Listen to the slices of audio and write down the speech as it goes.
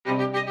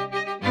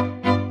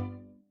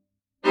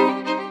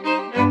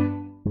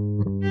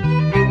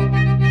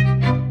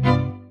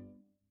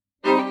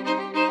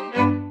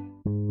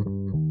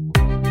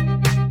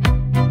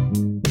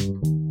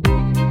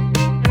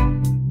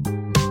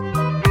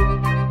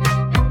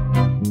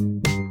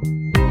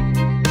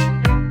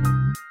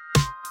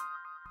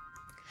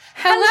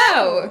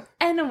Hello!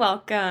 And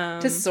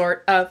welcome To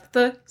Sort of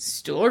the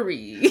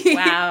Story.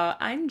 Wow,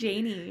 I'm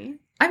Janie.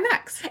 I'm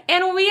Max.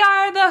 And we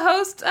are the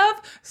hosts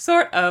of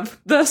Sort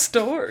of the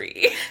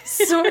Story.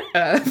 Sort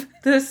of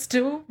the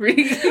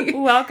Story.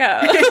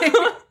 Welcome.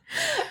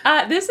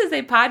 This is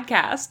a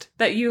podcast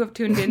that you have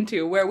tuned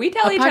into where we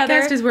tell each other. A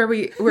podcast is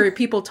where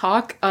people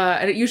talk,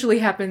 and it usually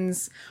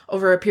happens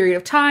over a period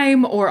of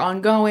time or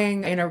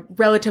ongoing in a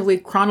relatively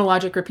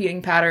chronologic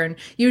repeating pattern,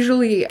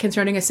 usually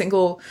concerning a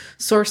single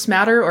source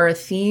matter or a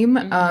theme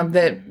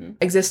that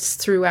exists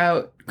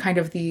throughout kind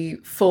of the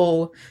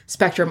full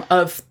spectrum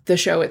of the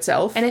show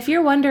itself. And if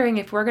you're wondering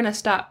if we're going to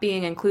stop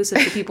being inclusive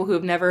to people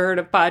who've never heard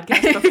of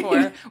podcasts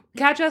before,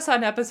 catch us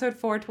on episode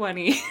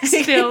 420,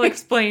 still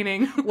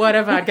explaining what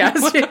a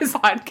podcast is.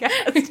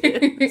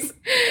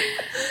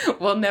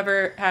 We'll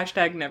never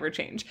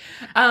change.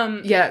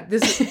 Yeah,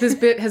 this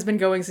bit has been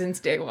going since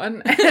day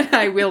one, and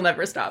I will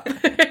never stop.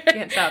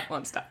 Can't stop,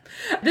 won't stop.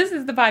 This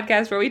is the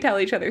podcast where we tell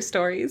each other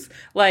stories,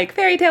 like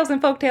fairy tales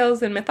and folk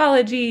tales and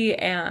mythology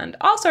and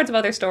all sorts of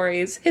other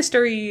stories,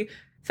 history,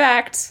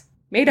 facts,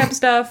 made up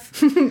stuff,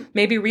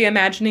 maybe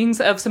reimaginings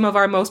of some of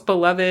our most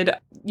beloved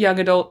young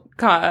adult,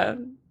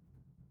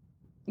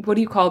 what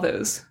do you call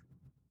those?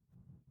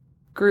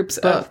 Groups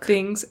of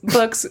things,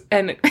 books,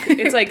 and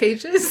it's like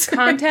pages,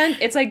 content.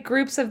 It's like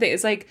groups of things.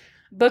 It's like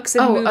books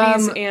and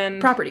movies and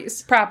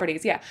properties.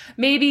 Properties, yeah.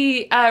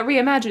 Maybe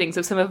reimaginings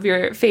of some of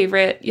your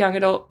favorite young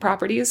adult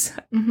properties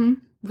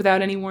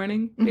without any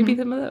warning. Maybe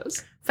some of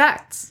those.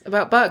 Facts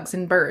about bugs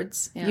and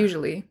birds,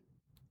 usually.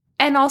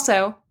 And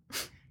also,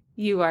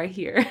 you are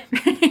here.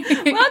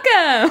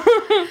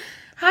 Welcome!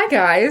 Hi,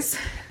 guys.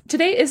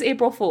 Today is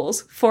April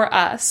Fool's for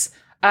us.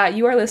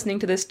 You are listening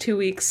to this 2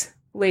 weeks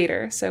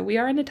later, so we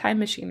are in a time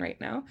machine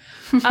right now.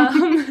 What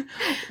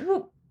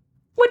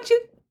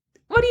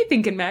are you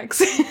thinking,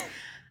 Max?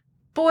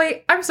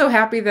 Boy, I'm so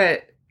happy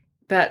that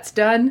that's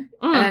done,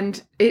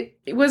 and it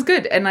was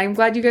good, and I'm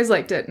glad you guys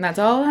liked it, and that's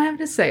all I have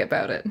to say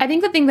about it. I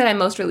think the thing that I'm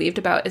most relieved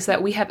about is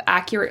that we have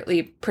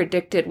accurately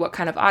predicted what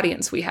kind of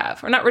audience we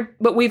have. Or not,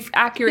 but we've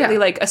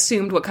accurately,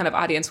 assumed what kind of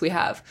audience we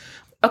have.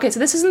 Okay,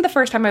 so this isn't the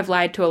first time I've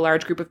lied to a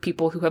large group of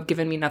people who have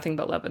given me nothing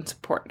but love and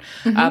support.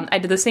 I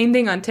did the same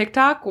thing on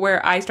TikTok,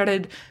 where I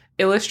started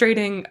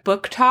illustrating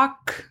book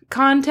talk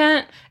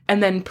content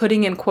and then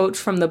putting in quotes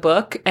from the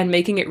book and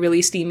making it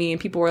really steamy,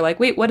 and people were like,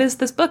 wait, what is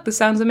this book? This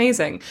sounds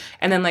amazing.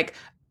 And then like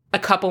a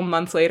couple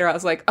months later, I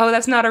was like, oh,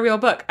 that's not a real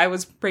book. I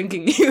was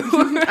pranking you.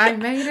 I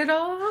made it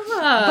all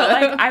up. But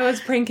like, I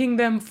was pranking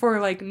them for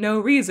like no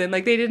reason.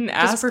 Like, they didn't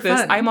ask for this.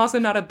 Fun. I'm also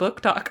not a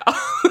book talk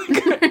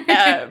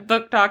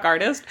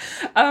artist.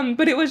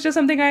 But it was just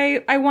something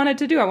I wanted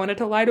to do. I wanted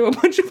to lie to a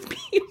bunch of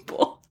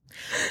people.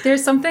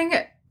 There's something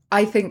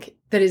I think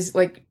that is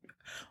like,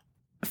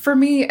 for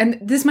me, and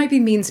this might be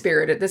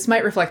mean-spirited, this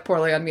might reflect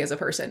poorly on me as a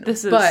person,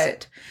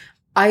 but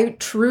I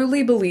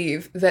truly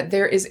believe that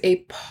there is a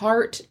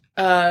part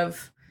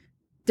of,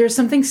 there's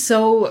something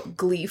so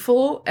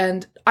gleeful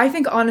and I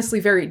think honestly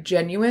very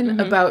genuine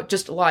about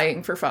just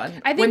lying for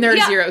fun when there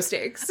are zero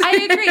stakes. I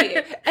agree.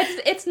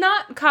 It's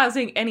not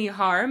causing any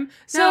harm.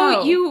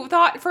 So you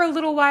thought for a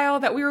little while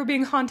that we were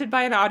being haunted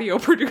by an audio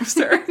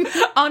producer.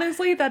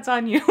 Honestly, that's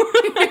on you.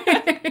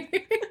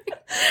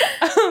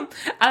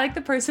 I like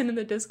the person in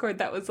the Discord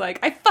that was like,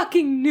 I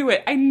fucking knew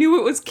it. I knew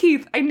it was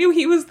Keith. I knew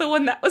he was the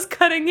one that was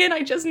cutting in.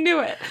 I just knew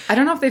it. I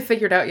don't know if they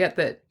figured out yet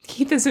that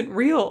Keith isn't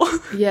real.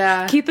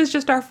 Yeah. Keith is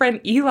just our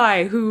friend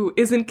Eli, who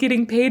isn't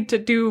getting paid to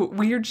do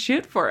weird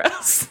shit for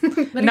us.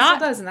 But not he still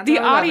does, and that's the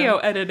audio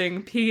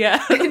editing,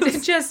 P.S.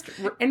 It's just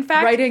in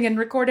fact, writing and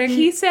recording.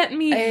 He sent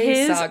me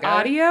his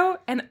audio,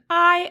 and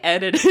I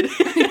edited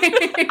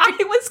it. I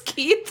was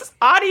Keith's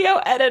audio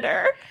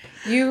editor.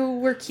 You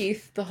were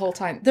Keith the whole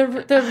time. The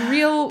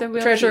real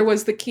treasure Keith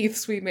was the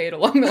Keiths we made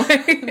along the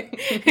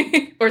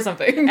way. Or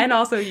something. And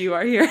also you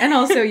are here.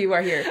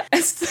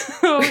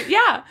 So,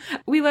 yeah.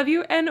 We love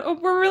you, and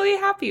we're really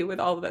happy with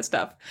all of that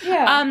stuff.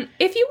 Yeah.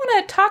 If you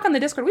want to talk on the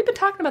Discord, we've been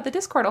talking about the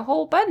Discord a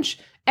whole bunch,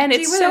 and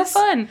it's so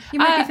fun. You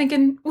might be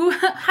thinking, well,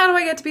 how do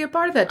I get to be a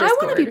part of that Discord?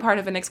 I want to be part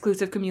of an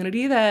exclusive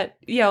community that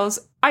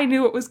yells, I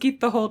knew it was Keith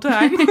the whole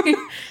time.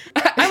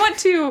 I want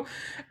to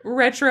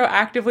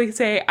retroactively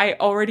say I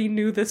already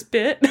knew this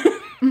bit.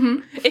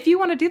 If you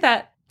want to do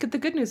that, the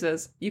good news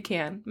is you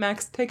can.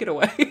 Max, take it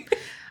away.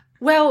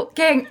 Well,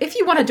 gang, if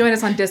you want to join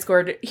us on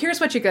Discord, here's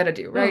what you gotta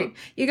do, right?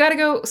 You gotta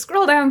go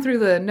scroll down through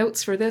the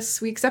notes for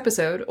this week's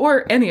episode,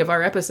 or any of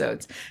our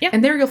episodes,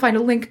 and there you'll find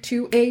a link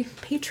to a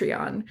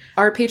Patreon.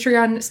 Our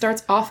Patreon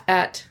starts off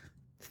at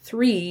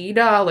 $3.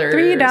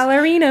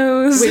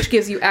 $3. Which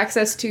gives you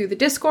access to the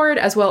Discord,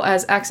 as well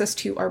as access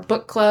to our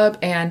book club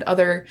and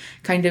other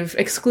kind of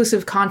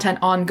exclusive content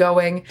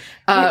ongoing.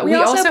 We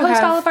also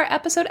post all of our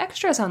episode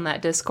extras on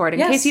that Discord, in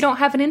case you don't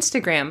have an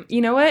Instagram.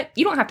 You know what?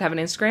 You don't have to have an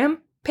Instagram.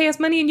 Pay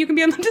us money and you can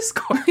be on the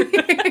Discord.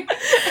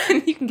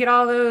 And you can get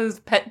all those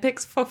pet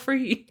pics for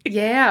free.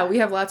 Yeah, we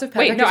have lots of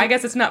pet pics. Wait, no, I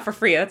guess it's not for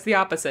free. That's the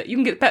opposite. You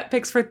can get pet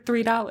pics for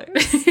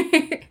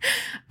 $3.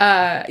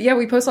 Yeah,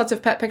 we post lots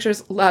of pet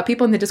pictures.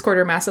 People in the Discord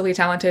are massively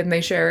talented and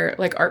they share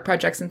like art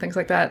projects and things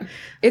like that.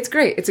 It's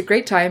great. It's a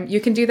great time.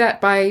 You can do that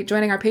by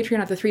joining our Patreon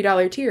at the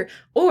 $3 tier.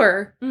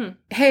 Or,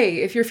 hey,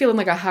 if you're feeling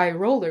like a high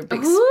roller,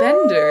 big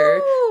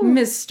spender,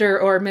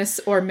 Mr. or Miss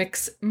or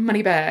Mix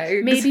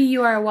Moneybags. Maybe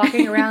you are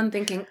walking around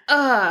thinking,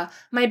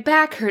 my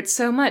back hurts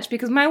so much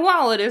because my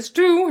wallet is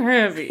too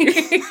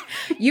heavy.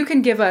 You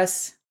can give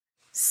us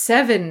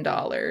 $7.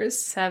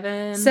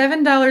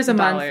 $7 a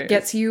month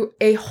gets you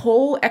a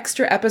whole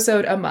extra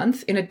episode a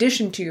month in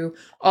addition to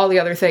all the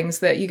other things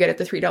that you get at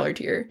the $3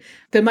 tier.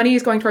 The money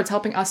is going towards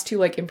helping us to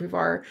like improve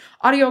our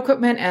audio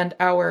equipment and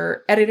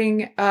our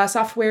editing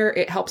software.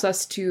 It helps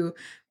us to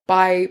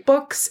buy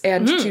books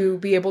and to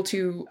be able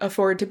to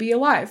afford to be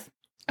alive.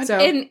 So,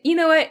 and you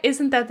know what?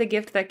 Isn't that the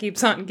gift that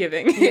keeps on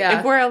giving? Yeah.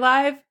 If we're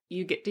alive,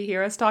 you get to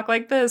hear us talk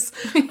like this.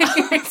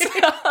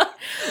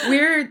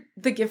 We're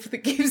the gift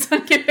that keeps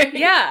on giving.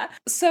 Yeah.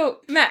 So,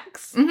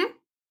 Max,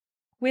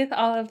 with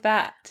all of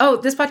that. Oh,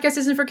 this podcast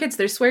isn't for kids.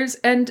 There's swears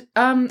and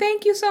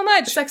thank you so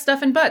much. Sex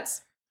stuff and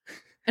butts.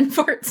 And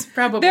farts,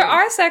 probably. There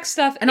are sex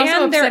stuff and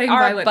also there are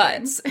violent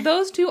butts.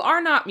 Those two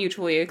are not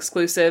mutually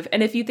exclusive.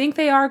 And if you think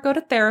they are, go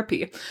to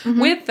therapy.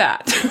 With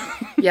that.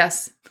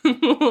 Yes.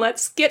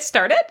 Let's get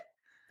started.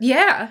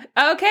 Yeah.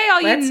 Okay,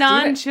 all you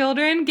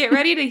non-children, get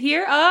ready to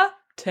hear a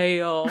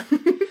tale.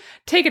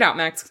 Take it out,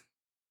 Max.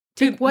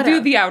 Do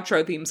the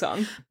outro theme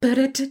song.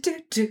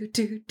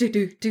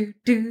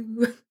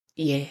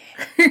 Yeah.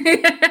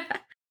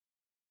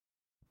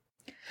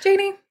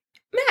 Janie.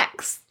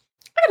 Max.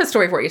 I have a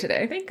story for you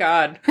today. Thank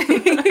God.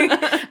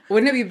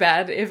 Wouldn't it be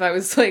bad if I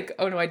was like,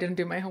 oh no, I didn't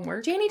do my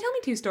homework? Janie, tell me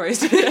 2 stories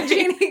today.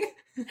 Janie.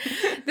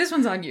 This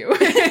one's on you.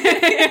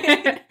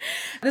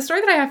 The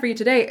story that I have for you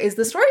today is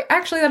the story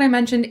actually that I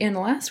mentioned in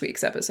last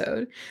week's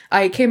episode.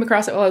 I came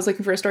across it while I was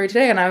looking for a story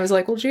today, and I was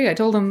like, well, gee, I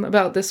told them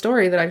about this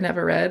story that I've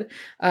never read,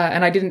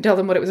 and I didn't tell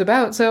them what it was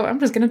about, so I'm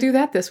just going to do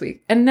that this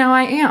week. And now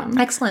I am.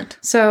 Excellent.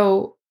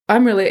 So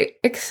I'm really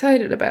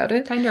excited about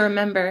it. Trying to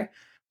remember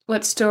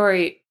what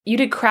story. You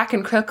did Crack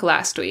and Crook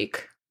last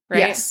week, right?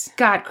 Yes.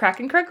 God, Crack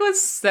and Crook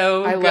was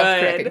so good. I love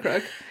Crack and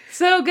Crook.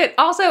 So good.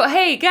 Also,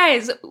 hey,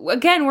 guys,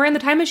 again, we're in the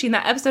time machine.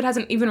 That episode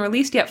hasn't even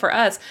released yet for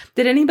us.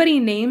 Did anybody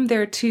name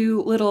their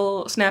 2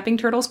 little snapping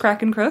turtles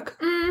Crack and Crook?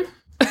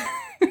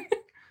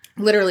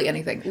 Literally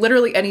anything.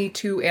 Literally any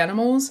 2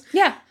 animals.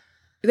 Yeah.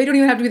 They don't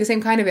even have to be the same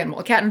kind of animal.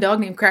 A cat and dog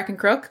named Crack and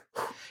Crook.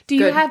 Do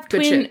you have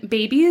twin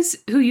babies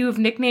who you've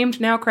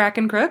nicknamed now Crack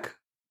and Crook?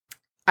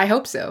 I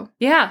hope so.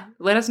 Yeah,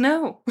 let us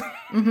know.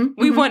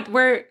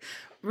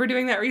 We're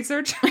doing that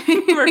research.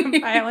 We're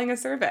compiling a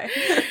survey.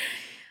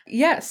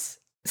 Yes.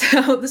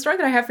 So the story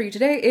that I have for you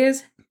today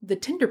is The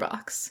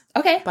Tinderbox.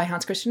 Okay. By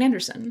Hans Christian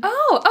Andersen.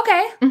 Oh,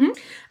 okay.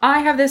 I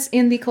have this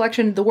in the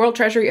collection The World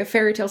Treasury of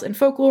Fairy Tales and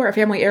Folklore, a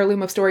family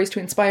heirloom of stories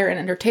to inspire and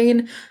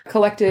entertain,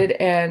 collected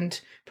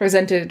and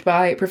presented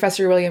by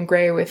Professor William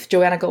Gray with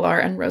Joanna Galar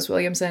and Rose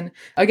Williamson.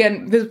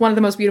 Again, this is one of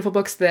the most beautiful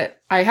books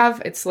that I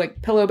have. It's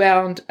like pillow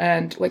bound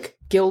and like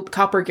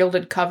copper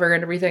gilded cover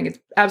and everything. It's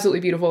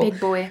absolutely beautiful.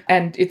 Big boy.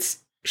 And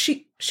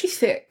she's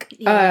thick.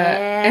 Yeah.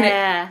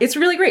 And it's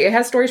really great. It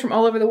has stories from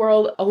all over the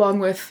world along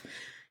with,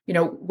 you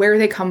know, where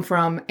they come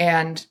from.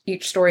 And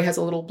each story has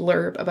a little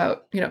blurb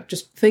about, you know,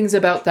 just things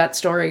about that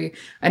story.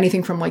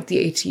 Anything from like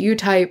the ATU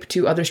type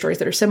to other stories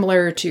that are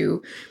similar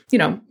to, you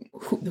know,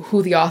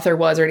 who the author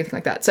was or anything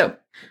like that. So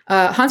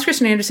Hans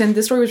Christian Andersen,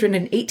 this story was written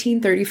in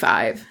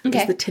 1835. Okay.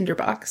 It's The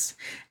Tinderbox.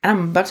 And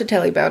I'm about to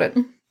tell you about it.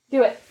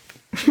 Do it.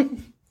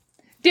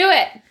 Do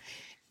it.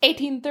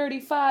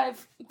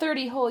 1835,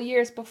 30 whole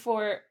years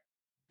before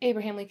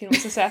Abraham Lincoln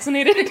was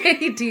assassinated.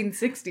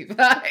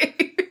 1865.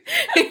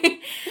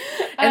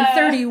 And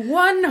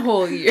 31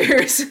 whole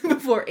years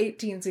before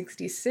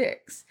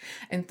 1866.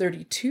 And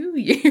 32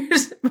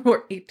 years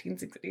before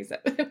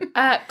 1867.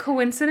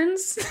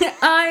 Coincidence?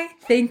 I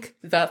think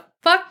the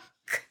fuck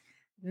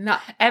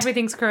not.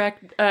 Everything's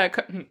correct.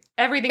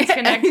 Everything's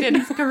connected.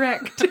 It's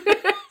correct.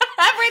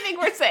 Everything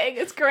we're saying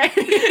is correct.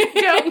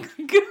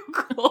 Don't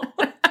Google.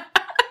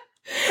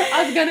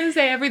 I was gonna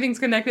say everything's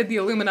connected, the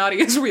Illuminati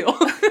is real.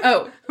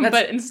 Oh.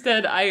 But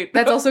instead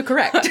That's also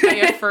correct. I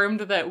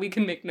affirmed that we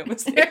can make no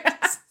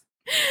mistakes.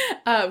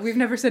 We've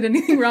never said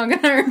anything wrong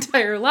in our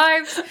entire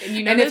lives.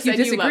 And if you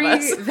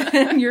disagree,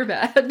 then you're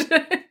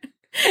bad.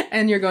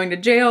 And you're going to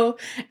jail,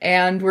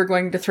 and we're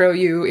going to throw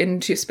you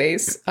into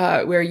space,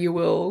 where you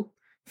will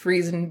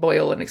freeze and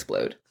boil and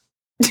explode.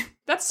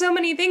 That's so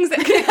many things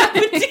that can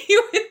happen to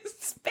you in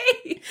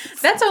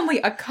space. That's only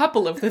a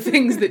couple of the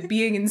things that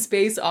being in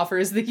space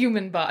offers the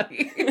human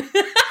body.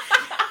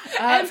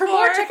 For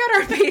more, check out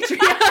our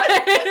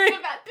Patreon.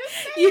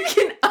 You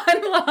can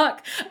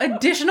unlock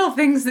additional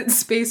things that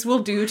space will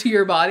do to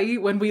your body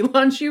when we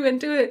launch you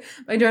into it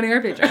by joining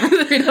our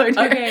Patreon.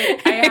 Okay,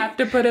 I have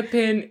to put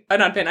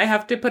I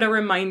have to put a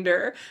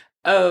reminder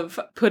of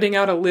putting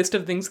out a list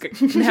of things that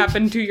can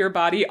happen to your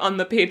body on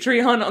the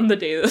Patreon on the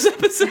day this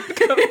episode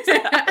comes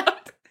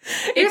out.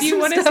 If you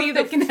want to see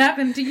that can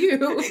happen to you,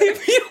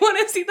 if you want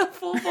to see the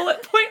full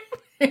bullet point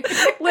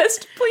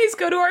list, please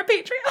go to our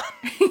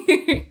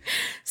Patreon.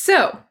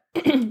 So,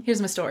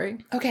 here's my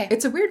story. Okay.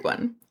 It's a weird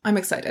one. I'm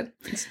excited.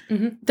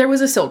 There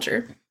was a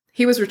soldier.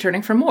 He was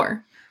returning from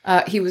war.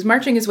 He was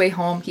marching his way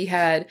home. He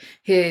had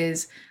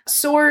his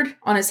sword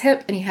on his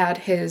hip and he had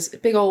his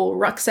big old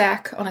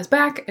rucksack on his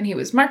back, and he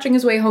was marching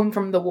his way home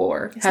from the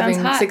war, having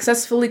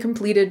successfully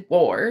completed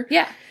war.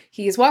 Yeah.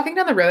 He is walking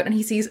down the road and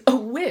he sees a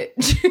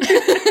witch.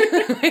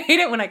 I hate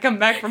it when I come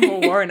back from a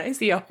war and I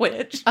see a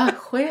witch. A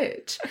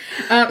witch.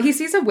 He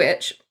sees a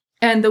witch,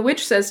 and the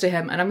witch says to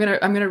him, and I'm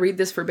gonna read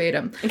this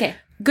verbatim. Okay.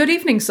 "Good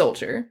evening,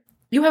 soldier.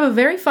 You have a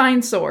very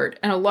fine sword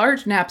and a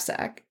large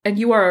knapsack, and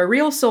you are a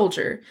real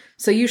soldier,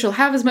 so you shall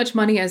have as much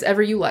money as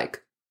ever you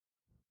like."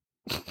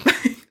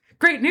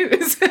 Great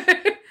news.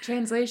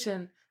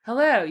 Translation.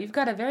 Hello, you've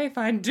got a very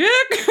fine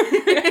dick,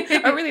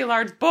 a really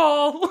large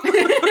ball.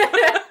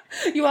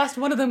 You lost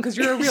one of them because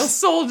you're a real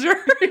soldier.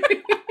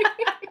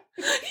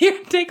 Here,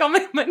 take all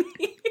my money.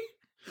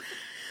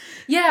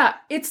 Yeah,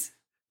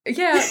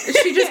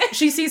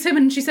 she sees him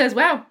and she says,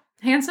 "Wow,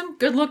 handsome,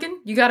 good looking,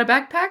 you got a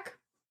backpack?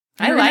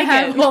 I like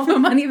it. All the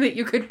money that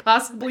you could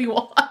possibly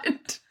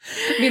want."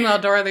 Meanwhile,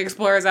 Dora the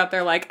Explorer's out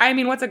there like, I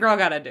mean, what's a girl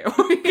gotta do?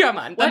 Come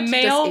on. What does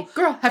a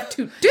girl have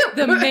to do?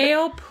 The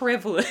male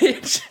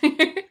privilege.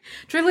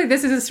 Truly,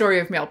 this is a story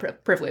of male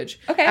privilege.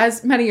 Okay.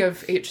 As many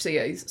of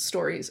HCA's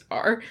stories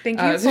are.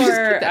 Thank you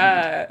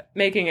for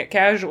making it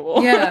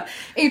casual. Yeah.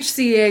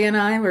 HCA and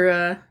I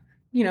were,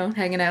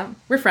 hanging out.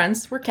 We're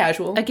friends. We're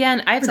casual.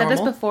 Again, I've said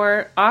this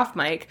before off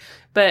mic,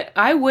 but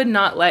I would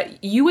not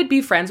you would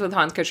be friends with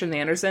Hans Christian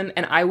Andersen,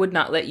 and I would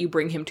not let you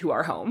bring him to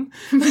our home.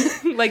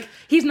 Like,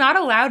 he's not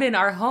allowed in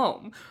our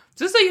home.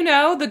 Just so you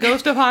know, the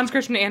ghost of Hans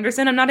Christian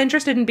Andersen, I'm not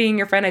interested in being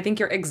your friend. I think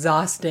you're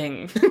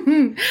exhausting.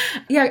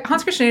 Yeah,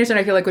 Hans Christian Andersen,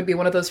 I feel like, would be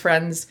one of those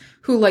friends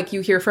who, like,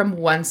 you hear from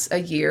once a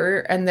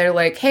year, and they're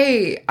like,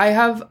 "Hey, I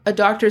have a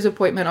doctor's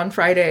appointment on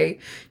Friday.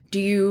 Do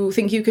you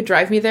think you could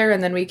drive me there,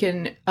 and then we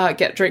can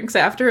get drinks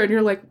after?" And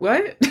you're like,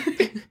 "What?"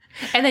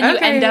 And then you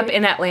end up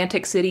in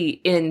Atlantic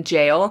City in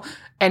jail,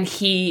 and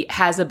he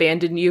has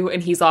abandoned you,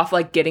 and he's off,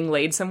 like, getting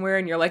laid somewhere,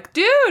 and you're like,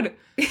 dude,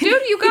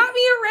 you got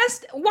me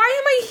arrested.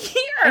 Why am I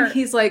here? And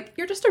he's like,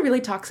 "You're just a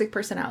really toxic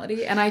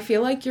personality, and I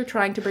feel like you're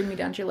trying to bring me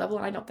down to your level,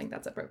 and I don't think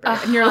that's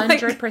appropriate." And you're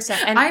 100%.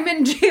 Like, and I'm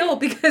in jail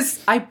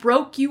because I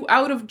broke you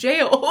out of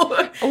jail.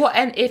 Well,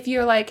 and if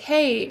you're like,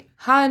 "Hey,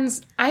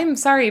 Hans, I'm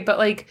sorry, but,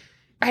 like,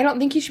 I don't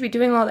think you should be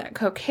doing all that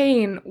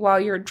cocaine while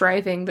you're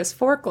driving this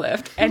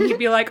forklift," and he'd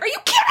be like, "Are you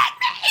kidding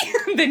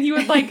me?" Then you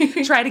would, like,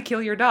 try to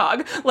kill your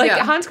dog. Like,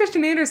 Hans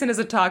Christian Andersen is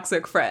a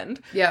toxic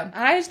friend. Yeah. And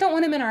I just don't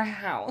want him in our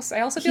house.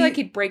 I also feel like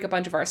he'd break a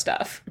bunch of our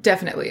stuff.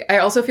 Definitely. I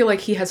also feel like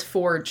he has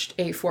forged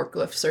a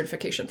forklift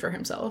certification for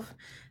himself.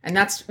 And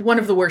that's one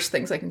of the worst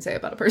things I can say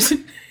about a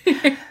person.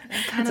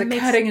 It's a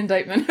cutting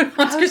indictment.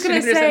 I was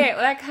going to say,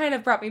 that kind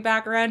of brought me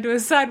back around to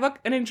his side. What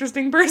an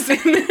interesting person.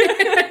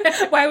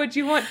 Why would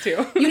you want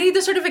to? You need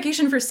the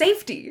certification for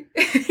safety.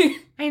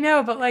 I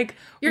know, but, like,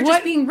 you're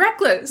just being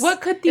reckless.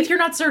 If you're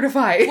not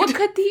certified? What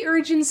could the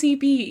urgency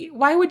be?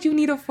 Why would you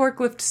need a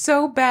forklift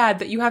so bad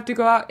that you have to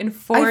go out and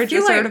forge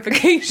a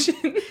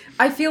certification?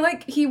 I feel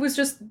like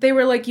they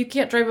were like, "You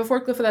can't drive a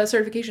forklift without a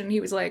certification." And he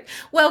was like,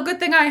 "Well, good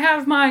thing I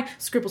have my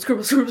scribble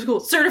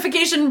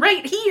certification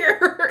right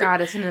here."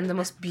 God, isn't it the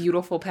most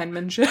beautiful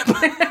penmanship?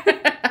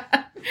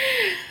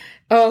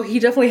 Oh, he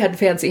definitely had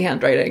fancy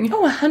handwriting.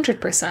 Oh,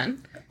 100%.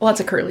 Lots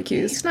of curly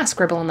cues. He's not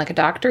scribbling like a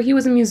doctor. He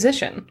was a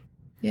musician.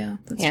 Yeah,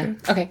 that's true.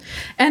 Okay.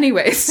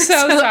 Anyways,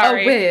 so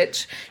sorry. A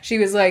witch, she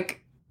was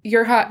like,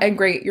 "You're hot and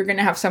great. You're going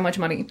to have so much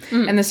money."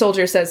 And the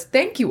soldier says,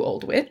 "Thank you,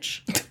 old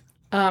witch."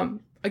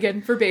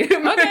 Again,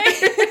 verbatim.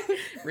 Okay.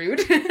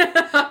 Rude.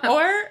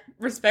 Or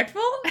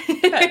respectful.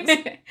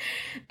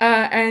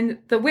 And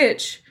the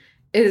witch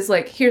is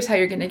like, "Here's how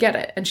you're going to get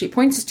it." And she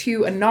points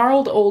to a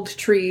gnarled old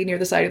tree near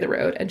the side of the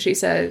road. And she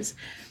says,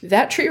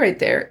 "That tree right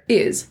there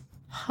is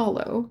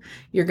hollow.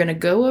 You're going to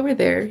go over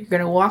there. You're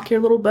going to walk your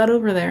little butt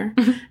over there.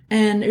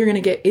 And you're going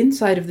to get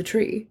inside of the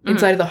tree,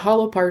 inside of the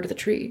hollow part of the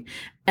tree.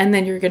 And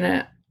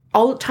then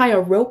I'll tie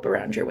a rope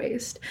around your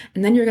waist.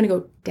 And then you're going to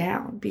go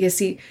down. Because,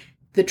 see,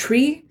 the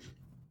tree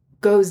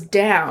goes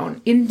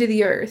down into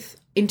the earth,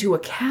 into a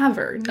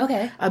cavern.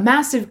 Okay. A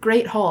massive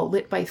great hall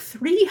lit by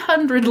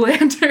 300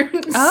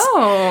 lanterns.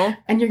 Oh.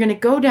 And you're going to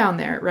go down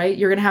there, right?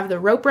 You're going to have the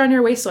rope around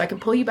your waist so I can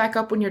pull you back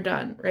up when you're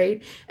done,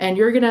 right? And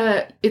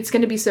it's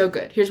going to be so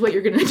good. Here's what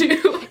you're going to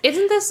do."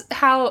 Isn't this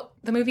how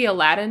the movie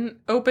Aladdin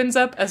opens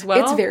up as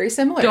well? It's very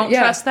similar. Don't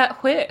trust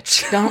that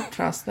witch. Don't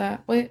trust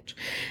that witch.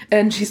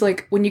 And she's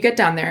like, "When you get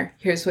down there,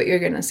 here's what you're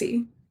going to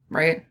see,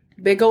 right?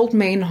 Big old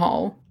main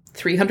hall.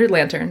 300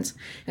 lanterns,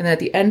 and then at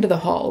the end of the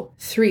hall,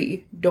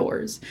 3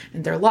 doors,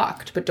 and they're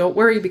locked. But don't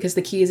worry, because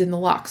the key is in the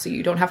lock, so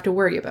you don't have to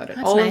worry about it."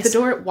 That's nice. Of the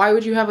door. Why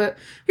would you have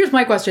Here's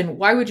my question: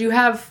 why would you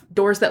have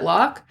doors that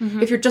lock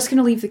if you're just going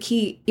to leave the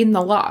key in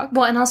the lock?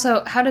 Well, and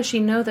also, how does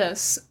she know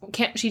this?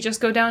 Can't she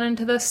just go down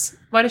into this?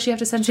 Why does she have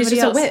to send somebody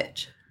else? She's just a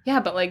witch. Yeah,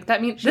 but, like,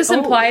 that means this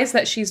implies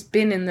that she's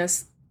been in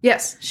this.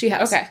 Yes, she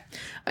has. Okay,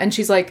 and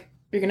she's like,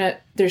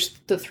 there's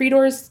the 3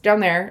 doors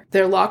down there.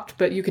 They're locked,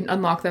 but you can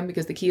unlock them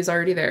because the key is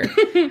already there.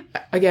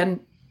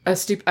 Again,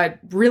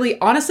 really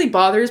honestly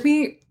bothers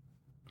me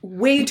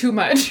way too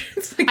much.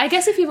 It's like, I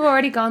guess if you've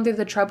already gone through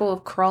the trouble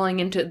of crawling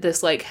into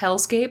this, like,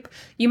 hellscape,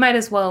 you might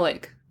as well,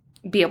 like,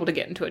 be able to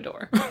get into a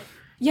door.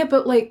 Yeah,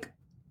 but, like...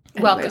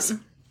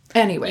 Welcome.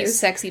 Anyways. You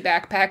sexy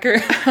backpacker.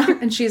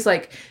 And she's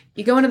like,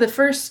 you go into the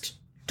first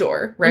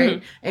door, right?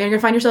 Mm-hmm. And you're going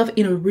to find yourself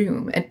in a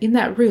room. And in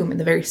that room, in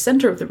the very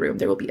center of the room,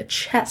 there will be a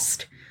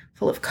chest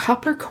full of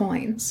copper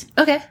coins.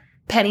 Okay.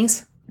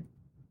 Pennies.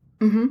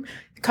 Mm-hmm.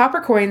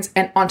 Copper coins,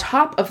 and on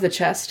top of the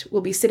chest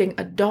will be sitting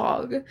a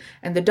dog.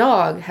 And the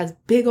dog has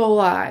big ol'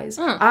 eyes.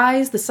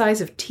 Eyes the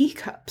size of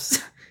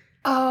teacups.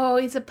 Oh,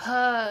 he's a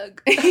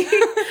pug.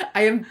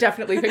 I am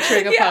definitely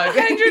picturing a pug.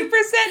 100%,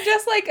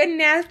 just like a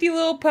nasty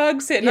little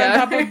pug sitting on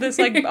top of this,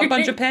 like, a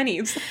bunch of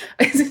pennies.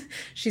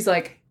 She's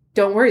like,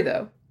 don't worry,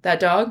 though. That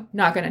dog,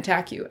 not going to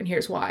attack you, and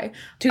here's why.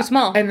 Too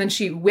small. And then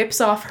she whips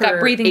off her Got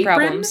breathing apron.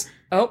 Problems.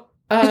 Oh.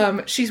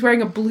 She's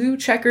wearing a blue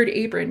checkered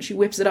apron. She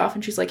whips it off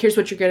and she's like, here's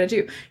what you're going to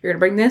do. You're going to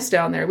bring this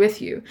down there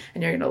with you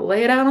and you're going to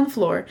lay it out on the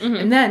floor. Mm-hmm.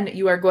 And then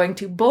you are going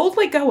to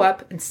boldly go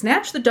up and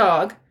snatch the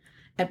dog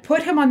and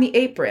put him on the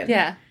apron.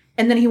 Yeah.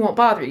 And then he won't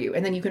bother you.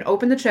 And then you can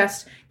open the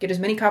chest, get as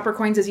many copper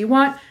coins as you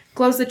want,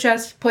 close the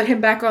chest, put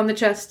him back on the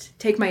chest,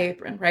 take my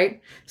apron,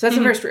 right? So that's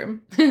the first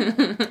room.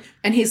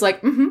 And he's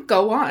like,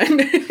 go on.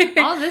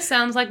 All this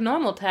sounds like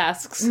normal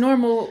tasks.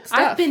 Normal stuff.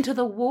 I've been to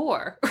the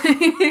war.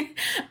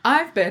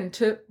 I've been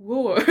to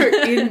war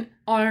in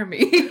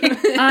army.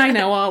 I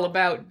know all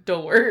about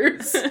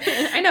doors.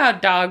 I know how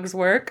dogs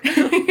work.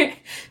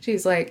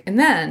 She's like, and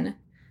then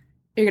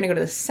you're going to go to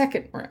the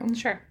second room.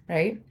 Sure.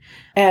 Right?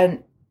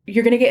 And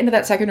you're going to get into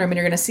that second room and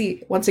you're going to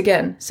see, once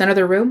again, center of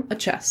the room, a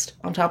chest.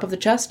 On top of the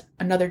chest,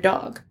 another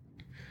dog.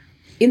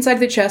 Inside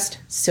the chest,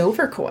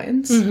 silver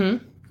coins.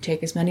 Mm-hmm.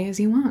 Take as many as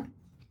you want.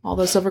 All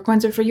those silver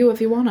coins are for you if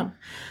you want them.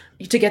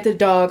 To get the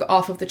dog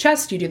off of the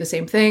chest, you do the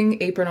same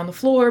thing. Apron on the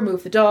floor,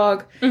 move the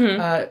dog,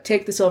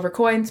 take the silver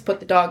coins,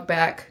 put the dog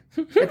back,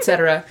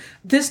 etc.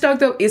 This dog,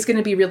 though, is going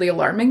to be really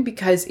alarming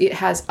because it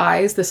has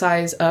eyes the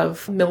size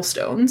of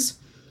millstones.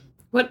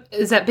 What?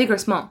 Is that big or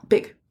small?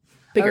 Big.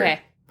 Bigger.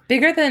 Okay.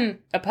 Bigger than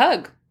a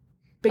pug.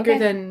 Bigger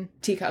than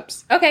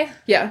teacups. Okay.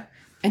 Yeah.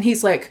 And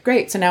he's like,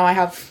 great, so now I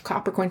have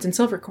copper coins and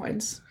silver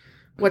coins.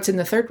 What's in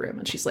the third room?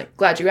 And she's like,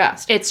 glad you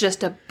asked. It's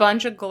just a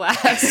bunch of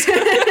glass.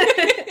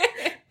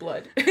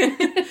 Blood.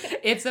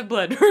 It's a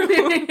blood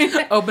room.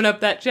 Open up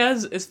that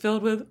chest, it's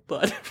filled with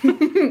blood.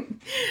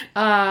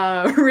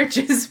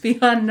 Riches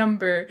beyond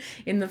number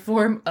in the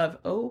form of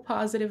O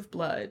positive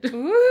blood.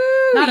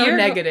 Ooh, not O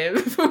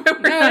negative. No,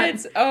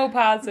 it's O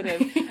positive.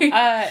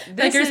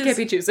 Beggars can't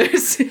be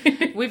choosers.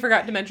 We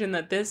forgot to mention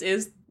that this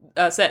is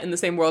set in the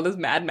same world as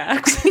Mad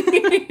Max.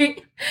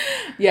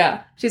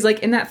 Yeah. She's like,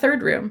 in that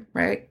third room,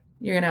 right?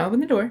 You're going to open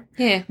the door.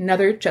 Yeah.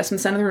 Another chest in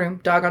the center of the room,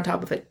 dog on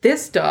top of it.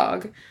 This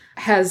dog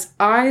has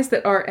eyes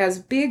that are as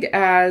big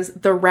as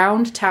the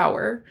Round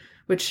Tower,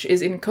 which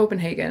is in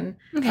Copenhagen.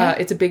 Okay.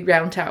 It's a big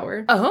round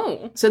tower.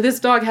 Oh. So this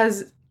dog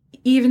has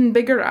even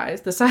bigger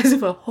eyes, the size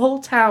of a whole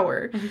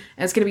tower. Mm-hmm.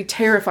 And it's going to be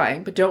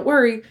terrifying. But don't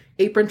worry,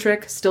 apron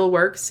trick still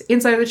works.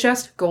 Inside of the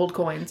chest, gold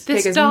coins.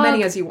 This Take as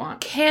many as you want.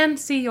 Can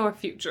see your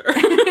future.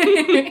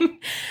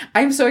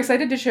 I'm so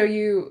excited to show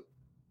you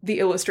the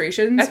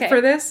illustrations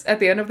for this at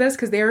the end of this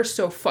because they are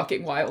so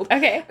fucking wild.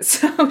 Okay.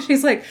 So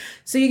she's like,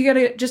 so you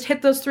gotta just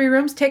hit those 3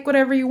 rooms, take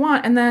whatever you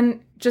want, and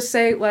then just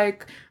say,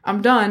 like,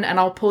 I'm done, and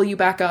I'll pull you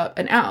back up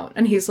and out.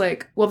 And he's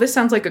like, well, this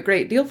sounds like a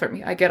great deal for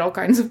me. I get all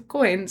kinds of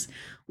coins.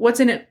 What's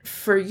in it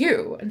for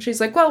you? And she's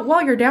like, well,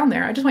 while you're down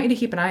there, I just want you to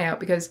keep an eye out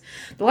because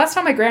the last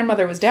time my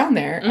grandmother was down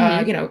there,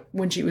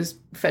 when she was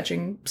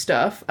fetching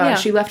stuff,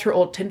 she left her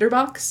old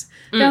tinderbox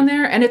down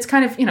there. And it's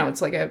kind of,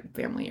 it's like a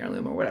family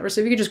heirloom or whatever.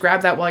 So if you could just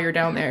grab that while you're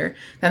down there,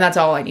 then that's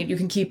all I need. You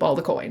can keep all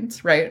the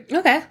coins, right?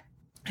 Okay.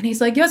 And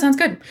he's like, yeah, sounds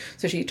good.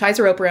 So she ties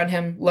a rope around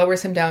him,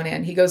 lowers him down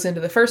in. He goes into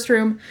the first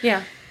room.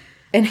 Yeah.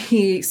 And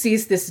he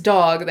sees this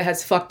dog that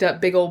has fucked up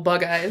big old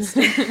bug eyes.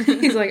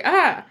 He's like,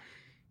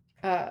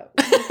 what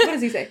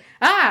does he say?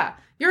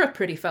 You're a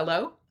pretty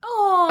fellow.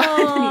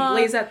 Oh,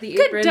 he lays out the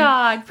apron. Good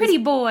dog, pretty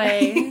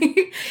boy.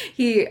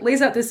 He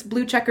lays out this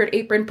blue checkered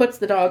apron, puts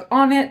the dog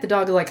on it. The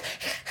dog is like,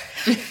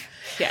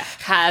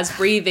 has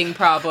breathing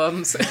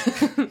problems.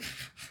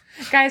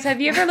 Guys, have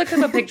you ever looked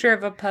up a picture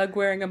of a pug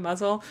wearing a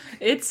muzzle?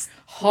 It's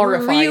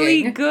horrifying.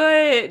 Really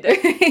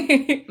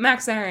good.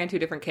 Max and I are in 2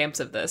 different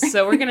camps of this,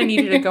 so we're going to need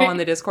you to go on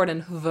the Discord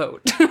and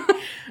vote.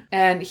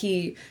 And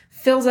he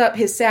fills up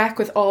his sack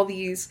with all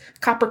these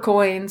copper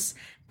coins,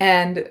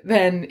 and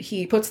then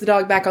he puts the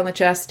dog back on the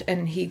chest,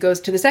 and he goes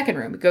to the second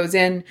room. He goes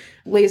in,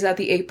 lays out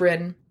the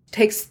apron,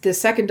 takes the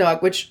second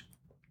dog, which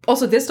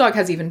also this dog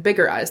has even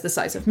bigger eyes, the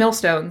size of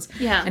millstones.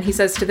 Yeah. And he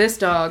says to this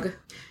dog,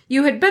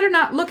 you had better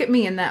not look at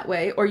me in that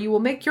way, or you will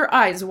make your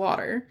eyes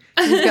water.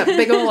 And he's got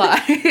big old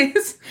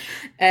eyes.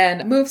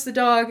 And moves the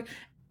dog,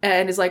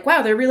 and is like,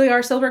 wow, there really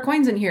are silver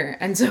coins in here.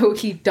 And so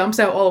he dumps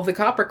out all of the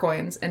copper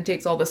coins and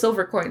takes all the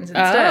silver coins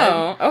instead.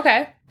 Oh,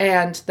 okay.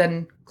 And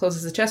then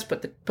closes the chest,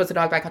 puts the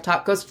dog back on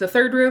top, goes to the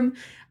third room.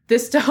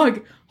 This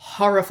dog,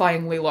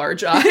 horrifyingly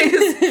large eyes,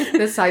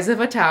 the size of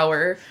a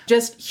tower,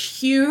 just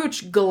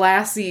huge,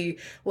 glassy,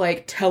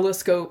 like,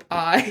 telescope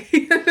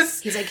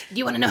eyes. He's like,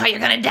 you want to know how you're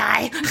gonna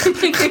die?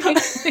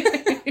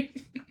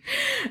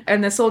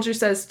 And the soldier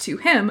says to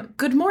him,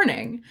 good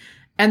morning.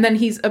 And then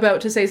he's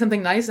about to say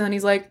something nice, and then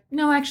he's like,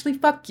 no, actually,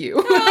 fuck you.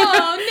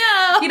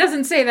 Oh, no! He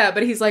doesn't say that,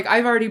 but he's like,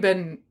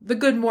 the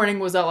good morning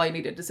was all I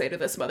needed to say to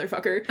this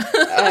motherfucker.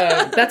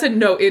 That's a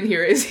note in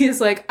here, is he's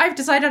like, I've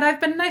decided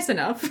I've been nice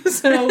enough,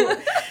 so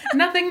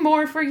nothing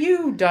more for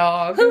you,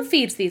 dog. Who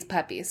feeds these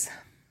puppies?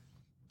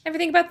 Ever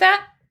think about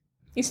that?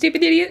 You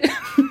stupid idiot.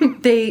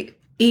 They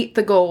eat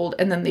the gold,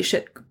 and then they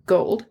shit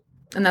gold,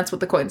 and that's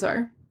what the coins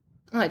are.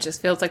 Well, it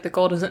just feels like the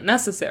gold isn't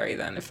necessary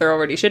then, if they're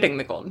already shitting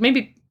the gold.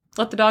 Maybe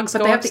let the dogs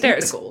go upstairs. But they have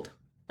to eat the gold.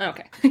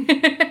 Okay.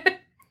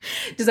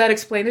 Does that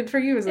explain it for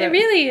you? It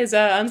really is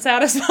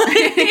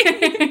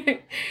unsatisfying.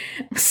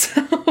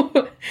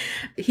 So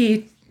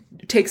he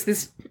takes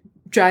this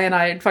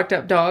giant-eyed,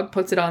 fucked-up dog,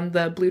 puts it on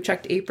the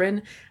blue-checked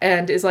apron,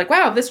 and is like,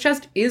 wow, this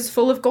chest is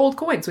full of gold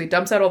coins. So he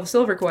dumps out all the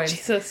silver coins.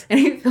 Jesus. And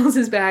he fills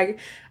his bag.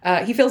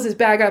 He fills his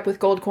bag up with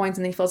gold coins,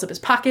 and then he fills up his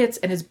pockets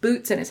and his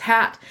boots and his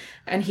hat.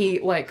 And he,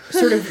 like,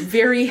 sort of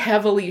very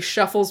heavily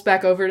shuffles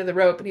back over to the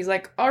rope. And he's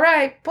like, all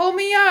right, pull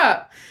me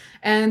up.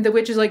 And the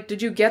witch is like,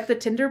 did you get the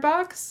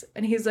tinderbox?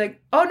 And he's like,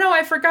 oh no,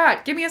 I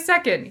forgot. Give me a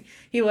second.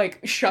 He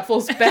like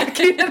shuffles back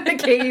into the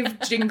cave,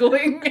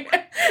 jingling.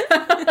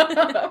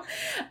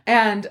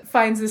 And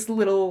finds this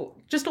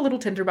just a little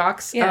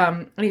tinderbox. Yeah.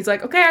 And he's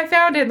like, okay, I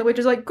found it. And the witch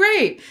is like,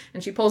 great.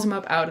 And she pulls him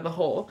up out of the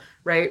hole,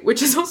 right?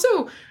 Which is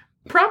also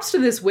props to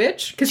this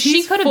witch. Because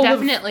she could have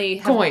definitely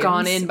have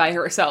gone in by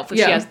herself. But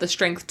she has the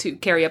strength to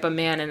carry up a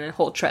man and a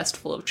whole chest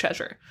full of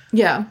treasure.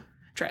 Yeah.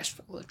 Trash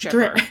full of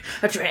treasure.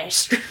 A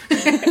trash.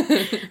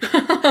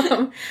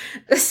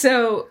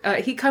 So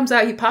he comes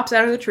out, he pops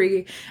out of the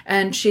tree,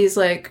 and she's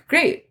like,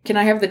 great, can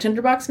I have the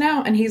tinderbox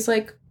now? And he's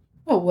like,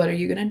 well, what are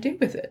you going to do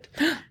with it?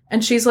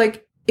 And she's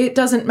like, it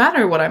doesn't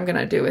matter what I'm going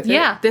to do with it.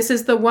 Yeah. This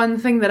is the one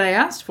thing that I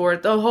asked for,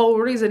 the whole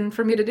reason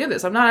for me to do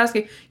this. I'm not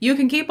asking, you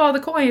can keep all the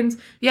coins.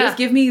 Yeah. Just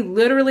give me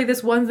literally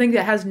this one thing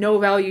that has no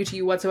value to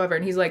you whatsoever.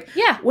 And he's like,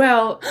 yeah,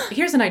 well,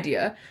 here's an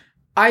idea.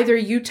 Either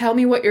you tell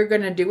me what you're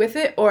going to do with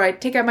it, or I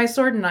take out my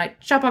sword and I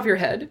chop off your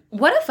head.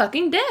 What a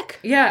fucking dick.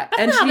 Yeah.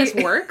 That's not how this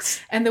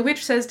works. And the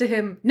witch says to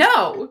him,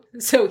 no.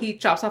 So he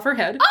chops off her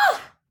head.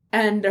 Oh!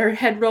 And her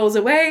head rolls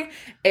away,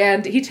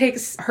 and he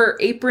takes her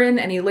apron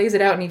and he lays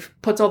it out and he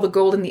puts all the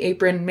gold in the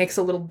apron, makes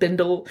a little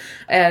bindle,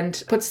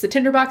 and puts the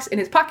tinderbox in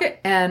his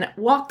pocket and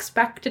walks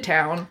back to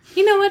town.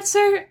 You know what,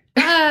 sir?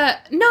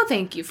 No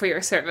thank you for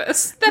your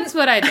service. That's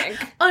what I think.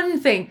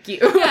 Unthank you.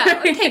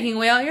 Yeah, we're taking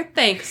away all your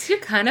thanks. You're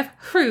kind of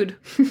rude.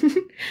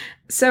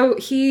 So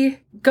he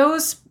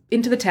goes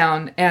into the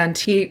town and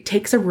he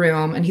takes a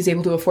room, and he's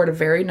able to afford a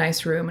very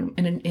nice room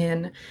in an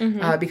inn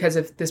because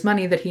of this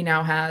money that he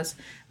now has.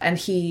 And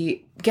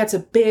he gets a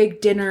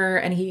big dinner,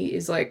 and he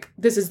is like,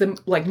 this is the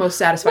most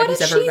satisfied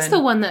he's ever been. She's the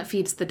one that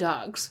feeds the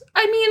dogs?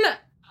 I mean,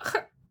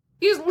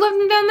 you left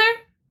them down there?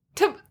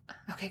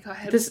 Okay, go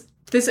ahead. This,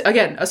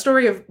 again, a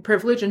story of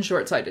privilege and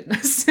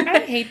short-sightedness. I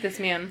hate this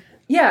man.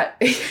 Yeah,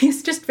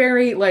 he's just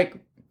very,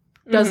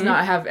 does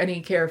not have any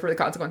care for the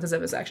consequences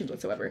of his actions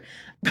whatsoever.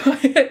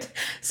 But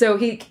so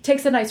he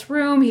takes a nice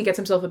room, he gets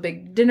himself a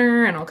big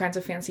dinner and all kinds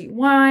of fancy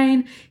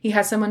wine. He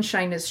has someone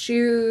shine his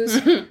shoes,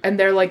 and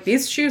they're like,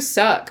 these shoes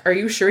suck. Are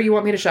you sure you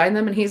want me to shine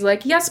them? And he's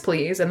like, yes,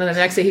 please. And then the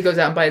next day he goes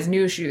out and buys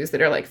new shoes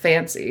that are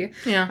fancy.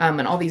 Yeah.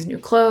 And all these new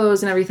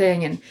clothes and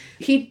everything. And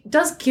he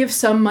does give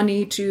some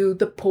money to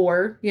the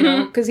poor,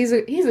 because he's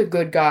a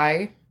good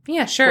guy.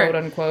 Yeah, sure.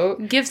 Quote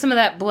unquote. Give some of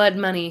that blood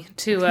money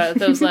to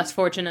those less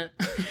fortunate.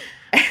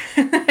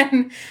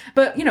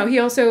 But, he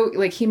also,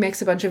 he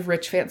makes a bunch of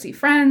rich, fancy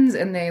friends,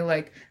 and they,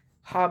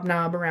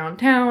 hobnob around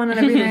town and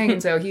everything.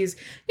 And so he's,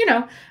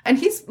 and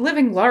he's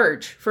living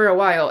large for a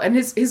while. And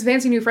his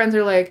fancy new friends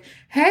are like,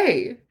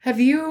 hey, have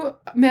you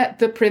met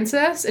the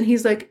princess? And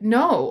he's like,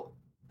 no,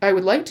 I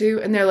would like to.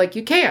 And they're like,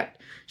 you can't.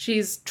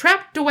 She's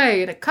trapped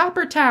away in a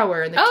copper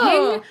tower, and the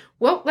king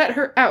won't let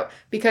her out,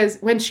 because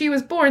when she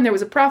was born, there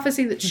was a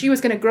prophecy that she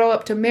was going to grow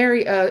up to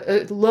marry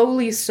a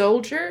lowly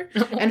soldier,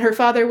 and her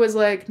father was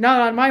like,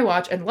 not on my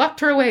watch, and locked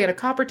her away in a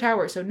copper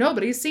tower, so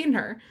nobody's seen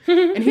her.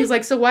 And he's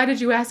like, so why did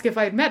you ask if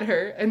I'd met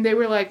her? And they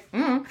were like,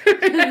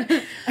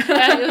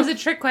 It was a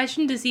trick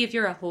question to see if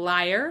you're a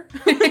liar.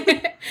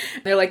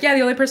 They're like, yeah,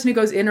 the only person who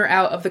goes in or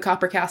out of the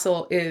copper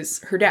castle is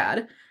her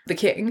dad, the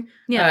king.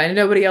 Yeah. And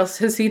nobody else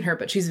has seen her,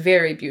 but she's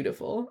very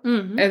beautiful.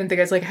 Mm-hmm. And the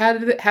guy's like, how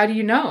do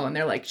you know? And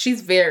they're like,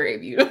 she's very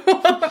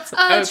beautiful.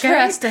 Okay.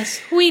 Trust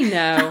us. We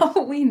know.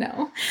 Oh, we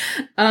know.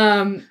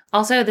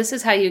 Also, this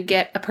is how you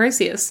get a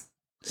Perseus.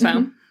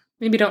 So,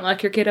 maybe don't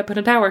lock your kid up in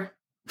a tower.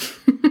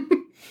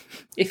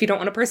 If you don't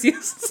want a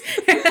Perseus.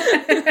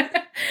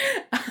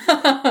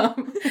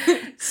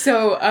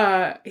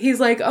 So he's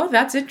like, oh,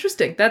 that's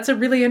interesting. That's a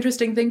really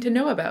interesting thing to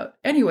know about.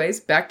 Anyways,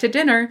 back to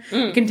dinner.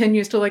 He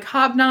continues to like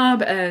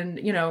hobnob and,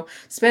 you know,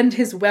 spend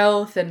his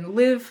wealth and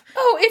live.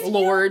 Oh, if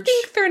large.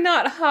 you think they're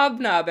not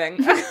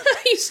hobnobbing,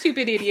 you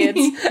stupid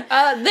idiots.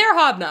 They're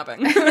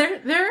hobnobbing.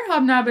 They're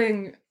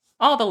hobnobbing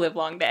all the live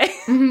long day.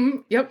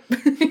 Yep.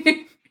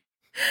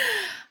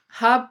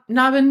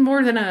 Hobnobbing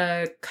more than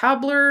a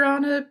cobbler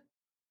on a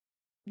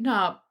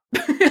knob.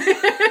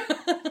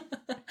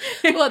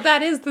 Well,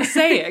 that is the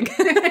saying.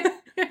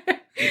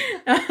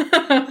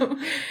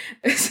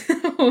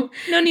 So,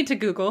 no need to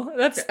Google.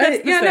 That's the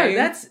saying.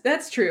 No,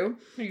 that's true.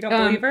 You don't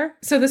believe her?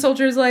 So the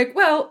soldier's like,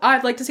 well,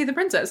 I'd like to see the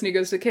princess. And he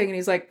goes to the king and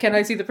he's like, can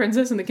I see the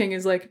princess? And the king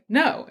is like,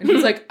 no. And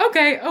he's like,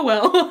 okay, oh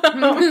well.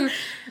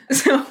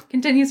 So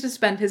continues to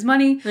spend his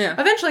money. Yeah.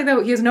 Eventually,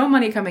 though, he has no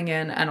money coming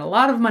in and a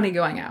lot of money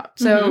going out.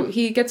 So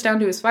he gets down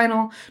to his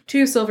final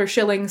 2 silver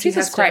shillings.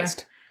 Jesus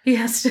Christ. He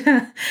has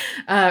to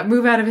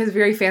move out of his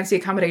very fancy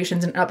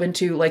accommodations and up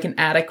into, like, an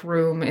attic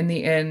room in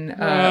the inn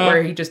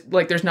where he just,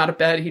 like, there's not a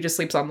bed. He just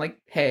sleeps on, like,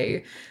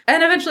 hay.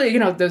 And eventually, you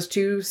know, those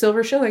 2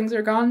 silver shillings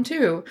are gone,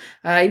 too.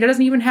 He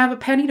doesn't even have a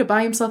penny to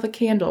buy himself a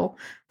candle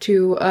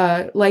to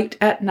light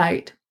at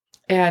night.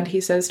 And he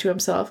says to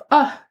himself,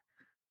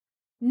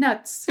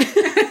 nuts.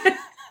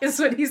 Is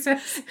what he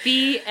says.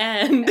 The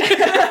end.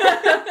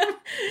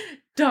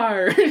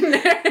 Darn.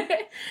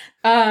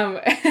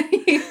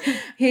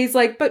 He's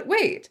like, but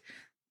wait,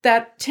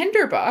 that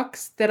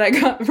tinderbox that I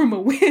got from a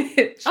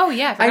witch. Oh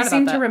yeah, I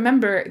seem to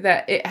remember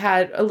that it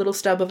had a little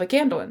stub of a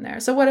candle in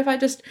there. So what if I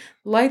just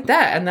light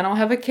that and then I'll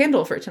have a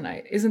candle for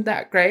tonight? Isn't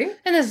that great?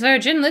 And this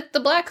virgin lit the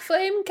black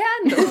flame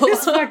candle.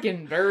 This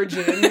fucking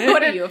virgin.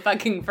 What are you, a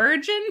fucking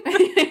virgin?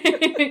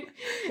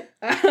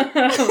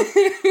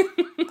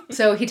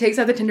 So he takes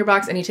out the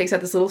tinderbox and he takes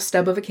out this little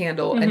stub of a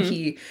candle and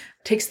he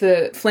takes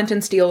the flint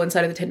and steel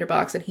inside of the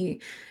tinderbox and he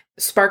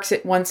sparks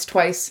it once,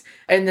 twice,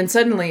 and then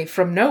suddenly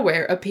from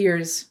nowhere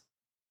appears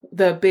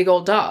the big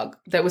old dog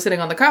that was sitting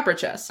on the copper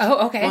chest.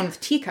 Oh, okay. One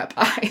with teacup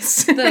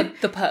eyes.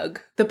 The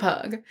pug. The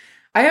pug.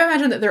 I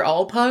imagine that they're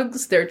all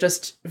pugs. They're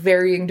just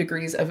varying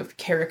degrees of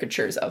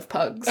caricatures of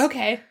pugs.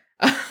 Okay.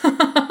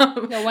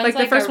 No, like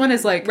the first one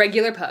is like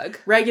regular pug,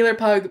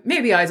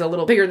 maybe eyes a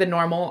little bigger than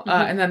normal,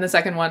 and then the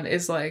second one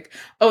is like,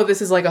 oh,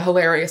 this is like a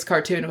hilarious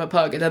cartoon of a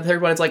pug, and then the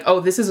third one is like, oh,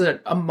 this is a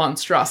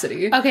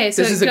monstrosity. Okay,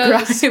 so this is a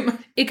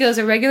crime. It goes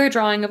a regular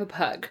drawing of a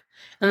pug,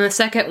 and the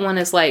second one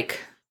is like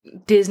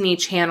Disney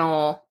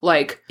Channel,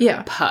 like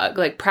pug,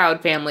 like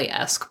Proud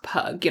Family-esque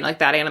pug, you know, like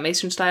that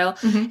animation style,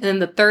 and then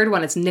the third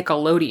one is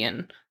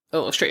Nickelodeon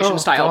illustration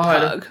style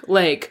pug,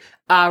 like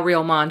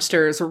Real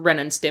Monsters, Ren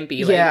and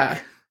Stimpy,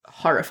 like,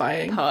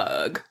 horrifying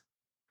pug.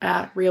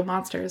 Real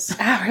monsters.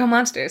 Real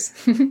monsters.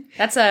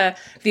 That's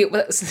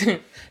the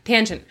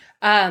tangent.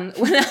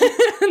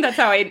 That's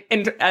how I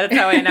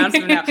announce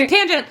them now.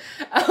 Tangent.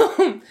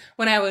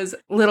 When I was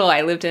little,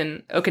 I lived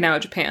in Okinawa,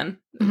 Japan.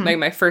 Like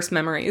my first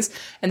memories,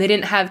 and they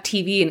didn't have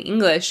TV in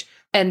English.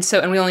 And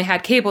we only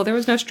had cable. There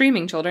was no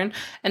streaming, children.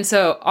 And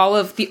so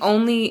the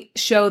only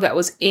show that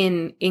was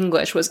in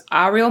English was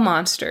Real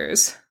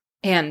Monsters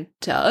and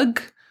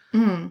Doug.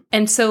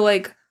 And so,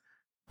 like,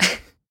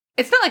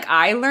 it's not like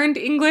I learned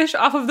English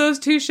off of those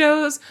 2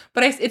 shows,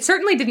 but it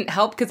certainly didn't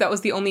help because that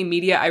was the only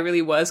media I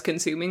really was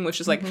consuming, which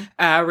is like,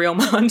 Real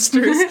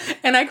Monsters.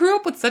 And I grew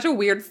up with such a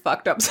weird,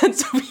 fucked up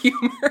sense of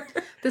humor.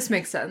 This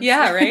makes sense.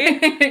 Yeah,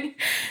 right?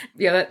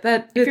 Yeah,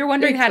 that if you're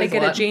wondering how to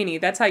get a Janie,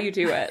 that's how you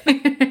do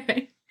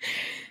it.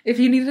 If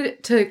you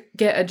needed to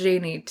get a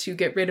Janie to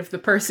get rid of the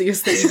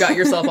Perseus that you got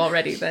yourself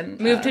already, then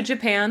move to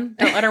Japan.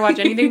 Don't let her watch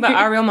anything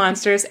but Real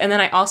Monsters. And then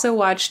I also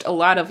watched a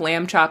lot of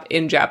Lamb Chop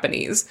in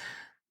Japanese.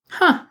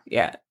 Huh.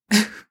 Yeah.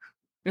 And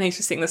I used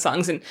to sing the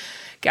songs in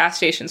gas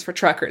stations for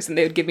truckers, and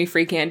they would give me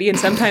free candy and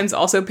sometimes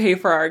also pay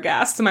for our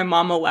gas. So my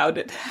mom allowed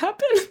it to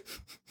happen.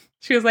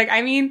 She was like,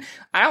 I mean,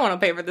 I don't want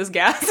to pay for this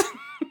gas.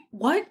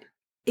 What's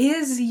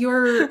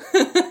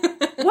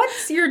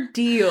your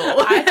deal?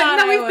 I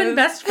thought we've been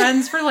best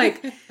friends for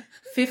like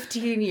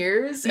 15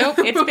 years. Nope,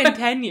 it's been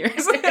 10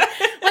 years.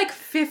 Like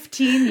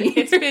 15 years.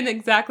 It's been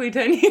exactly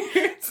 10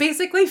 years.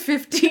 Basically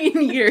 15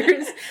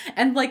 years.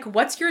 And like,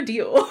 what's your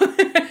deal?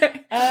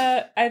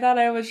 I thought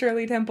I was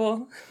Shirley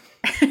Temple.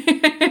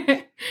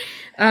 And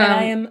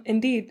I am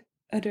indeed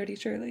a dirty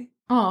Shirley.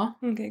 Aw.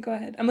 Okay, go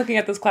ahead. I'm looking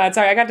at those clouds.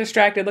 Sorry, I got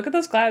distracted. Look at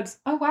those clouds.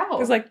 Oh, wow.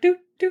 It's like, do.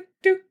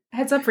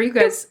 Heads up for you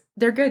guys.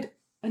 They're good.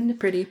 And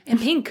pretty. And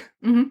pink.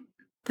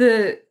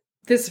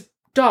 This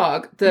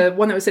dog, the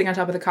one that was sitting on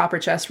top of the copper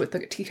chest with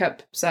the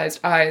teacup-sized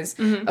eyes,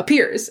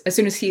 appears as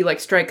soon as he, like,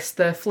 strikes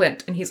the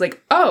flint. And he's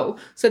like, oh,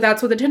 so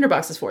that's what the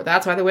tinderbox is for.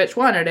 That's why the witch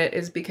wanted it,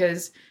 is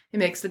because it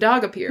makes the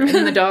dog appear. And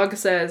then the dog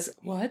says,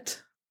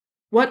 what?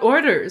 What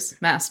orders,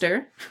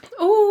 master?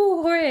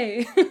 Oh,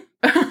 hooray.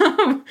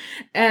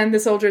 And the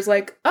soldier's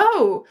like,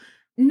 oh,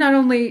 not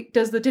only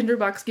does the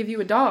tinderbox give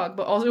you a dog,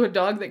 but also a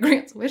dog that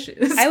grants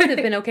wishes. I would have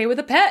been okay with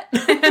a pet.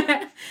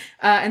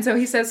 And so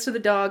he says to the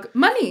dog,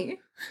 money.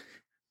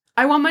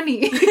 I want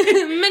money.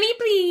 Money,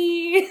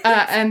 please.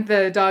 And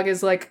the dog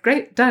is like,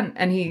 great, done.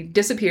 And he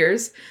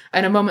disappears.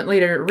 And a moment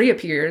later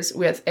reappears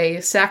with a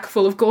sack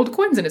full of gold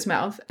coins in his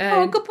mouth.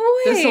 And good boy.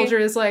 the soldier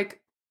is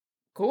like,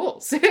 cool,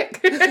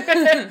 sick.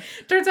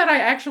 Turns out I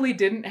actually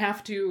didn't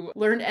have to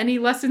learn any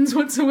lessons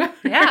whatsoever.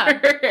 Yeah.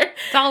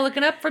 It's all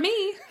looking up for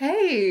me.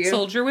 Hey.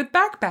 Soldier with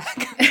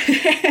backpack.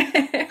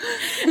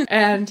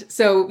 And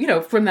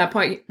so, from that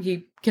point,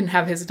 he can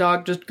have his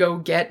dog just go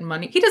get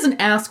money. He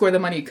doesn't ask where the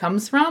money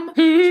comes from, which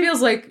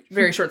feels like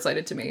very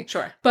short-sighted to me.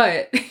 Sure.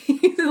 But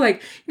he's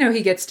like,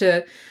 he gets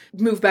to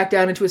move back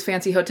down into his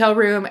fancy hotel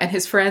room, and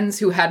his friends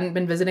who hadn't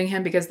been visiting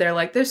him because they're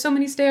like, there's so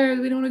many stairs,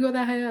 we don't want to go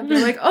that high up.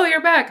 They're like, oh, you're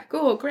back.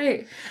 Cool,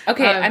 great.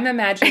 Okay, I'm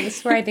imagining, this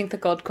is where I think the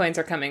gold coins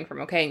are coming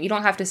from, okay? And you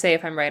don't have to say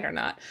if I'm right or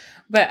not.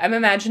 But I'm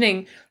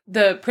imagining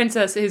the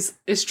princess is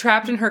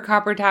trapped in her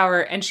copper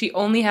tower, and she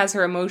only has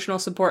her emotional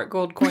support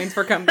gold coins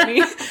for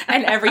company.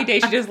 And every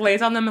day she just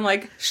lays on them and,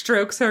 like,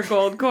 strokes her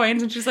gold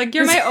coins. And she's like,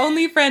 you're my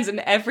only friends.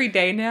 And every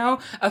day now,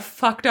 a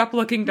fucked up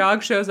looking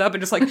dog shows up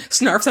and just, like,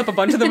 snarfs up a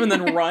bunch of them and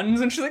then runs.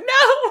 And she's like,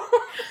 no!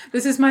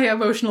 This is my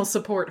emotional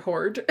support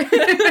horde.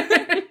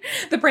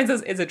 The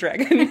princess is a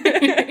dragon.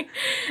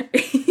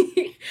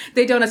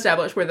 They don't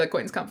establish where the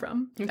coins come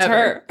from. It's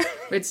her.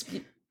 It's...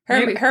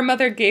 Her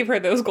mother gave her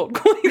those gold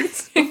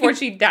coins before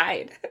she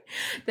died.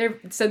 They're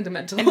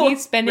sentimental. And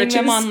he's spending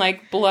them on,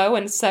 like, blow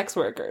and sex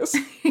workers.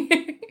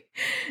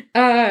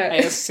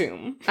 I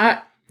assume.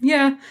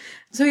 Yeah.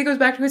 So he goes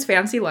back to his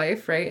fancy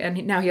life, right?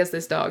 And now he has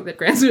this dog that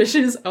grants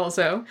wishes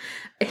also.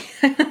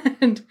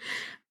 And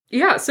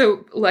yeah,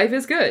 so life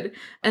is good.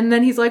 And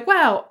then he's like,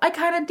 wow, I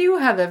kind of do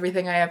have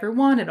everything I ever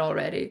wanted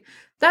already.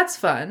 That's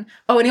fun.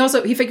 Oh,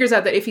 and he figures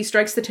out that if he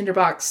strikes the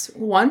tinderbox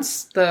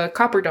once, the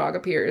copper dog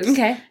appears.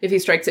 Okay. If he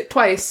strikes it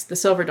twice, the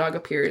silver dog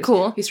appears.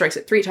 Cool. If he strikes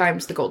it 3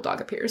 times, the gold dog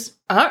appears.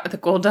 The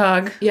gold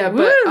dog. Yeah,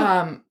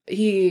 but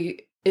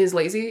he is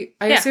lazy,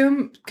 I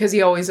assume, because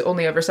he always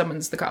only ever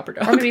summons the copper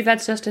dog. Or maybe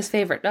that's just his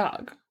favorite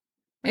dog.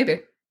 Maybe.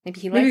 Maybe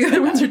he likes the other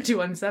dog. ones are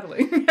too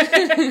unsettling.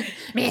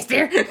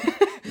 Mister,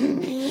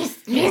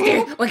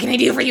 what can I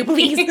do for you,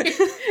 please?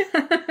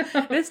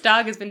 This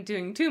dog has been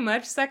doing too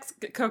much sex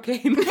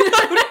cocaine.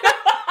 I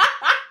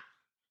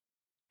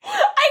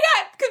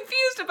got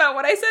confused about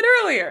what I said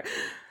earlier.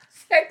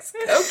 Sex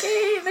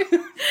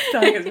cocaine.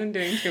 Dog has been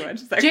doing too much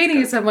sex Janie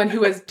cocaine. is someone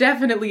who has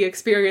definitely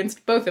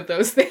experienced both of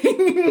those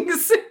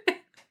things.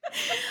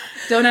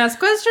 Don't ask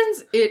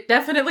questions. It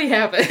definitely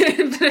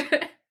happened.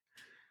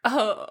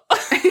 Oh.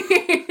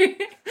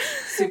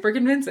 Super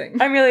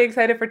convincing. I'm really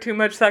excited for too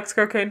much sex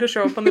cocaine to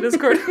show up on the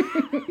Discord.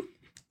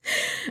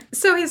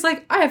 So he's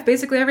like, I have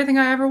basically everything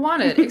I ever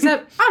wanted,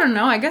 except, I don't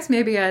know, I guess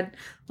maybe I'd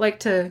like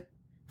to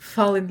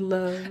fall in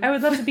love. I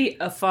would love to be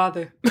a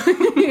father.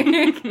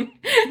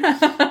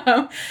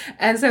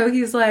 And so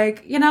he's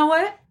like, you know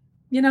what?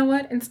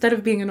 Instead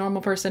of being a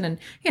normal person and,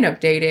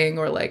 dating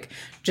or like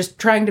just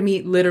trying to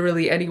meet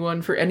literally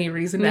anyone for any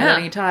reason at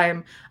any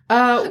time.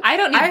 I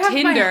don't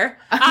need Tinder.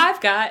 I've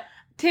got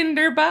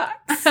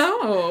Tinderbox.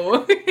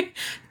 Oh.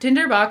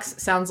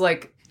 Tinderbox sounds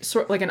like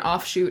sort like an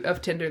offshoot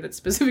of Tinder that's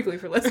specifically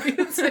for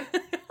lesbians.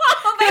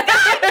 Oh my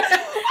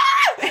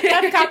god!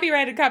 That's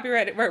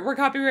copyrighted. We're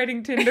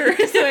copywriting Tinder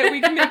so that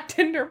we can make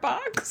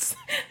Tinderbox.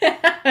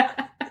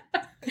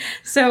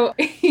 So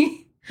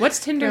what's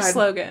Tinder's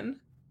slogan?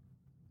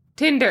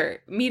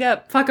 Tinder, meet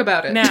up. Fuck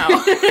about it. Now.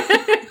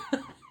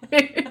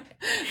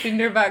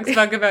 Tinderbox,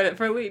 fuck about it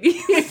for ladies.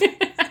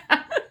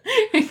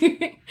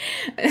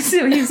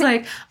 So he's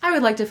like, I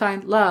would like to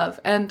find love.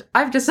 And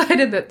I've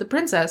decided that the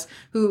princess,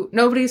 who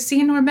nobody's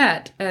seen or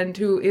met, and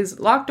who is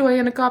locked away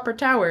in a copper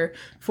tower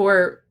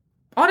for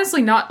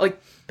honestly not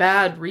like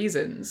bad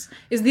reasons,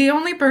 is the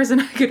only person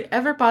I could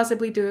ever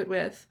possibly do it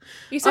with.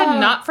 You said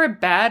not for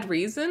bad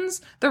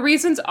reasons? The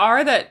reasons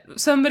are that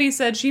somebody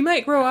said she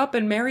might grow up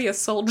and marry a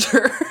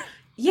soldier.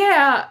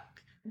 Yeah,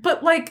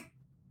 but like,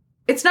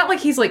 it's not like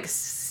he's like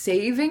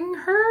saving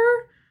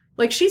her.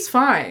 Like, she's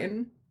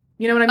fine.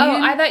 You know what I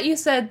mean? Oh, I thought you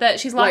said that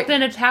she's locked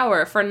in a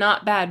tower for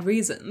not bad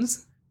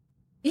reasons.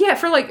 Yeah,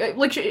 for like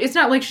it's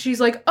not like she's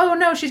like, oh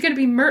no, she's gonna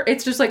be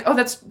it's just like, oh,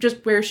 that's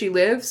just where she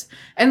lives.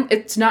 And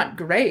it's not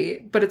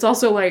great, but it's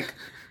also like,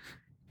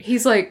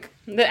 he's like...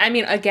 I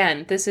mean,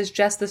 again, this is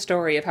just the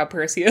story of how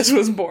Perseus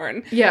was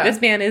born. Yeah.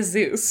 This man is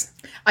Zeus.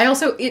 I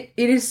also, it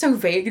is so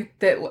vague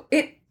that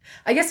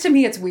I guess to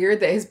me it's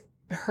weird that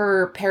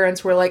her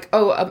parents were like,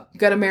 oh, I'm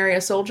gonna marry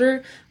a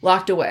soldier,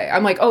 locked away.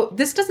 I'm like, oh,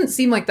 this doesn't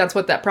seem like that's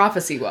what that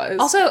prophecy was.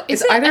 Also,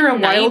 it's either a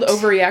wild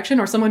overreaction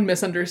or someone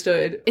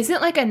misunderstood.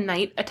 Isn't like a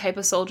knight a type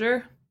of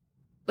soldier?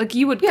 Like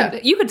you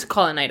could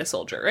call a knight a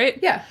soldier, right?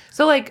 Yeah.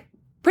 So like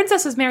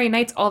princesses marry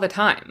knights all the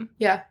time.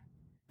 Yeah.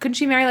 Couldn't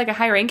she marry like a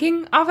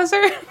high-ranking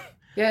officer?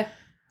 Yeah.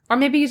 Or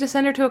maybe you just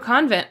send her to a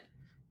convent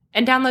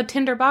and download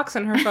Tinderbox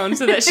on her phone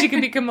so that she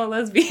can become a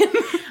lesbian.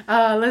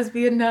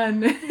 Lesbian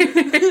nun.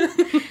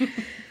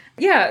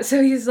 Yeah,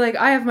 so he's like,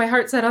 I have my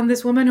heart set on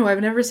this woman who I've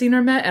never seen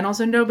or met, and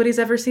also nobody's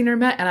ever seen or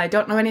met, and I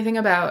don't know anything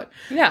about.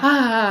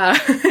 Yeah.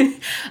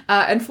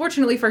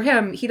 Unfortunately for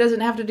him, he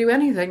doesn't have to do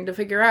anything to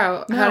figure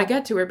out how to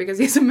get to her because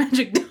he's a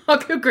magic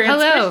dog who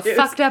grants wishes.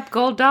 Fucked up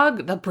gold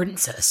dog, the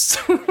princess.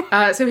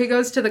 So he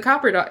goes to the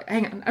copper dog.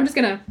 Hang on, I'm just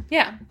gonna...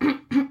 Yeah.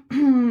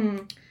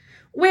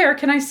 Where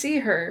can I see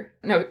her?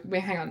 No,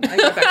 wait, hang on. I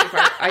go back too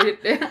far.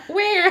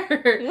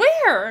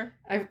 Where?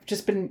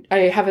 I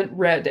haven't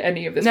read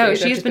any of this. No,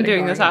 she's been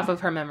doing this off of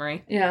her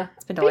memory. Yeah.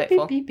 It's been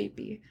delightful. Beep, beep,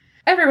 beep, beep.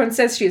 Everyone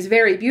says she is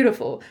very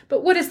beautiful,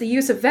 but what is the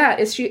use of that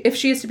if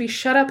she is to be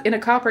shut up in a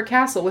copper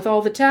castle with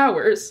all the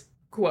towers?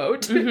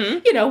 Quote. Mm-hmm.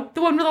 You know,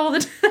 the one with all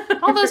the towers.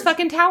 All those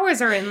fucking towers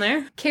are in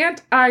there.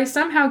 Can't I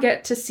somehow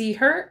get to see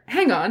her?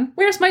 Hang on,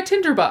 where's my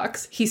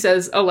tinderbox? He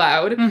says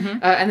aloud.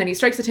 Mm-hmm. And then he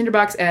strikes the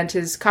tinderbox and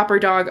his copper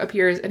dog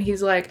appears and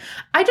he's like,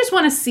 I just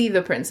want to see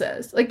the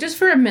princess. Like, just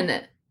for a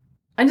minute.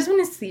 I just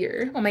want to see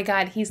her. Oh my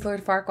god, he's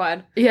Lord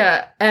Farquaad.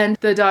 Yeah, and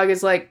the dog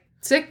is like,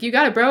 sick, you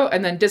got it, bro.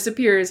 And then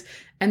disappears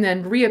and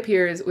then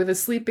reappears with a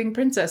sleeping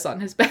princess on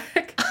his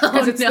back.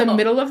 Because it's the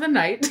middle of the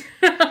night.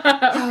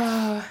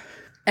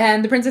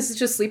 And the princess is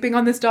just sleeping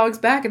on this dog's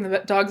back, and the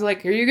dog's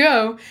like, here you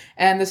go.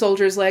 And the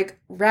soldier's like,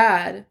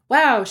 rad.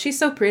 Wow, she's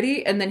so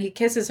pretty. And then he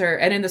kisses her.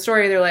 And in the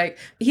story, they're like,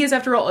 he is,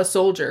 after all, a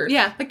soldier.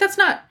 Yeah. Like, that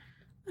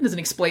doesn't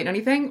explain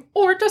anything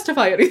or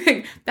justify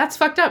anything. That's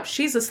fucked up.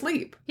 She's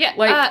asleep. Yeah,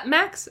 like,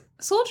 Max,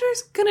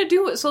 soldier's gonna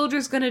do what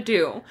soldier's gonna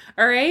do,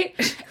 all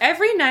right?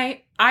 Every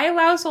night, I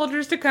allow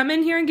soldiers to come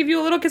in here and give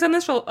you a little kiss on the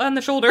shoulder. On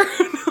the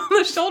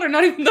shoulder,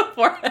 not even the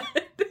forehead.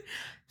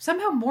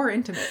 Somehow more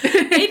intimate.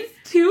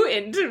 It's too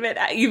intimate,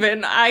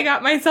 even. I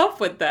got myself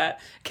with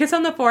that. Kiss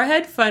on the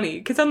forehead,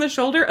 funny. Kiss on the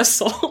shoulder,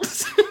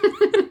 assault.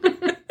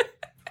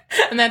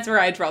 And that's where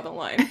I draw the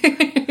line.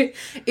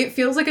 It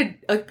feels like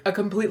a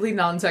completely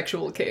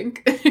non-sexual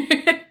kink.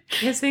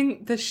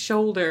 Kissing the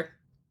shoulder.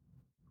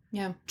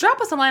 Yeah.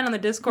 Drop us a line on the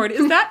Discord.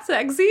 Is that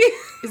sexy?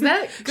 Is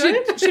that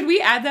good? Should we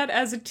add that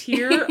as a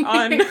tier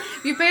on...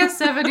 If you pay us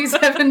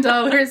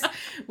 $77,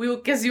 we will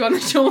kiss you on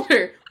the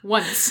shoulder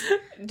once.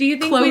 Do you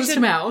think closed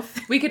mouth?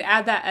 We could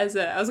add that as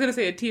I was going to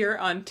say a tier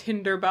on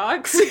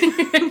Tinderbox.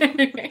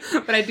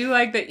 But I do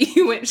like that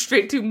you went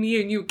straight to me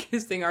and you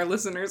kissing our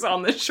listeners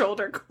on the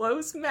shoulder,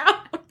 closed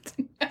mouth.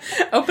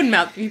 Open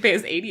mouth, if you pay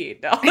us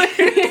 $88.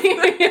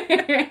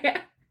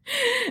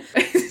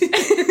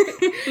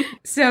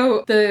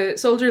 So the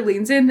soldier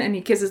leans in and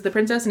he kisses the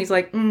princess and he's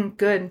like,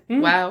 good.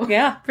 Wow.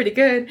 Yeah. Pretty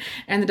good.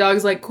 And the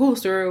dog's like, cool,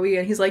 so are we?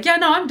 And he's like, yeah,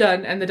 no, I'm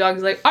done. And the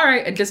dog's like, all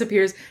right, and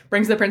disappears,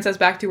 brings the princess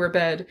back to her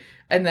bed.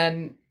 And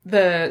then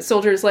the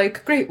soldier's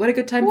like, great, what a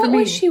good time for me. What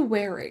was she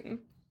wearing?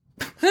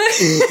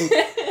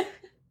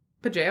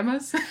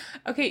 Pajamas?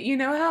 Okay, you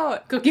know how...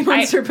 Cookie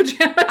Monster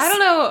pajamas? I don't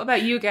know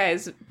about you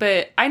guys,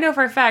 but I know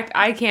for a fact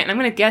I can't, and I'm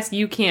going to guess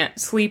you can't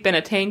sleep in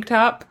a tank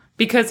top.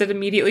 Because it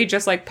immediately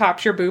just, like,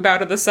 pops your boob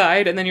out of the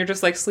side, and then you're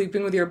just, like,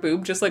 sleeping with your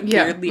boob just, like,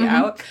 weirdly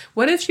out.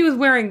 What if she was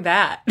wearing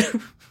that?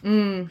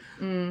 He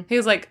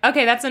was like,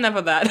 okay, that's enough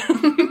of that.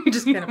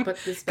 Just gonna put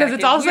this back because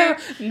it's also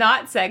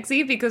not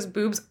sexy, because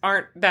boobs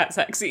aren't that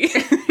sexy.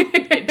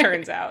 It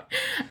turns out.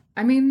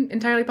 I mean,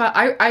 entirely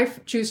I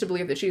choose to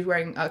believe that she's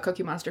wearing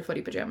Cookie Monster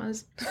footy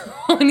pajamas.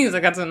 And he's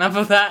like, that's enough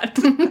of that.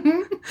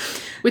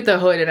 With the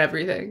hood and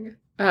everything.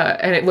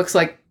 And it looks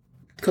like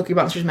Cookie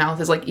Monster's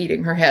mouth is, like,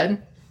 eating her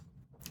head.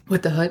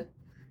 With the hood.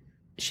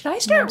 Should I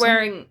start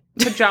wearing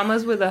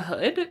pajamas with a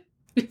hood?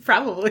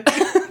 Probably.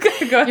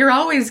 You're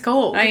always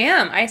cold. I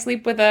am. I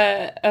sleep with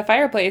a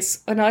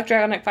fireplace, an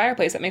electronic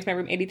fireplace that makes my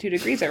room 82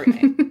 degrees every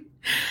night.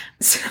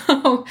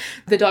 So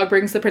the dog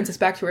brings the princess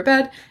back to her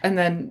bed, and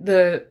then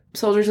the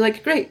soldiers are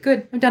like, great,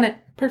 good, I've done it.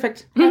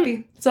 Perfect.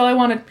 Happy. That's all I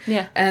wanted.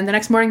 Yeah. And the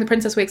next morning, the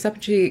princess wakes up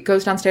and she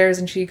goes downstairs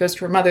and she goes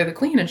to her mother, the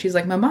queen, and she's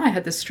like, Mama, I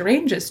had the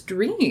strangest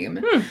dream.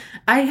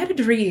 I had a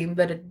dream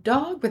that a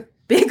dog with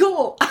big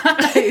ol'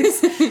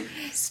 eyes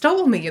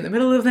stole me in the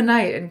middle of the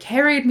night and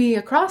carried me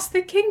across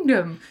the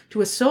kingdom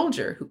to a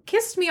soldier who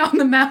kissed me on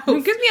the mouth.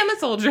 Who kissed me on the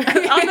soldier.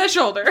 On the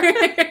shoulder.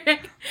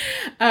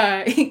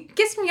 He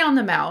kissed me on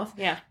the mouth.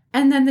 Yeah.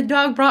 And then the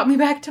dog brought me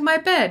back to my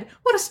bed.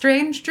 What a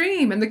strange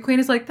dream. And the queen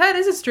is like, that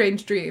is a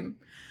strange dream.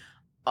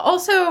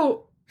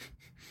 Also,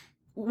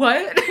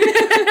 what?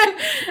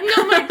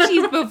 No more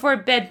cheese before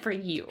bed for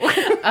you.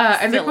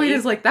 And the queen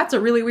is like, that's a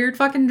really weird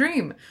fucking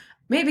dream.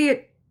 Maybe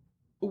it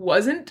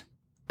wasn't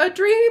a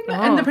dream? Oh.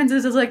 And the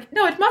princess is like,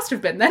 no, it must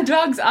have been. That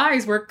dog's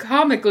eyes were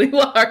comically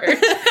large.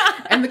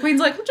 And the queen's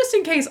like, well, just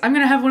in case, I'm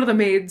going to have one of the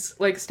maids,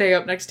 like, stay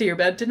up next to your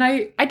bed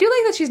tonight. I do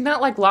like that she's not,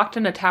 like, locked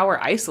in a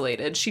tower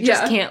isolated. She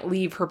just can't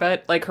leave her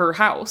bed, like, her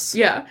house.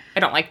 Yeah.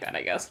 I don't like that,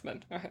 I guess.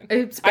 But okay.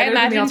 It's better I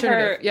imagined than the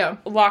alternative.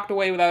 her locked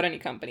away without any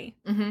company.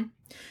 Mm-hmm.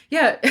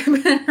 Yeah.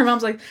 Her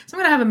mom's like, so I'm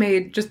going to have a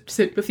maid just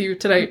sit with you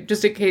tonight,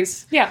 just in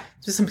case. Yeah.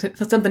 Just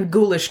something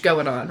ghoulish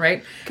going on,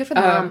 right? Good for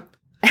the mom.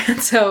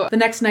 And so the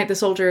next night the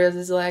soldier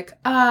is like,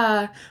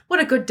 what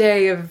a good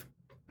day of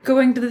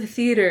going to the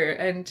theater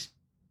and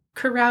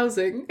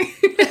carousing.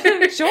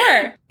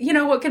 Sure. You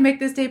know what can make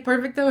this day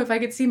perfect, though? If I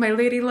could see my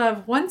lady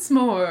love once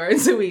more.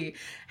 And so he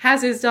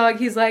has his dog.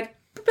 He's like,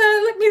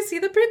 let me see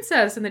the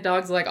princess. And the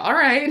dog's like, all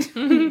right.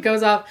 He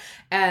goes off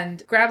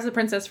and grabs the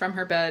princess from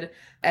her bed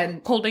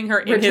and holding her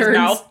in his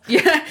mouth.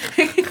 Yeah.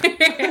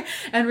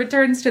 And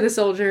returns to the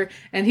soldier,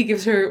 and he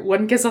gives her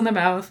one kiss on the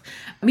mouth.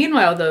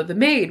 Meanwhile, though, the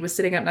maid was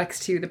sitting up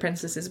next to the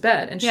princess's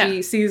bed, and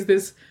she sees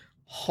this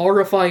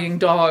horrifying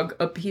dog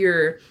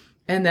appear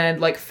and then,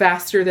 like,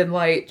 faster than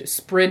light,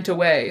 sprint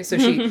away. So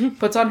she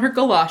puts on her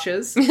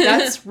galoshes.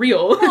 That's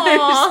real.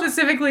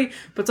 Specifically,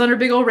 puts on her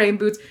big old rain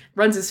boots,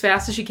 runs as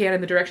fast as she can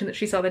in the direction that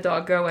she saw the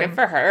dog going. Good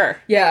for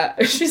her.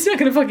 Yeah. She's not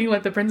gonna fucking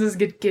let the princess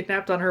get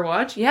kidnapped on her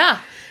watch. Yeah.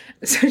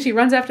 So she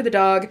runs after the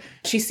dog.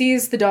 She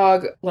sees the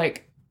dog,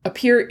 like,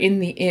 appear in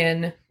the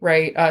inn,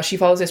 right? She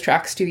follows his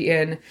tracks to the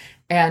inn,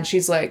 and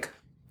she's like,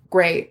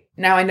 great,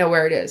 now I know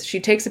where it is. She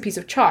takes a piece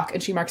of chalk,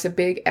 and she marks a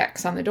big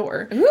X on the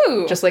door.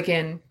 Ooh. Just like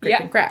in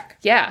Crick and Crack.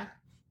 Yeah.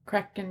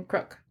 Crack and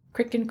Crook.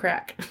 Crick and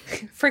Crack.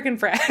 Frickin'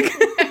 frag.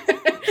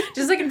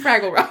 Just like in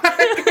Fraggle Rock.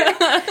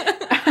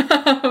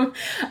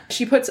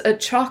 She puts a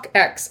chalk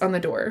X on the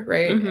door,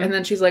 right? Mm-hmm. And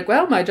then she's like,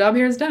 well, my job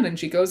here is done, and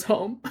she goes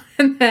home.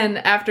 And then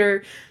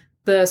after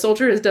the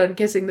soldier is done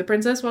kissing the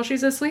princess while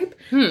she's asleep,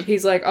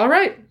 he's like, all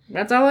right,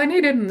 that's all I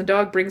needed. And the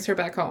dog brings her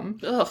back home.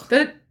 Ugh.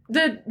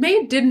 The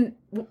maid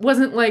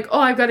wasn't like, oh,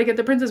 I've got to get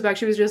the princess back.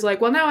 She was just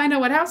like, well, now I know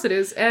what house it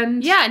is.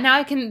 And yeah, now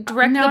I can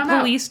direct the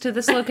police to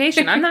this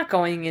location. I'm not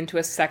going into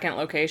a second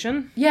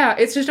location. Yeah,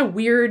 it's just a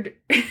weird...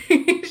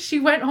 She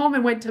went home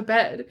and went to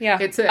bed. Yeah.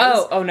 It says.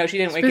 Oh no, she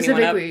didn't wake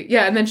anyone up.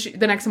 Yeah, and then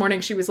the next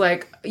morning she was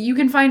like, you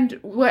can find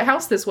what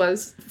house this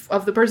was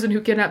of the person who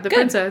kidnapped the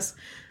princess.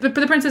 But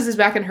the princess is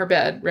back in her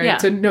bed, right? Yeah.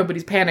 So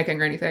nobody's panicking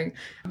or anything.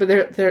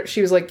 But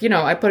she was like,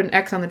 I put an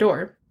X on the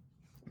door.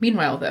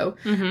 Meanwhile, though,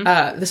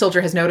 the soldier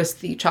has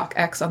noticed the chalk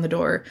X on the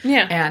door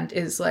and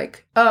is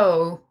like,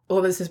 oh,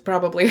 well, this is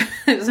probably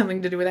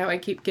something to do with how I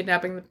keep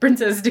kidnapping the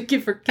princess to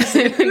give her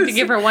kisses. To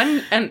give her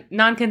one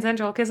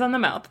non-consensual kiss on the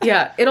mouth.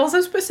 Yeah. It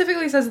also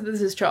specifically says that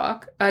this is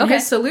chalk.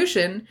 His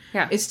solution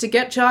is to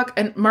get chalk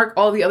and mark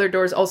all the other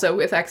doors also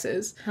with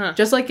X's. Huh.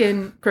 Just like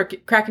in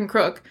Crack and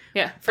Crook.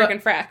 Yeah.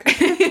 Frickin'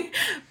 frack.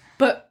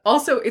 But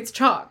also, it's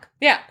chalk.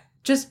 Yeah.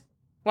 Just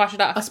wash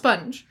it off. A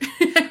sponge.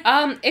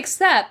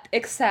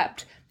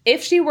 Except...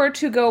 if she were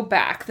to go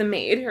back, the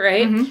maid,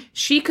 right,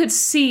 she could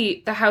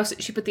see the house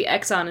that she put the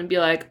X on and be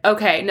like,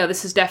 okay, no,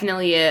 this is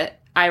definitely it.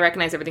 I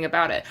recognize everything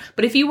about it.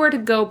 But if you were to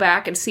go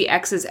back and see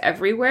X's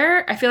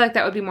everywhere, I feel like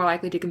that would be more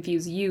likely to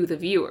confuse you, the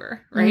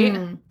viewer,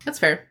 right? That's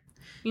fair.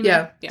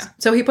 Yeah.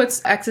 So he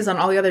puts X's on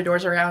all the other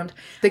doors around.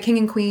 The king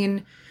and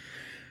queen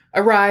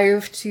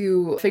arrive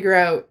to figure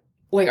out,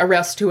 like,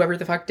 arrest whoever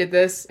the fuck did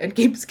this and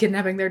keeps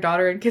kidnapping their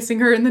daughter and kissing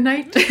her in the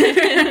night.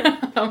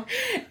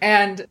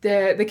 And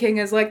the king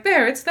is like,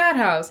 there, it's that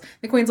house.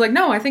 The queen's like,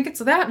 no, I think it's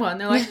that one.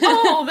 They're like,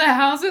 oh, the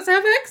houses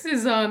have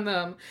X's on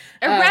them.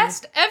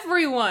 Arrest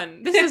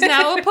everyone. This is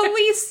now a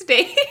police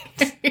state.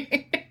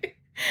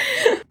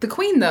 The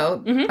queen,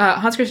 though,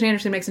 Hans Christian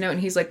Andersen makes a note,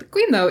 and he's like, the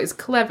queen, though, is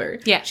clever.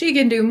 Yeah. She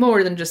can do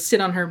more than just sit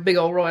on her big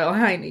old royal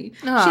hiney.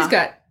 She's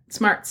got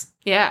smarts.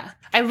 Yeah.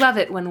 I love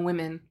it when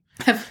women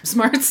have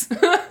smarts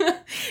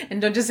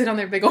and don't just sit on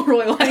their big old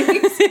royal hiney.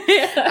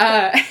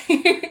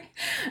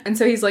 And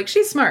so he's like,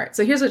 she's smart.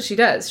 So here's what she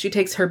does. She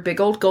takes her big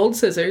old gold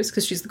scissors,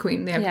 because she's the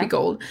queen, they have to be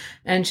gold,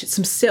 and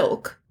some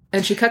silk,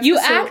 and she cuts the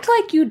silk. You act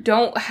like you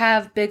don't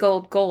have big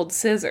old gold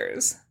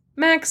scissors.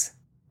 Max,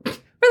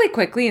 really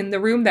quickly, in the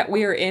room that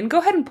we are in, go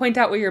ahead and point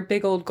out where your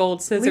big old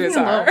gold scissors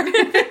are.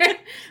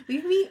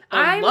 Leave me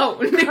alone.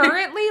 I'm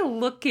currently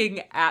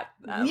looking at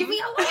them. Leave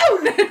me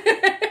alone!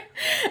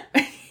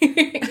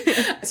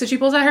 So she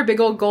pulls out her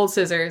big old gold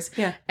scissors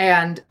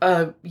and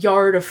a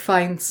yard of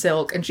fine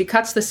silk, and she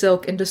cuts the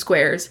silk into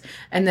squares,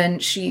 and then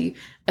she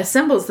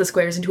assembles the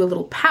squares into a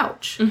little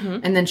pouch,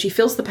 and then she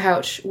fills the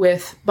pouch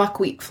with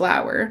buckwheat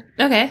flour.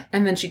 Okay.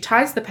 And then she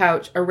ties the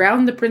pouch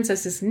around the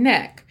princess's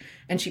neck,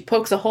 and she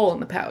pokes a hole in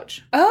the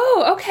pouch.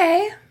 Oh,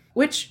 okay.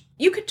 Which,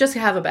 you could just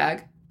have a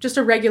bag. Just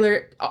a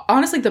regular...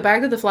 Honestly, the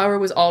bag that the flour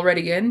was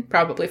already in,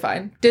 probably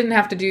fine. Didn't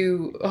have to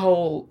do a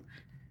whole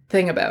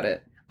thing about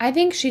it. I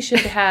think she should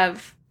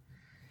have...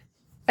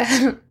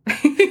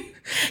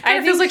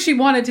 It feels like she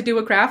wanted to do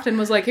a craft and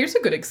was like, here's a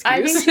good excuse.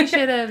 I think she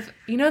should have...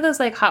 You know those,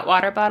 like, hot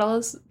water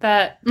bottles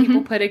that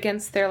people put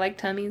against their, like,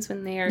 tummies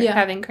when they are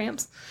having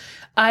cramps?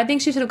 I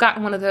think she should have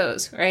gotten one of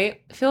those,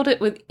 right? Filled it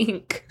with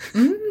ink.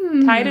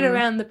 Tied it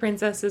around the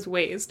princess's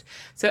waist.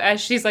 So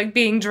as she's, like,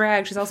 being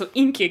dragged, she's also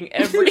inking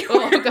everywhere.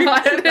 Oh,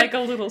 God. Like a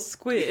little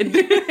squid.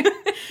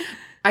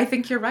 I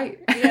think you're right.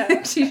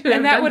 Yeah.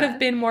 And that would have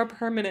been more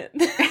permanent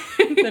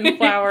than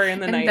flour in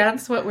the night. And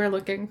that's what we're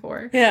looking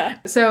for. Yeah.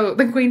 So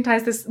the queen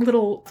ties this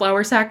little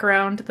flour sack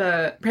around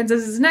the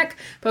princess's neck,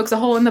 pokes a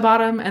hole in the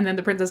bottom, and then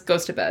the princess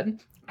goes to bed.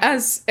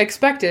 As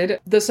expected,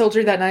 the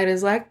soldier that night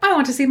is like, I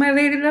want to see my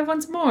lady love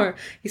once more.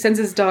 He sends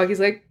his dog. He's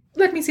like,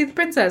 let me see the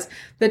princess.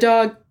 The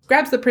dog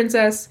grabs the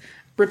princess,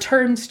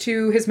 returns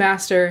to his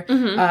master,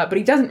 but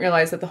he doesn't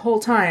realize that the whole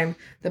time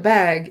the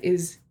bag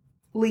is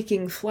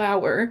leaking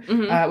flour,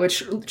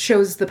 which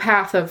shows the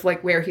path of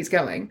like where he's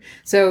going.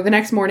 So the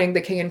next morning,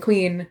 the king and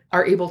queen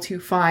are able to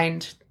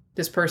find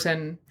this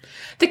person.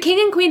 The king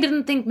and queen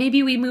didn't think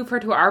maybe we move her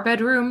to our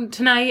bedroom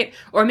tonight,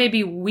 or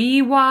maybe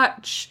we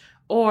watch,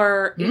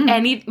 or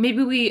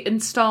maybe we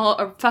install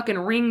a fucking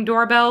Ring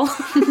doorbell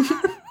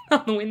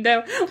on the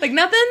window. Like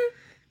nothing?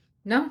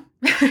 No.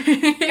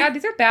 God,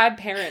 these are bad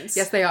parents.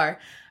 Yes, they are.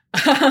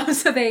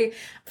 So they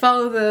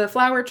follow the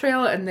flower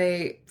trail and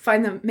they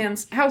find the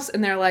man's house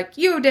and they're like,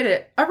 you did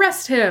it.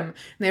 Arrest him. And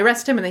they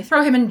arrest him and they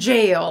throw him in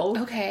jail.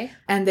 Okay.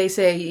 And they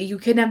say, you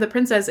kidnapped the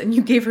princess and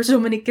you gave her so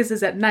many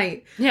kisses at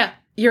night. Yeah.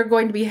 You're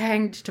going to be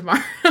hanged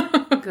tomorrow.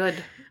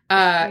 Good.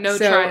 No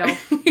trial.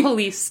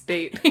 Police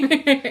state.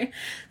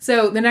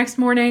 So the next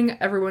morning,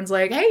 everyone's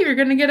like, hey, you're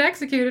going to get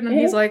executed. And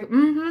he's like,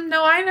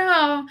 no, I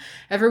know.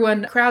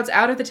 Everyone crowds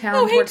out of the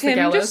town towards the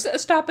gallows. Just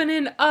stopping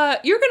in.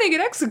 You're going to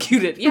get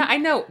executed. Yeah, I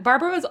know.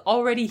 Barbara was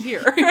already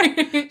here.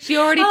 She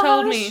already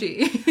told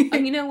me.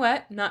 And you know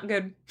what? Not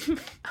good.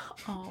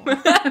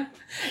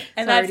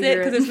 And that's it,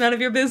 because it's none of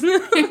your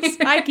business.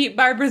 I keep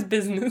Barbara's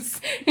business.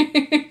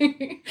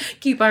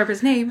 Keep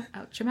Barbara's name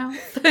out your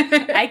mouth.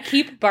 I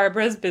keep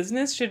Barbara's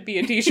business should be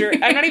a t-shirt.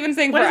 I'm not even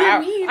saying what for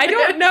out. I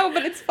don't know,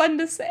 but it's fun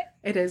to say.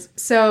 It is.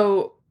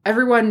 So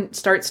everyone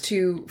starts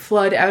to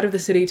flood out of the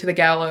city to the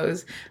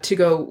gallows to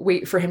go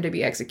wait for him to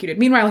be executed.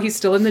 Meanwhile, he's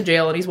still in the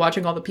jail and he's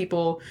watching all the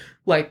people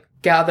like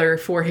gather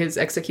for his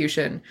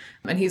execution.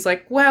 And he's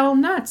like, well,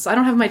 nuts. I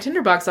don't have my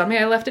tinderbox on me.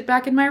 I left it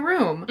back in my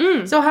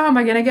room. So how am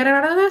I going to get it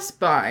out of this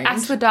bind?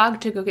 Ask the dog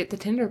to go get the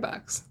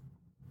tinderbox.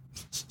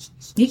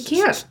 He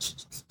can't.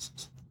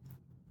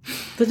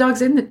 The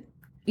dog's in the...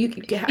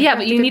 Yeah,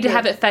 but you need to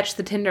have it fetch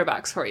the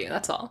tinderbox for you.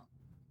 That's all.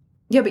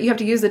 Yeah, but you have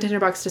to use the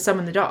tinderbox to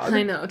summon the dog.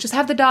 I know. Just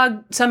have the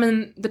dog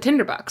summon the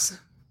tinderbox.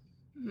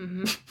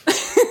 I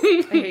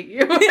hate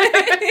you.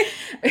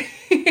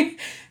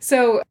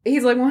 So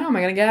he's like, well, how am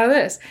I going to get out of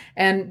this?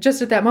 And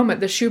just at that moment,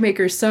 the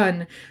shoemaker's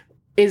son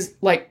is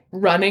like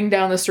running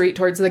down the street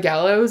towards the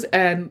gallows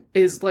and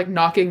is like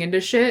knocking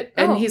into shit.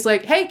 And he's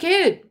like, hey,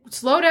 kid,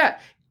 slow down.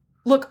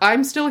 Look,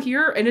 I'm still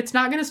here and it's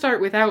not going to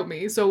start without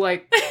me. So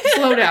like,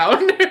 slow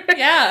down.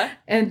 Yeah.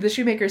 And the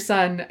shoemaker's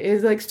son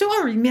is like,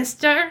 sorry,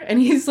 mister. And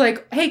he's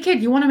like, hey,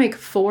 kid, you want to make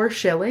 4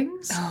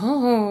 shillings?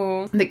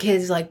 Oh. And the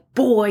kid's like,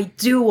 boy,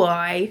 do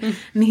I.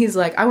 And he's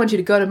like, I want you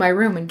to go to my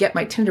room and get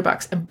my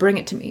tinderbox and bring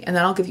it to me. And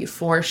then I'll give you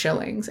 4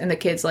 shillings. And the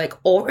kid's like,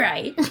 all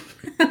right.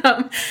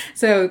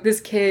 So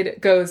this kid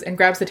goes and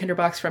grabs the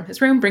tinderbox from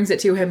his room, brings it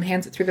to him,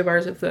 hands it through the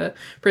bars of the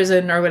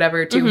prison or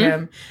whatever to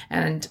him.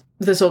 And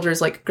the soldier's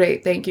like,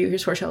 great, thank you.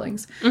 Here's 4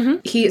 shillings.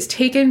 He is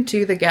taken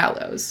to the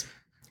gallows.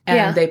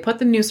 And they put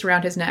the noose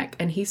around his neck.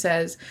 And he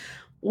says,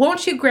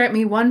 won't you grant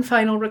me one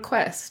final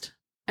request?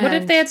 What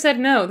if they had said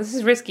no? This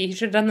is risky. He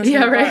should have done this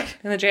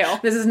in the jail.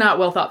 This is not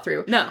well thought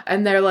through. No.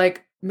 And they're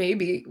like,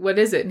 maybe. What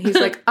is it? And he's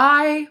like,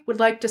 I would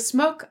like to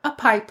smoke a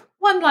pipe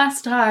one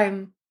last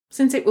time,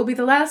 since it will be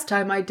the last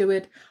time I do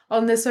it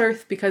on this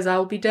earth, because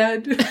I'll be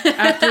dead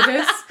after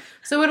this.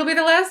 So it'll be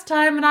the last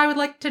time, and I would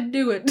like to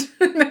do it.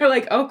 And they're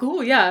like, oh,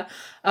 cool, yeah.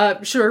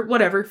 Sure,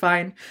 whatever,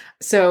 fine.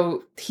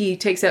 So he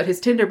takes out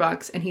his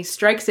tinderbox, and he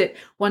strikes it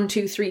 1,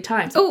 2, 3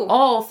 times. Ooh.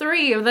 All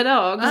 3 of the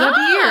dogs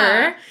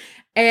appear.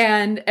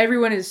 And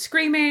everyone is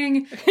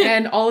screaming,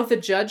 and all of the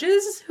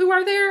judges who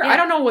are there, I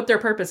don't know what their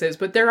purpose is,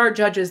 but there are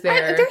judges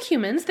there. They're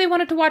humans. They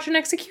wanted to watch an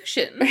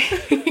execution.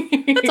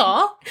 That's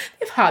all.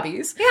 They have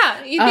hobbies.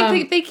 Yeah. You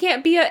think they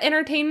can't be at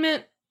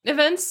entertainment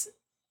events?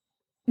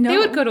 No. They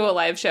would go to a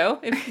live show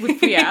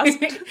if we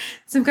asked.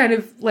 Some kind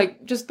of,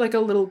 like, just like a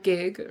little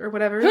gig or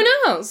whatever. Who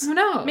knows? Who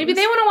knows? Maybe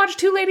they want to watch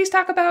 2 ladies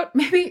talk about...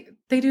 Maybe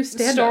they do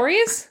stand-up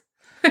stories?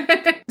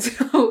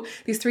 So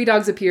these 3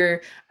 dogs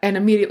appear and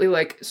immediately,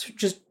 like,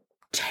 just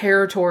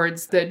tear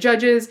towards the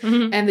judges.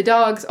 And the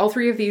dogs, all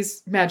 3 of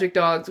these magic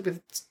dogs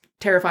with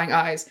terrifying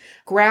eyes,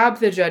 grab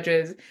the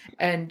judges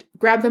and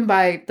grab them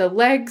by the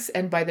legs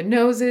and by the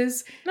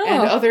noses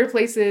and other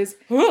places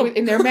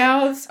in their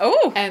mouths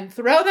and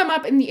throw them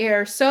up in the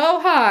air so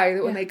high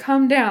that when they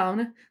come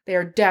down, they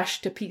are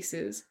dashed to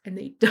pieces and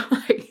they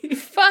die.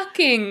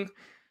 Fucking...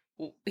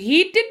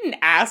 He didn't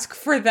ask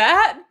for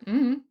that.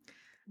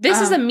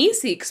 This is a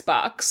Meeseeks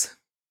box.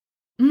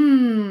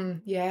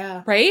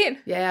 Yeah. Right?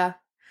 Yeah.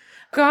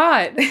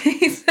 God.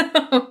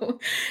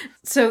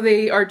 So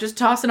they are just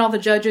tossing all the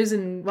judges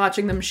and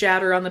watching them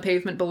shatter on the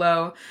pavement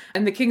below.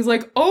 And the king's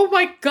like, oh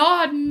my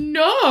God,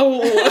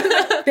 no.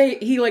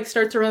 He like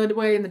starts to run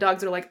away and the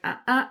dogs are like,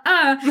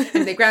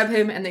 And they grab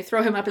him and they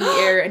throw him up in the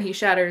air and he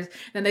shatters.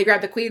 Then they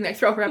grab the queen, they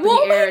throw her up in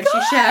the air and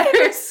she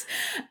shatters.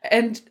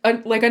 And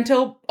like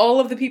until all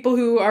of the people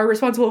who are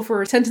responsible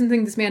for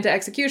sentencing this man to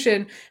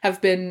execution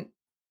have been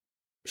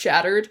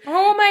shattered.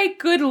 Oh my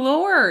good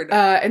lord.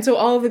 And so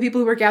all of the people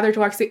who were gathered to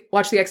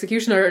watch the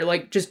execution are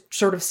like just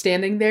sort of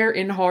standing there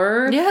in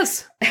horror.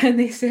 Yes. And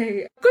they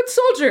say, good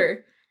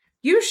soldier,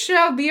 you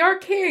shall be our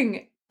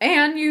king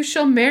and you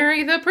shall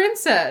marry the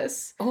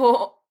princess.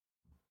 Oh.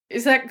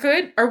 is that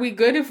good? Are we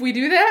good if we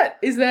do that?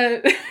 Is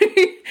that...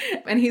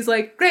 And he's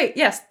like, great,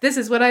 yes, this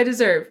is what I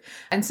deserve.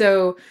 And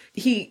so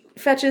he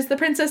fetches the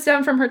princess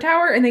down from her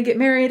tower and they get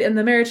married and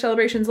the marriage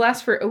celebrations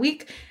last for a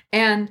week.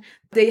 And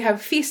they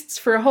have feasts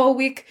for a whole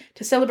week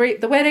to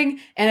celebrate the wedding.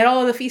 And at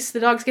all of the feasts, the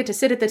dogs get to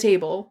sit at the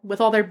table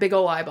with all their big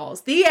ol'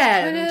 eyeballs. The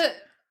end.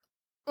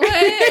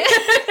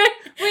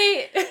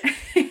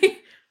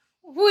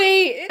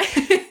 Wait.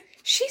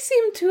 She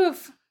seemed to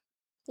have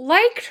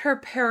liked her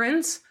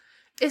parents.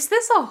 Is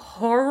this a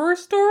horror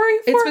story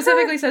for her? It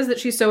specifically says that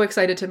she's so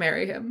excited to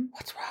marry him.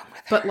 What's wrong with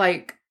her? But,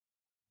 like,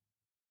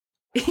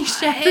 he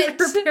shattered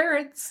her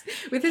parents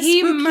with his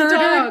spooky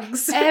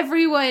dogs.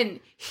 Everyone.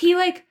 He,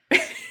 like,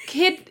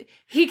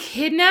 he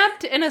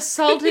kidnapped and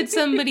assaulted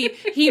somebody.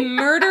 He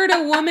murdered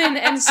a woman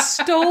and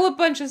stole a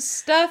bunch of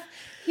stuff.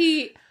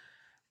 He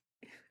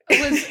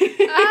was...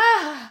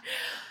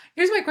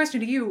 Here's my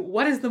question to you.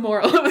 What is the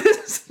moral of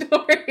this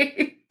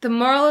story? The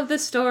moral of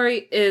this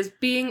story is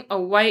being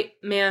a white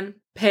man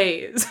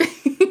pays.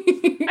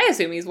 I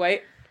assume he's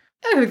white.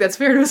 I think that's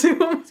fair to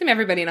assume. I assume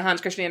everybody in a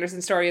Hans Christian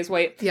Andersen story is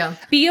white. Yeah.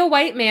 Be a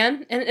white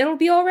man, and it'll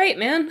be all right,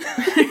 man.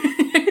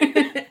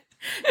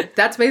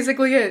 That's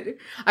basically it.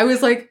 I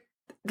was like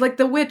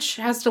the witch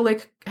has to,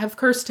 like, have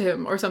cursed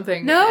him or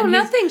something. No,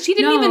 nothing. She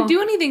didn't even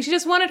do anything. She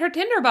just wanted her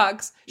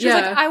tinderbox. She was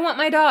like, I want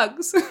my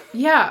dogs.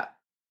 Yeah.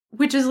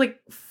 Which is, like,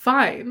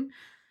 fine.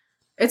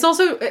 It's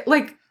also,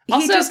 like...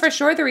 Also, for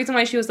sure, the reason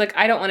why she was like,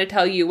 I don't want to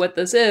tell you what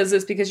this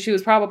is because she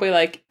was probably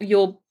like,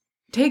 you'll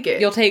take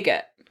it. You'll take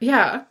it.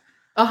 Yeah.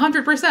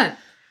 100%.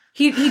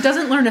 He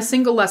doesn't learn a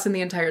single lesson the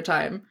entire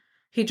time.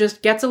 He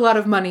just gets a lot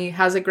of money,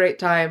 has a great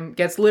time,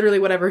 gets literally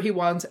whatever he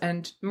wants,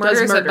 and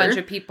murders a bunch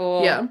of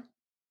people. Yeah.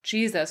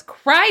 Jesus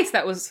Christ,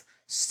 that was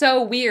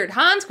so weird.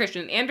 Hans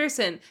Christian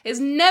Andersen is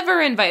never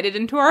invited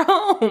into our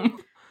home.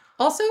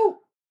 Also...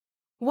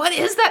 What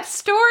is that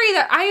story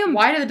that I am...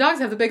 Why do the dogs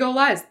have the big old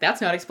eyes? That's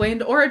not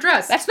explained or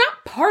addressed. That's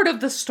not part of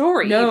the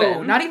story,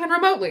 No, not even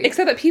remotely.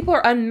 Except that people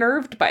are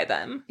unnerved by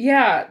them.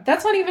 Yeah,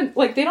 that's not even...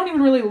 Like, they don't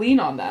even really lean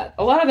on that.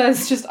 A lot of that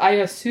is just, I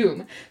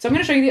assume. So I'm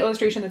going to show you the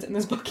illustration that's in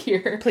this book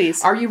here.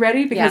 Please. Are you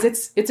ready? Because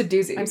it's a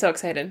doozy. I'm so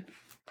excited.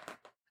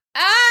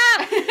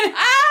 Ah!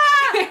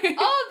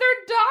 Oh,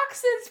 they're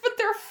dachshunds, but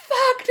they're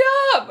fucked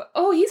up!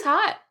 Oh, he's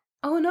hot.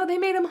 Oh, no, they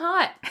made him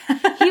hot.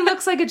 He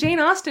looks like a Jane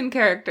Austen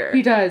character.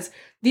 He does.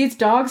 These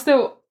dogs,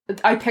 though,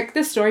 I picked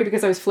this story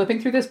because I was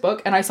flipping through this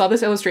book and I saw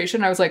this illustration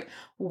and I was like,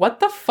 what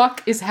the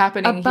fuck is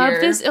happening Above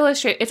here? this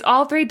illustration, it's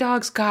all three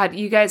dogs. God,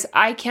 you guys,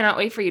 I cannot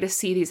wait for you to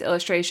see these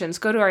illustrations.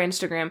 Go to our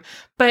Instagram.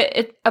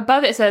 But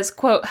above it says,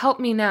 quote, help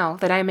me now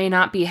that I may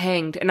not be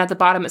hanged. And at the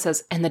bottom it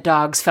says, and the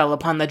dogs fell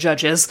upon the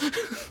judges.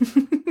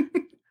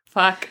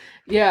 Fuck.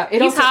 Yeah.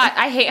 He's hot.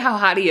 I hate how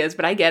hot he is,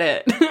 but I get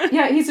it.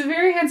 Yeah, he's a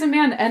very handsome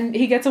man, and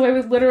he gets away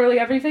with literally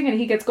everything, and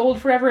he gets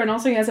gold forever, and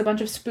also he has a bunch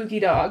of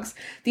spooky dogs.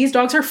 These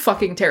dogs are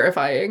fucking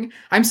terrifying.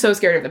 I'm so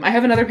scared of them. I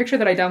have another picture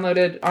that I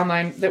downloaded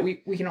online that we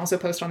can also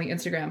post on the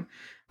Instagram.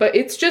 But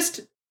it's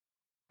just...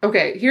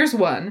 Okay, here's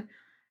one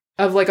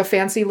of, like, a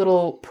fancy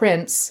little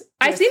prince.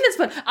 I've seen this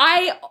one.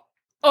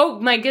 Oh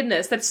my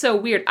goodness, that's so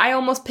weird. I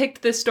almost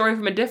picked this story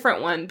from a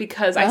different one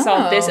because I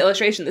saw this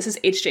illustration. This is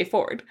H.J.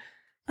 Ford.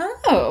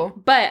 Oh.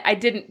 But I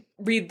didn't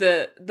read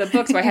the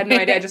book, so I had no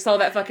idea. I just saw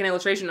that fucking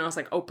illustration and I was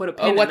like, oh, put a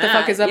pin in what the that.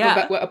 fuck is up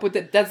with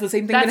that? That's the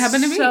same thing that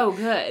happened to me. So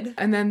good.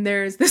 And then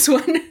there's this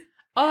one.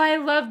 Oh, I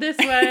love this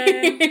one.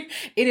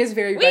 It is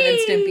very Ren and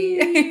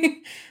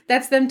Stimpy.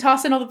 That's them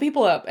tossing all the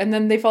people up and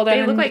then they fall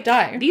down and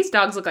die. These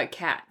dogs look like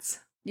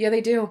cats. Yeah,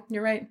 they do.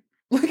 You're right.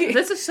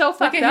 This is so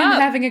fucked up. Look at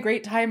him having a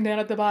great time down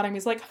at the bottom.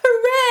 He's like,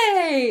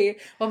 hooray!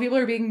 While people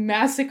are being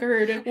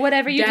massacred.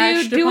 Whatever you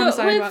do it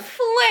with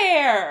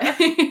flair.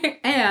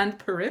 And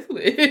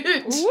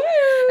privilege. Woo!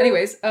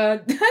 Anyways,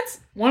 that's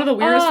one of the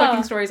weirdest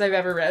fucking stories I've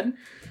ever read.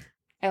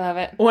 I love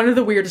it. One of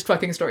the weirdest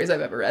fucking stories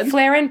I've ever read.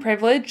 Flair and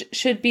privilege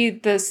should be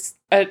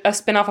a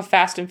spin-off of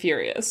Fast and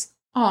Furious.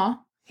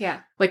 Aw. Yeah.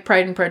 Like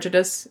Pride and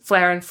Prejudice.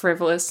 Flair and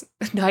frivolous.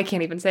 No, I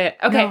can't even say it.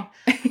 Okay. No.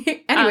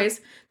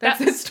 Anyways, that's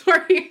the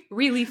story.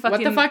 Really fucking...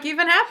 What the fuck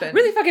even happened?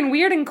 Really fucking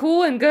weird and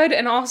cool and good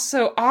and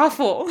also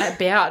awful.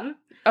 Bad.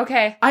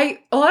 Okay. A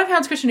lot of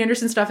Hans Christian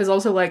Andersen stuff is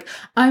also like,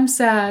 I'm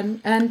sad,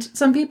 and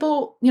some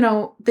people,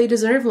 they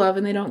deserve love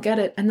and they don't get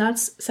it, and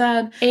that's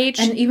sad.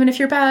 And even if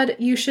you're bad,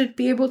 you should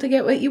be able to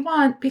get what you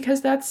want,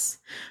 because that's...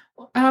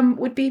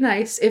 would be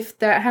nice if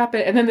that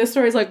happened. And then this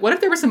story is like, what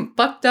if there were some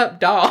fucked up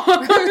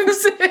dogs?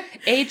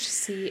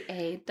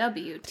 HCAWTF.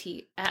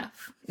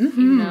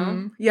 Mm-hmm. You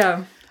know?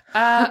 Yeah.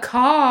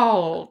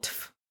 Called.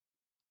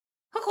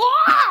 All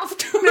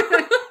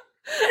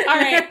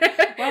right.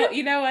 Well,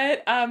 you know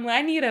what?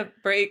 I need a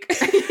break.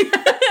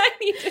 I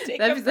need to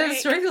take a break. That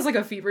story feels like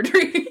a fever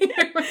dream.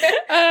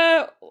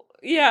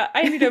 Yeah,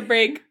 I need a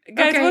break.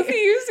 Guys, we'll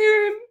see you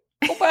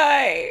soon.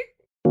 Bye.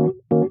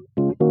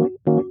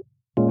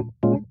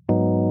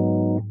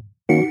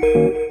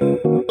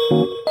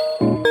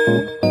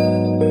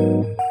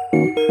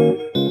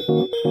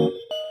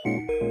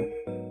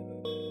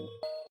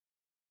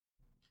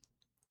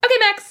 Okay,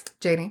 Max.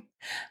 Janie.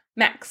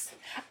 Max,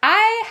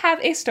 I have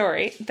a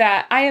story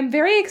that I am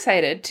very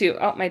excited to...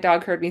 Oh, my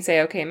dog heard me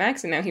say, okay,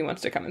 Max, and now he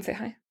wants to come and say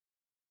hi.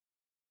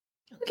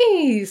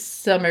 Okay,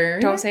 Summer.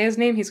 Don't say his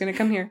name. He's going to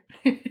come here.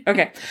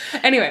 Okay.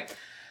 Anyway,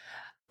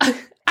 I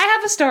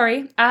have a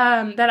story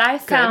that I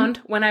found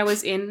when I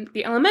was in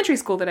the elementary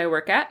school that I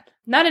work at.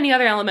 Not any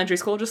other elementary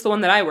school, just the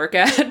one that I work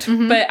at.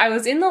 Mm-hmm. But I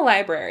was in the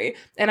library,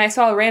 and I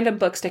saw a random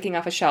book sticking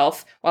off a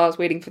shelf while I was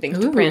waiting for things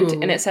to print,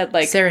 and it said,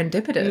 like,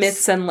 serendipitous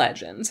myths and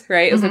legends,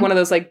 right? It was like one of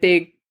those, like,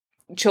 big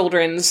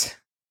children's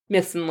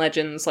myths and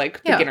legends,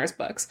 like, beginner's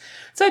books.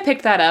 So I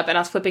picked that up, and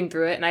I was flipping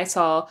through it, and I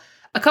saw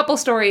a couple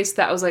stories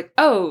that I was like,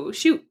 oh,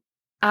 shoot,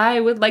 I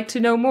would like to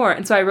know more.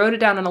 And so I wrote it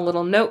down on a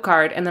little note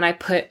card, and then I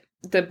put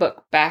the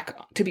book back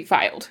to be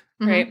filed,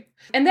 right?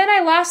 And then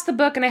I lost the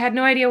book and I had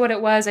no idea what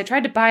it was. I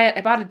tried to buy it.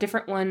 I bought a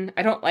different one.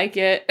 I don't like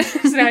it.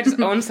 So now I just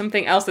own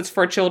something else that's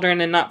for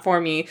children and not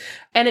for me.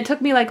 And it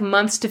took me like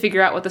months to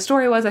figure out what the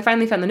story was. I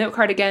finally found the note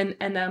card again,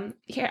 and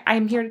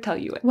I'm here to tell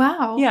you it.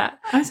 Wow. Yeah.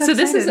 I'm so excited.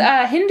 This is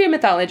Hindu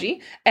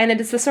mythology, and it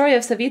is the story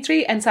of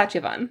Savitri and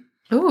Satyavan.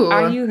 Ooh.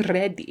 Are you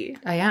ready?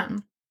 I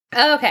am.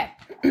 Okay.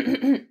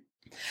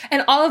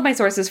 And all of my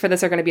sources for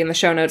this are going to be in the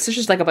show notes. It's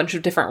just like a bunch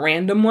of different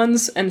random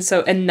ones, and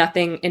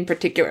nothing in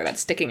particular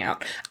that's sticking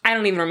out. I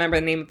don't even remember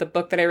the name of the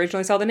book that I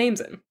originally saw the names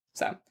in.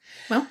 So,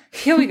 well,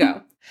 here we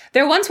go.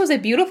 There once was a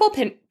beautiful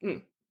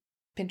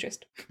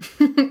Pinterest.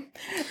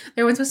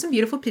 There once was some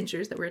beautiful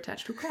pinchers that were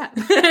attached to a crab.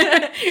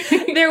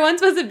 There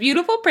once was a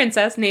beautiful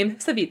princess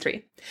named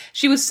Savitri.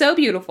 She was so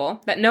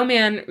beautiful that no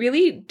man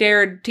really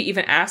dared to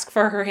even ask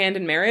for her hand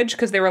in marriage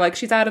because they were like,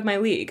 she's out of my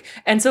league.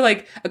 And so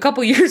like a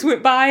couple years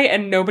went by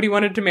and nobody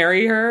wanted to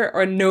marry her,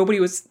 or nobody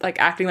was like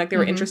acting like they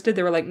were interested.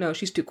 They were like, no,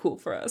 she's too cool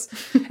for us.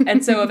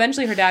 And so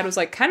eventually her dad was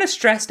like kind of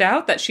stressed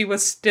out that she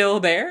was still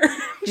there.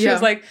 She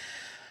was like,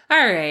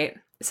 all right,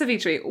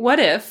 Savitri, what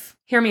if,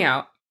 hear me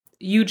out,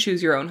 you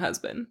choose your own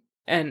husband?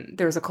 And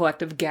there was a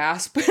collective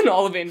gasp in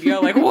all of India,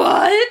 like,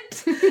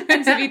 what?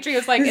 And Savitri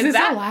was like, is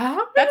that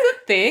allowed? That's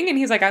a thing? And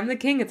he's like, I'm the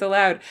king, it's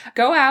allowed.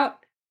 Go out,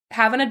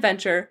 have an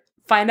adventure,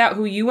 find out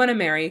who you want to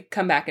marry,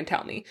 come back and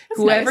tell me.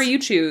 That's whoever you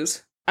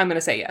choose, I'm going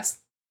to say yes.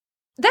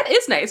 That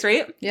is nice,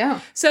 right? Yeah.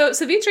 So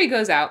Savitri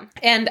goes out,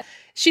 and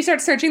she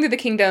starts searching through the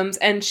kingdoms,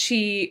 and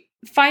she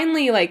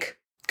finally, like,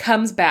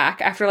 comes back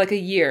after, like, a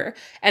year,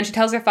 and she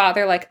tells her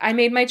father, like, I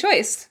made my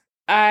choice.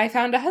 I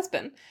found a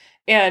husband.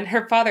 And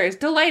her father is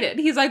delighted.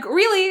 He's like,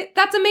 really?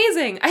 That's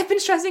amazing. I've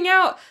been stressing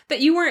out that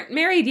you weren't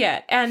married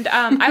yet. And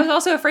I was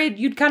also afraid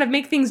you'd kind of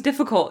make things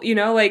difficult, you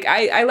know? Like,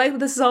 I like that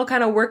this is all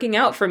kind of working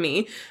out for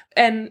me.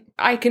 And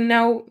I can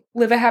now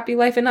live a happy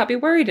life and not be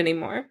worried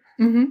anymore.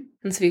 Mm-hmm.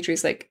 And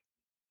Savitri's like,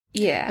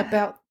 yeah.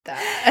 About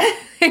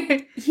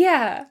that.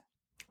 Yeah.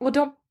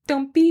 Well,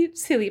 don't be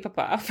silly,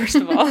 Papa, first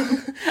of all.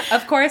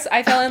 Of course,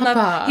 I fell in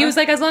love. He was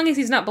like, as long as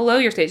he's not below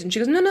your station. She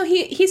goes, no,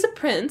 he's a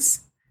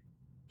prince.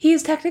 He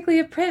is technically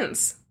a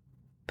prince,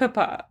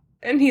 Papa.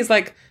 And he's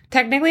like,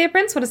 technically a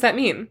prince? What does that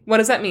mean? What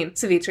does that mean,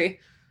 Savitri?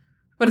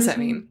 What does that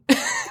mean?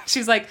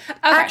 She's like, okay.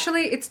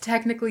 Actually, it's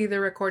technically the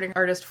recording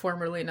artist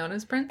formerly known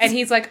as Prince. And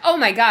he's like, oh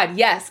my God,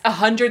 yes,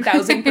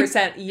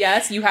 100,000%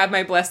 yes, you have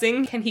my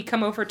blessing. Can he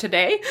come over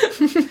today?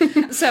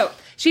 So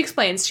she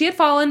explains she had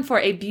fallen for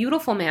a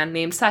beautiful man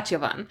named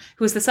Satyavan,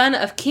 who was the son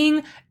of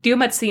King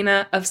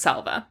Dumatsina of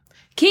Salva.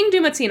 King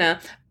Dumatsina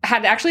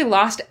had actually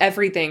lost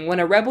everything when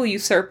a rebel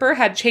usurper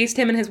had chased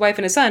him and his wife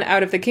and his son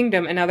out of the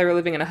kingdom, and now they were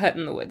living in a hut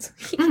in the woods.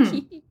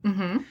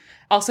 Mm-hmm.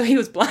 Also, he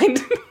was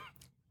blind.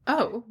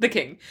 Oh. The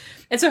king.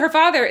 And so her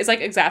father is, like,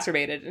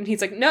 exacerbated, and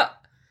he's like, no,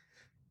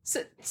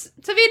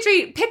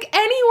 Savitri, pick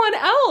anyone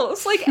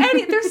else. Like,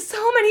 there's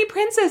so many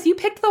princes. You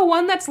picked the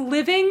one that's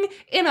living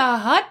in a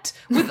hut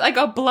with, like,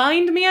 a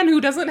blind man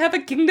who doesn't have a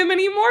kingdom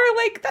anymore.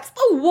 Like, that's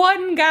the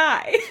one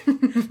guy.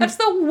 That's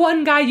the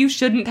one guy you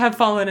shouldn't have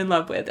fallen in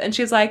love with. And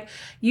she's like,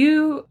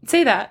 you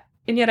say that,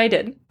 and yet I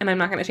did. And I'm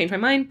not going to change my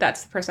mind.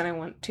 That's the person I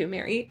want to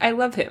marry. I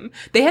love him.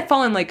 They had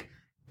fallen, like,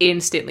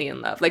 instantly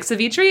in love. Like,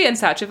 Savitri and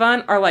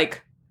Satyavan are,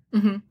 like...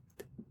 Mm-hmm.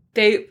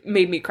 They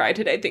made me cry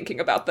today thinking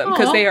about them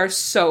because they are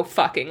so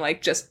fucking,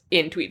 like, just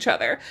into each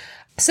other.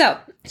 So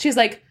she's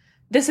like,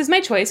 this is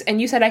my choice,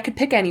 and you said I could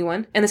pick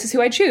anyone, and this is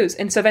who I choose.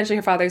 And so eventually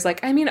her father's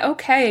like, I mean,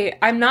 okay,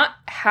 I'm not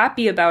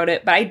happy about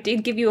it, but I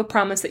did give you a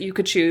promise that you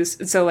could choose.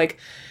 And so, like,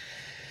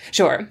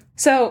 sure.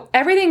 So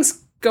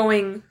everything's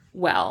going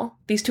well.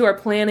 These two are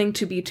planning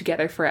to be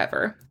together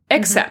forever.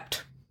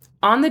 Except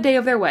on the day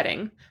of their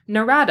wedding,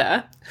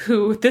 Narada,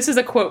 who, this is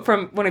a quote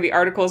from one of the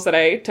articles that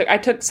I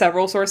took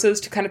several sources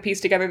to kind of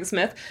piece together this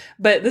myth,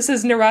 but this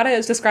is, Narada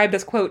is described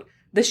as, quote,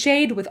 the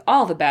shade with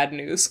all the bad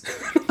news.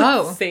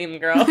 Oh. Same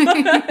girl.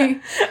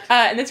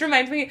 And this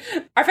reminds me,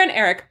 our friend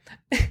Eric,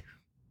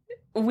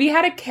 we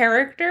had a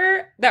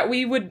character that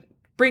we would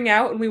bring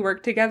out when we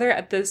worked together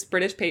at this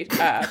British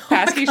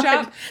pasty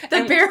shop.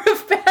 The Bear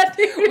of Bad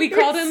News. We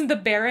called him the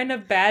Baron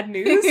of Bad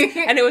News.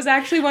 And it was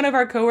actually one of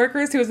our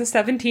coworkers who was a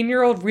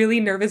 17-year-old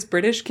really nervous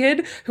British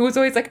kid who was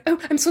always like, oh,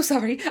 I'm so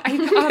sorry.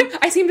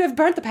 I seem to have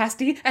burnt the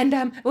pasty. And,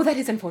 well, that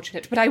is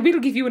unfortunate, but I will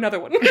give you another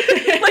one.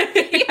 Like,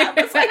 yeah,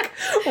 it was like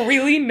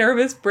really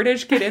nervous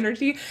British kid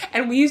energy.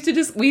 And we used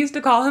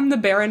to call him the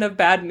Baron of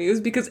Bad News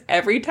because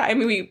every time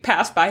we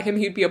passed by him,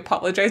 he'd be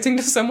apologizing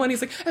to someone.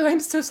 He's like, oh, I'm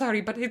so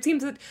sorry, but it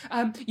seems that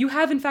you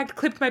have in fact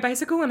clipped my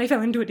bicycle and I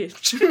fell into a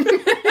ditch.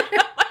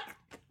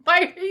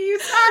 Why are you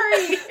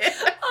sorry?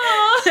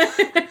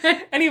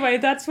 Anyway,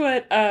 that's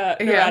what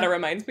Narada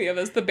reminds me of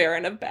as the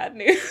Baron of Bad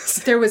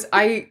News.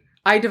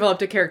 I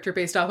developed a character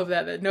based off of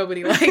that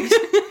nobody liked.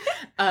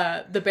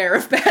 The Bear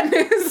of Bad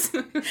News.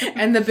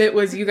 And the bit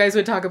was you guys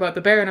would talk about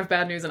the Baron of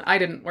Bad News and I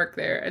didn't work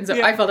there. And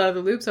so I felt out of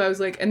the loop. So I was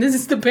like, and this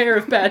is the Bear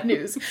of Bad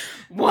News.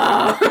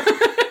 Wow.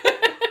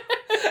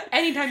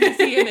 Anytime you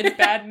see him in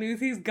bad news,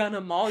 he's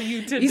gonna maul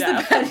you to death. He's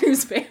the Bad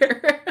News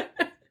Bear.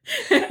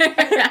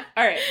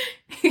 All right.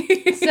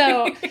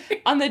 So,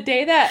 on the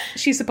day that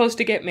she's supposed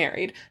to get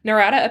married,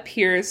 Narada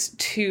appears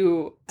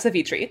to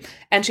Savitri,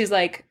 and she's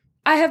like,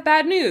 I have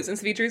bad news. And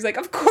Savitri's like,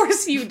 of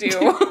course you do.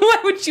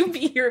 Why would you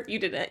be here if you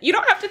didn't? You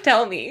don't have to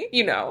tell me,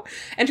 you know.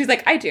 And she's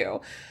like, I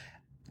do.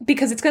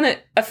 Because it's going to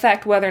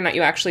affect whether or not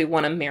you actually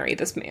want to marry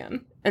this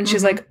man. And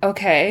she's like,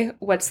 okay,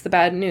 what's the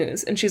bad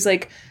news? And she's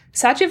like,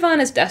 Satyavan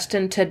is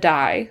destined to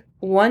die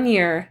 1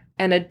 year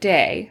and a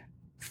day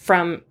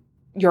from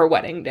your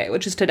wedding day,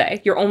 which is today.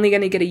 You're only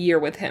going to get a year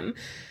with him.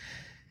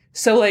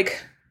 So,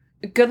 like,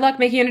 good luck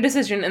making a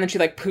decision. And then she,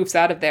 like, poofs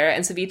out of there.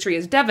 And Savitri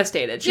is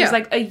devastated. She's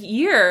like, a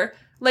year?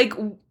 Like,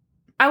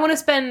 I want to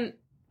spend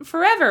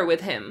forever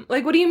with him.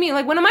 Like, what do you mean?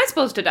 Like, when am I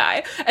supposed to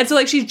die? And so,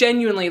 like, she's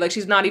genuinely, like,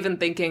 she's not even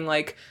thinking,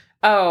 like,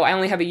 oh, I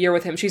only have a year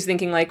with him. She's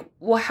thinking, like,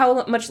 well,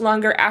 how much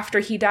longer after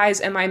he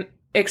dies am I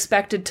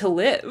expected to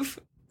live?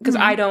 Because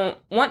I don't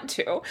want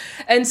to.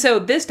 And so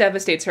this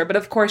devastates her. But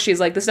of course, she's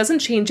like, this doesn't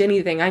change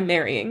anything. I'm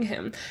marrying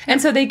him. And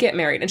so they get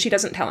married. And she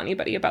doesn't tell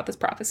anybody about this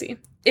prophecy.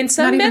 In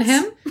some Not even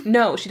him?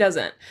 No, she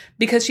doesn't.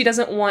 Because she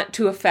doesn't want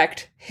to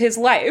affect his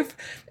life.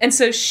 And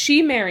so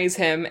she marries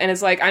him and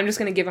is like, I'm just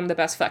going to give him the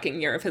best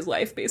fucking year of his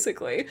life,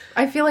 basically.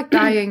 I feel like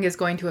dying is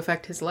going to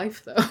affect his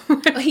life,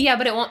 though. Yeah,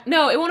 but it won't.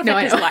 No, it won't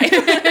affect his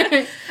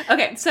life.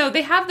 Okay, so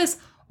they have this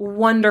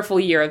wonderful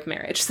year of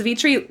marriage.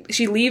 Savitri,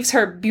 she leaves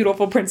her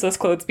beautiful princess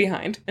clothes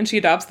behind and she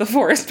adopts the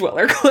forest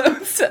dweller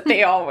clothes that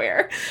they all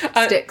wear.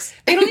 Sticks.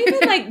 They don't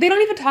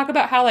even talk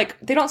about how, like,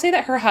 they don't say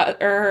that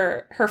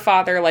her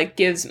father, like,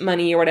 gives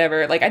money or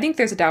whatever. Like, I think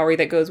there's a dowry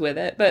that goes with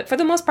it, but for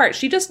the most part,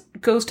 she just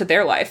goes to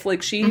their life.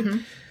 Like, she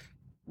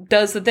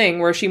does the thing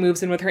where she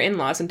moves in with her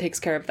in-laws and takes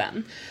care of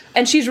them.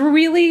 And she's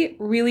really,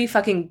 really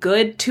fucking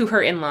good to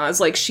her in-laws.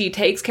 Like, she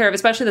takes care of,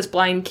 especially this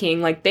blind king,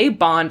 like, they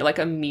bond, like,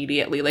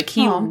 immediately. Like,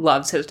 he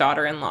loves his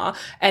daughter-in-law.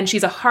 And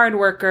she's a hard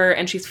worker,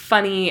 and she's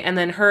funny, and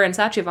then her and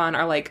Satyavan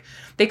are, like,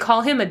 they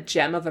call him a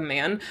gem of a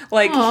man.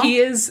 Like, he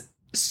is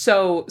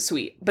so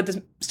sweet. But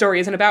the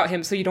story isn't about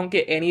him, so you don't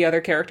get any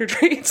other character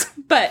traits.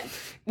 But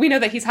we know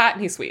that he's hot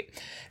and he's sweet.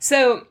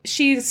 So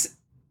she's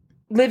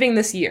living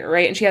this year,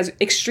 right? And she has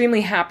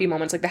extremely happy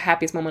moments, like the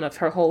happiest moment of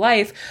her whole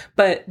life.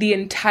 But the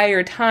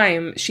entire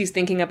time she's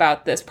thinking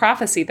about this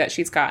prophecy that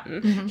she's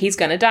gotten, he's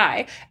gonna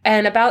die.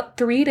 And about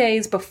 3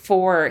 days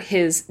before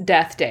his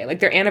death day, like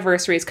their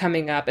anniversary is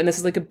coming up and this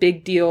is like a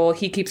big deal.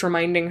 He keeps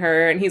reminding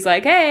her and he's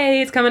like, hey,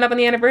 it's coming up on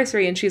the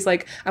anniversary. And she's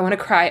like, I want to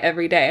cry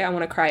every day. I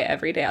want to cry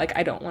every day. Like,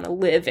 I don't want to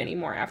live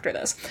anymore after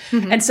this.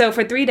 And so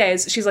for 3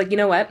 days, she's like, you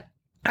know what?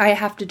 I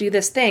have to do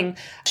this thing.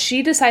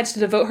 She decides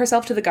to devote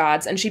herself to the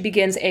gods, and she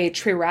begins a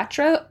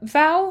Triratra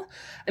vow.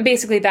 And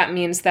basically that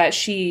means that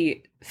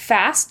she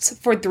fasts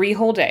for 3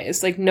 whole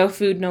days, like no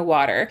food, no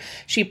water.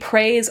 She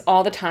prays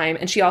all the time,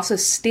 and she also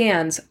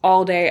stands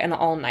all day and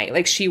all night.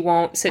 Like, she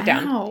won't sit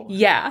down.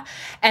 Yeah.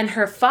 And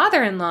her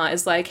father-in-law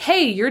is like,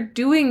 hey, you're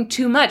doing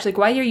too much. Like,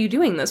 why are you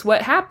doing this?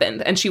 What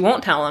happened? And she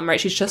won't tell him, right?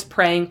 She's just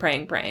praying.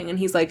 And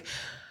he's like,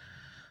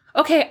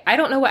 okay, I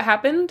don't know what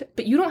happened,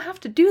 but you don't have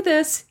to do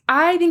this.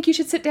 I think you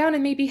should sit down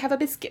and maybe have a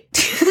biscuit.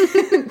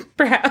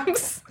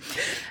 Perhaps.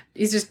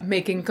 He's just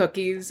making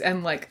cookies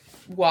and, like,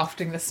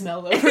 wafting the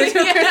smell over to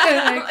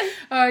her. Like,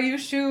 are you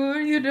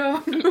sure you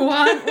don't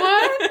want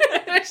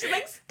one? She's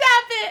like,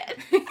 stop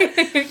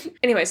it!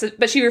 Anyway,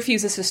 but she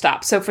refuses to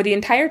stop. So for the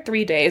entire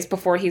 3 days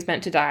before he's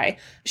meant to die,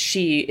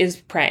 she is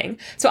praying.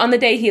 So on the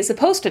day he is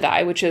supposed to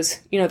die, which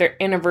is, you know,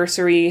 their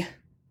anniversary,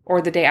 or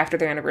the day after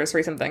their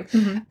anniversary, something.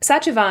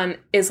 Satyavan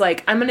is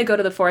like, I'm going to go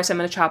to the forest, I'm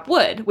going to chop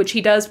wood, which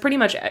he does pretty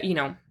much, you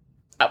know,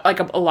 like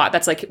a lot.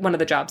 That's like one of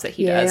the jobs that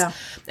he does. Yeah.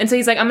 And so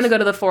he's like, I'm going to go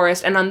to the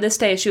forest. And on this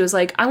day, she was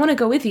like, I want to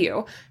go with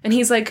you. And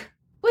he's like,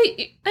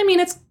 wait, I mean,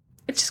 it's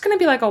just going to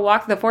be like a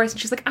walk to the forest.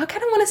 And she's like, I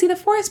kind of want to see the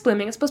forest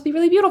blooming. It's supposed to be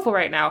really beautiful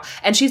right now.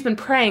 And she's been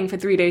praying for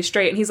 3 days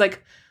straight. And he's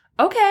like,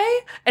 okay.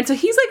 And so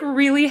he's like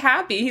really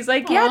happy. He's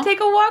like, yeah,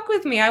 take a walk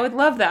with me. I would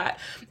love that.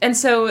 And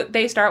so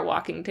they start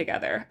walking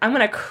together. I'm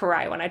going to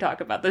cry when I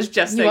talk about this,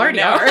 just so you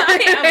know.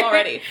 I am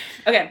already.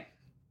 Okay.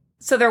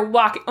 So they're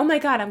walking. Oh my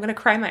God, I'm going to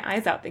cry my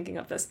eyes out thinking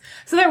of this.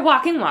 So they're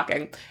walking.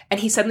 And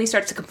he suddenly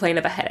starts to complain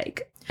of a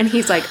headache. And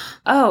he's like,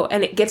 oh,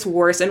 and it gets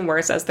worse and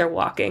worse as they're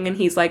walking. And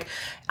he's like,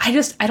 I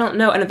don't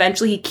know. And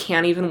eventually he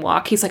can't even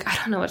walk. He's like, I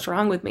don't know what's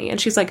wrong with me.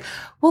 And she's like,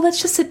 well,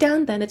 let's just sit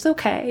down then. It's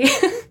okay.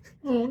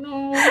 Oh,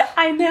 no.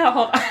 I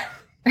know.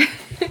 Isn't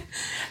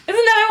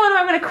that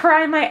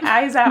cry my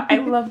eyes out. I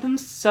love them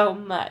so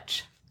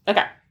much.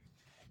 Okay.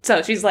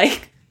 So she's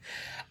like,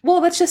 well,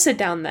 let's just sit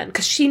down then,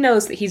 because she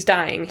knows that he's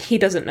dying. He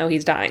doesn't know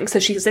he's dying. So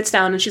she sits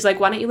down and she's like,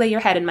 why don't you lay your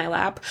head in my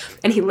lap?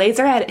 And he lays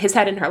his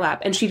head in her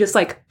lap, and she just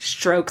like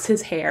strokes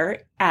his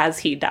hair as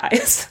he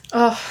dies.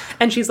 Oh.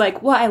 And she's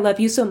like, well, I love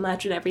you so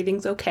much and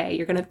everything's okay.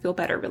 You're going to feel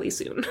better really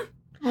soon.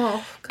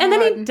 Oh, God. And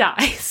then he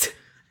dies.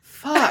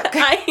 Fuck.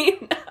 I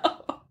know.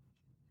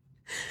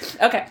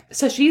 Okay,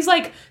 so she's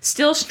like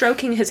still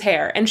stroking his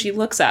hair, and she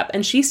looks up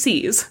and she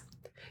sees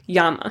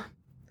Yama,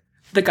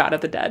 the god of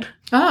the dead.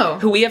 Oh.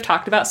 Who we have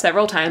talked about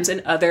several times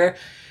in other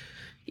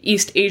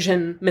East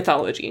Asian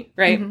mythology,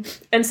 right?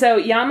 Mm-hmm. And so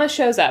Yama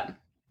shows up,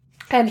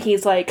 and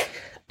he's like,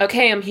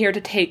 okay, I'm here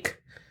to take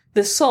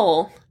the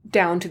soul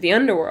down to the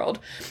underworld.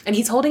 And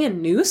he's holding a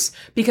noose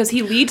because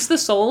he leads the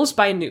souls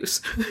by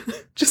noose.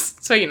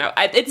 Just so you know.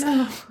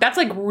 That's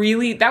like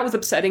really, that was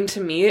upsetting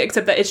to me,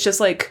 except that it's just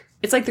like,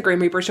 it's like the Grim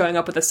Reaper showing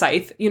up with a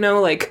scythe, you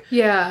know? Like,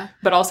 yeah.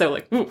 But also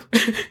like, ooh.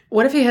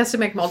 What if he has to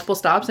make multiple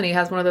stops and he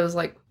has one of those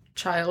like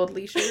child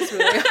leashes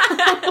where they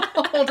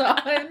hold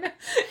on?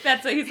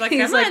 That's what he's like,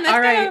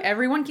 all right,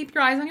 everyone keep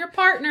your eyes on your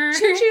partner.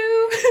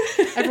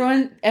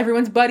 Choo-choo.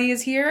 Everyone's buddy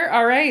is here.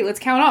 All right, let's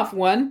count off.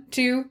 1,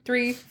 2,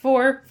 3,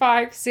 4,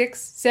 5,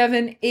 6,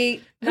 7,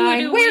 8,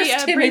 9.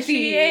 Where's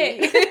Timothy?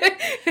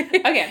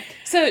 Okay,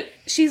 so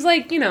she's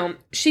like, you know,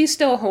 she's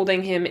still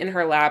holding him in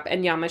her lap,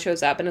 and Yama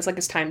shows up, and it's like,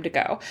 it's time to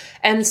go.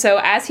 And so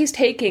as he's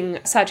taking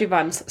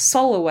Sajivan's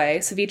soul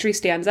away, Savitri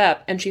stands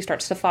up, and she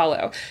starts to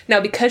follow.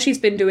 Now, because she's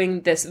been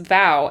doing this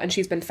vow, and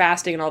she's been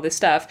fasting and all this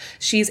stuff,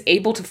 she's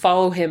able to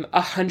follow him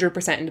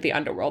 100% into the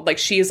underworld. Like,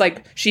 she's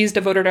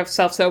devoted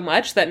herself so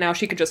much that now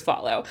she could just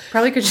follow.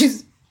 Probably because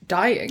she's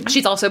dying.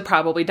 She's also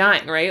probably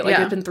dying, right? Like,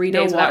 it's been 3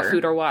 days without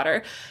food or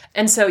water.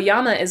 And so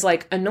Yama is,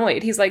 like,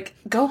 annoyed. He's like,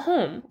 go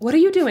home. What are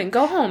you doing?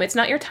 Go home. It's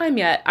not your time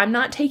yet. I'm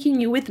not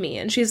taking you with me.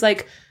 And she's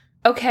like,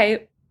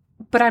 okay,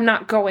 but I'm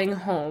not going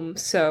home.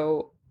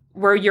 So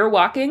where you're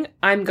walking,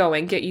 I'm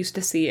going. Get used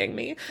to seeing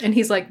me. And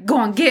he's like, go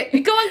on, get out of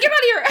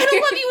here. I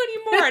don't love you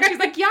anymore. And she's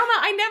like, Yama,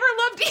 I never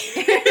loved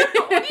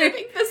you. What do you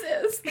think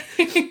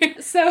this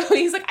is? So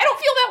he's like, I don't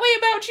feel that way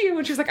about you.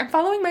 And she's like, I'm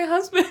following my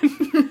husband.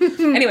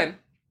 Anyway.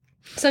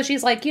 So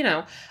she's like, you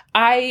know,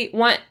 I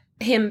want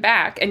him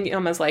back. And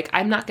Yama's like,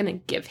 I'm not going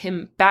to give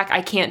him back.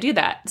 I can't do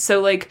that.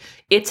 So, like,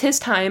 it's his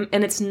time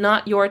and it's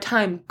not your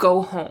time.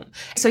 Go home.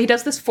 So he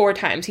does this 4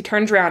 times. He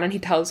turns around and he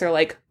tells her,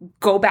 like,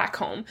 go back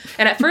home.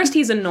 And at first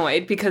he's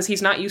annoyed because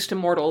he's not used to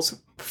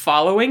mortals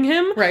following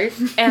him. Right.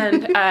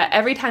 And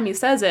every time he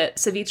says it,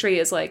 Savitri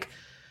is like,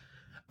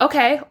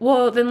 okay,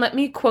 well, then let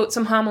me quote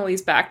some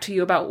homilies back to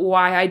you about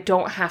why I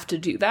don't have to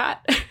do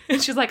that.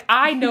 And she's like,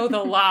 I know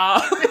the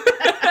law.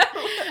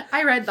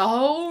 I read the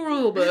whole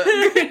rule book.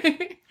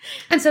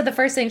 And so the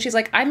first thing, she's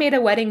like, I made a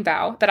wedding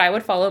vow that I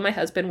would follow my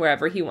husband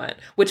wherever he went,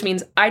 which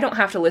means I don't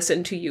have to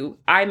listen to you.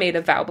 I made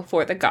a vow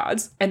before the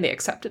gods, and they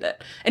accepted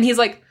it. And he's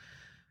like,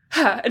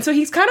 huh. And so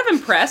he's kind of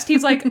impressed.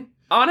 He's like,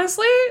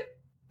 honestly,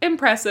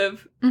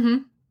 impressive. Mm-hmm.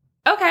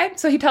 Okay.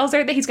 So he tells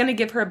her that he's going to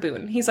give her a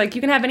boon. He's like, you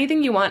can have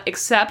anything you want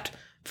except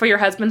for your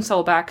husband's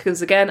soul back,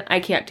 because again, I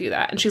can't do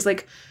that. And she's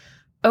like,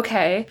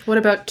 okay. What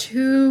about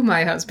 2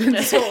 my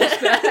husband's souls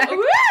back?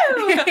 Woo!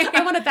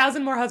 I want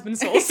 1,000 more husband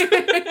souls.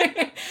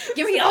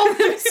 Give me all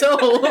them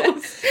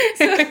souls.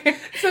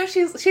 So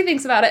she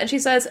thinks about it and she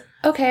says,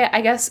 okay,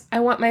 I guess I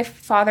want my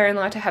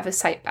father-in-law to have his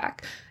sight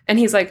back. And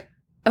he's like,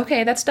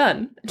 okay, that's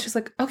done. And she's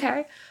like,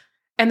 okay.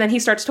 And then he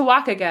starts to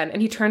walk again,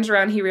 and he turns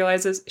around, he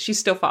realizes she's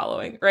still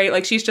following, right?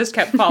 Like, she's just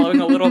kept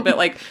following a little bit,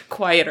 like,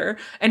 quieter.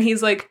 And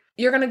he's like,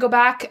 you're going to go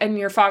back, and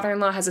your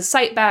father-in-law has his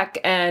sight back,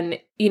 and,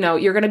 you know,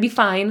 you're going to be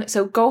fine.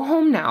 So go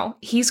home now.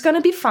 He's going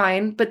to be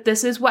fine, but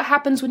this is what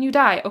happens when you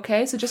die,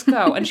 okay? So just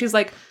go. And she's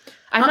like,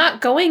 I'm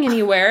not going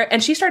anywhere.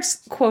 And she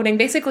starts quoting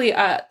basically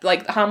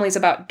like homilies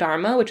about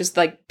dharma, which is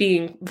like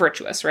being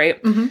virtuous,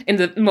 right? Mm-hmm. In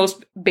the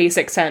most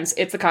basic sense,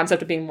 it's the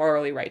concept of being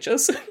morally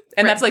righteous.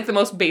 And that's like the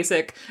most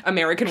basic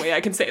American way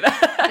I can say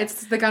that.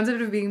 It's the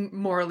concept of being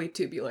morally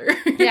tubular.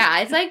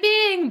 Yeah, it's like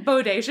being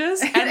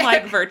bodacious and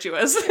like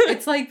virtuous.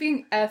 It's like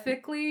being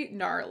ethically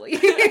gnarly.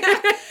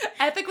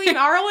 Ethically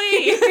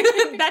gnarly.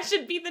 That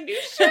should be the new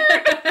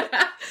shirt.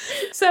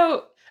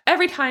 So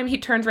every time he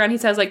turns around, he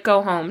says, like,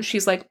 go home.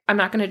 She's like, I'm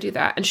not going to do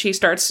that. And she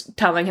starts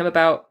telling him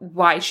about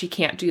why she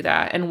can't do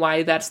that and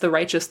why that's the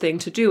righteous thing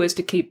to do is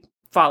to keep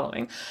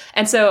following.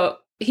 And so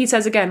he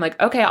says again,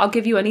 like, okay, I'll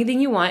give you anything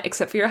you want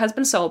except for your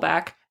husband's soul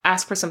back.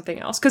 Ask for something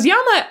else. Because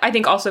Yama, I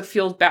think, also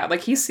feels bad.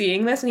 Like, he's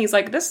seeing this and he's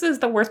like, this is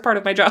the worst part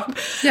of my job.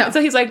 Yeah. And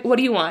so he's like, what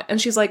do you want?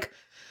 And she's like,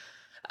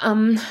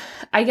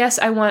 I guess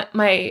I want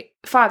my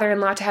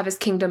father-in-law to have his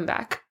kingdom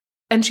back.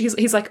 And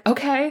he's like,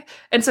 okay.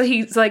 And so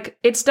he's like,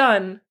 it's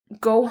done.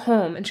 Go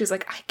home. And she's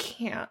like, I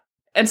can't.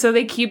 And so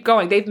they keep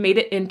going. They've made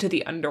it into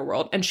the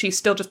underworld, and she's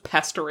still just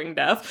pestering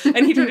Death.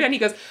 And he turns around and he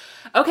goes,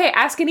 okay,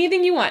 ask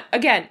anything you want.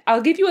 Again,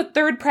 I'll give you a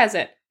third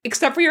present.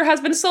 Except for your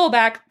husband's soul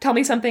back, tell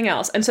me something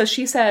else. And so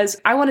she says,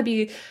 I want to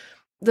be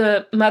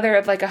the mother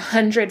of like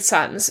 100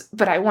 sons,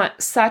 but I want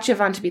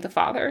Satyavan to be the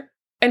father.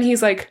 And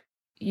he's like,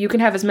 you can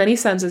have as many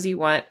sons as you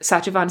want.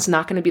 Satyavan's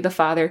not going to be the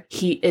father.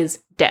 He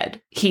is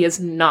dead. He is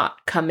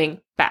not coming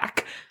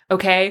back.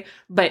 Okay?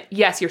 But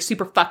yes, you're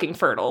super fucking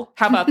fertile.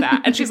 How about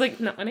that? And she's like,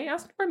 not when I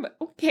asked for, but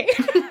okay.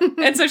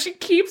 And so she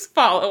keeps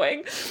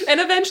following. And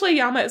eventually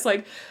Yama is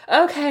like,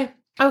 okay.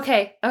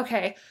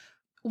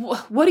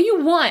 What do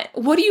you want?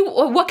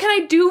 What can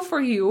I do for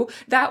you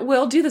that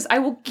will do this? I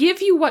will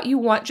give you what you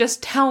want.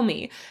 Just tell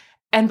me.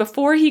 And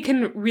before he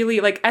can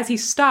really, like, as he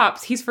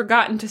stops, he's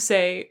forgotten to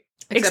say,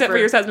 except for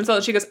your husband's soul.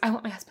 And she goes, I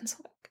want my husband's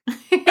soul back.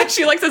 And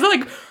she, like, says it,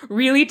 like,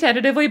 really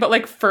tentatively, but,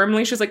 like,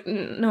 firmly. She's like,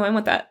 no, I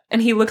want that.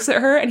 And he looks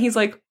at her and he's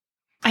like,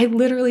 I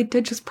literally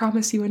did just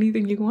promise you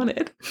anything you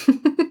wanted.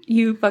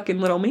 You fucking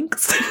little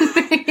minx.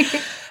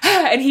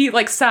 And he,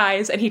 like,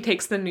 sighs, and he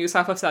takes the noose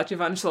off of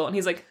Satyavan's soul, and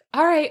he's like,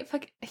 all right,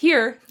 fuck,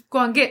 here. Go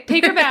on,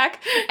 take her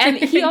back. And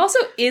he also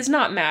is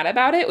not mad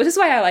about it, which is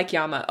why I like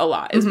Yama a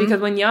lot, is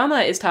because when Yama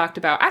is talked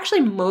about,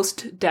 actually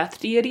most death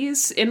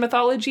deities in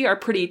mythology are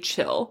pretty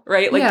chill,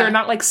 right? Like, they're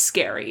not, like,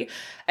 scary.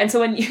 And so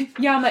when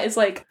Yama is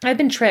like, I've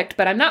been tricked,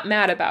 but I'm not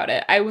mad about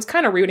it. I was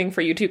kind of rooting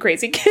for you two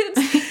crazy kids.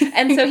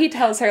 And so he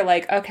tells her,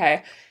 like,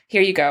 okay,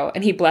 here you go.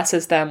 And he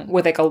blesses them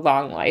with, like, a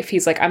long life.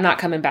 He's like, I'm not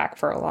coming back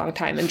for a long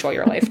time. Enjoy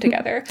your life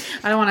together.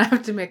 I don't want to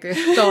have to make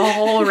the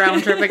whole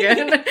round trip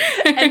again.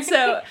 And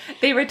so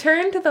they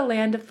return to the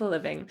land of the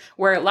living,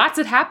 where lots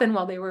had happened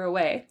while they were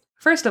away.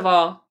 First of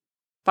all,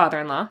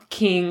 father-in-law,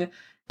 King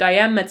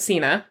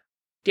Dhyametsena.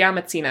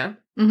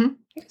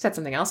 I said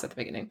something else at the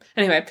beginning.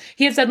 Anyway,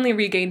 he had suddenly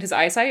regained his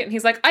eyesight, and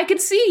he's like, I can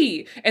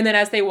see! And then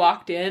as they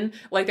walked in,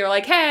 like, they were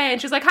like, hey,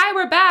 and she's like, hi,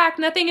 we're back!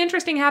 Nothing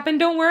interesting happened,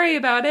 don't worry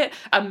about it.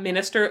 A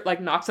minister, like,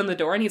 knocks on the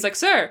door, and he's like,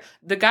 sir,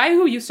 the guy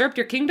who usurped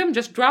your kingdom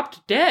just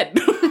dropped dead.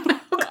 Oh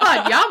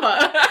god,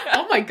 Yama!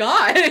 Oh my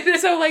god!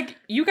 So, like,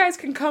 you guys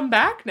can come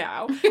back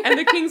now. And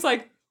the king's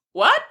like,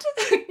 what?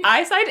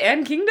 Eyesight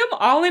and kingdom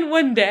all in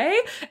one day?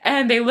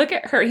 And they look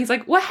at her, he's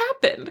like, what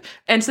happened?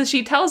 And so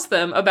she tells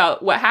them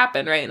about what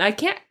happened, right? And I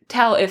can't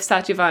tell if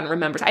Satyavan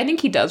remembers. I think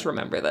he does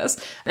remember this.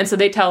 And so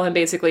they tell him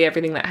basically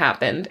everything that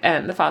happened.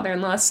 And the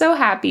father-in-law is so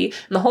happy.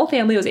 And the whole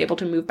family was able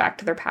to move back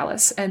to their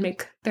palace and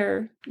make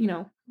their,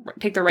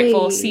 take their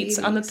rightful seats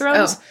on the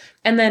thrones. Oh.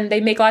 And then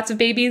they make lots of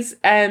babies,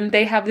 and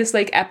they have this,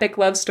 like, epic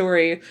love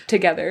story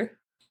together.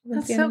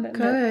 That's so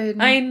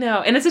good. I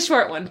know. And it's a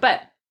short one,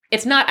 but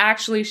it's not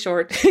actually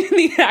short in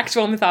the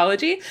actual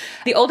mythology.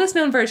 The oldest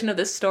known version of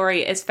this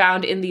story is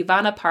found in the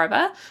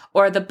Vanaparva,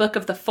 or the Book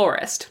of the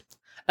Forest,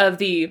 of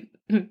the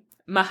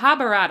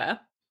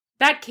Mahabharata.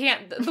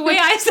 The way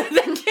I said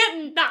that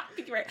cannot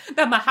be right.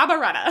 The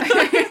Mahabharata.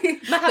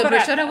 The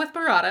bruschetta with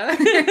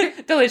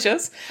burrata.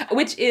 Delicious.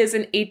 Which is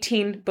an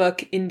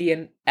 18-book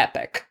Indian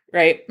epic,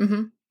 right?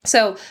 Mm-hmm.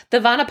 So the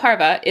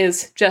Vanaparva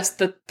is just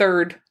the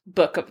third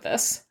book of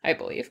this, I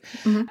believe.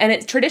 Mm-hmm. And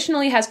it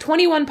traditionally has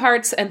 21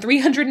 parts and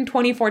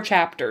 324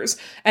 chapters.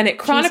 And it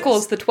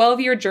chronicles the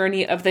 12-year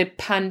journey of the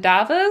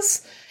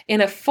Pandavas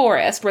in a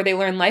forest where they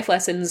learn life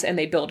lessons and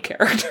they build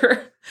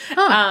character.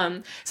 Huh.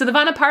 So the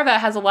Vanaparva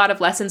has a lot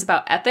of lessons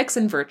about ethics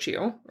and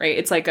virtue, right?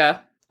 It's like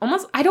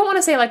almost, I don't want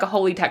to say like a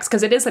holy text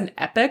because it is an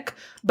epic,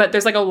 but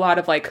there's like a lot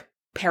of like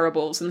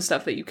parables and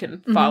stuff that you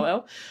can follow.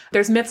 Mm-hmm.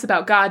 There's myths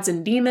about gods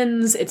and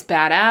demons. It's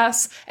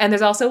badass. And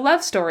there's also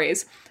love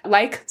stories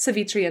like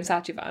Savitri and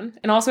Satyavan.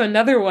 And also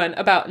another one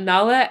about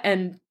Nala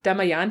and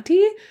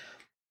Damayanti.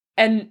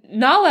 And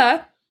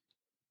Nala,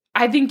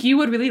 I think you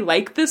would really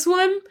like this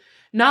one.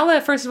 Nala,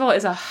 first of all,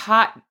 is a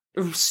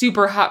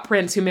super hot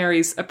prince who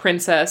marries a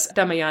princess,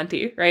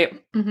 Damayanti,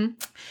 right? Mm-hmm.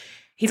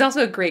 He's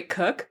also a great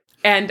cook.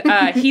 And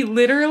he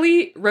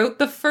literally wrote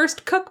the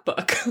first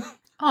cookbook.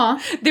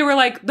 They were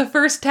like, the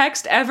first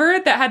text ever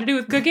that had to do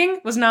with cooking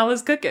was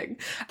Nala's cooking.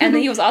 And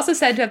then he was also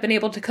said to have been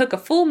able to cook a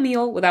full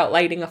meal without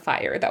lighting a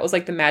fire. That was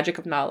like the magic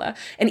of Nala.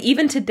 And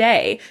even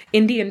today,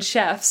 Indian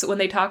chefs, when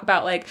they talk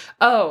about like,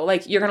 oh,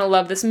 like you're going to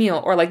love this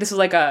meal, or like this is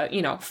like a,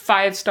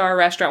 5-star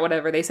restaurant,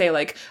 whatever, they say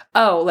like,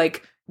 oh,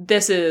 like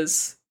this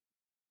is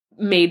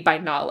made by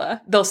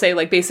Nala. They'll say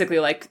like, basically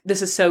like,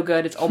 this is so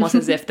good. It's almost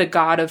as if the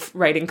god of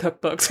writing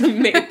cookbooks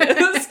made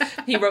this.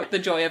 He wrote the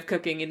Joy of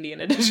Cooking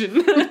Indian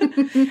edition.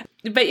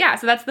 But yeah,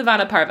 so that's the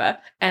Vanaparva.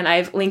 And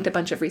I've linked a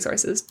bunch of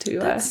resources to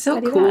that's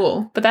so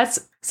cool. That. But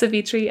that's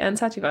Savitri and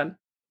Satyavan.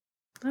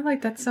 I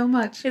like that so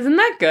much. Isn't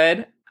that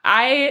good?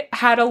 I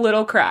had a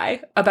little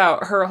cry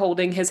about her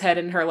holding his head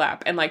in her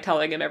lap and like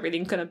telling him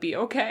everything's gonna be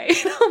okay.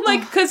 I'm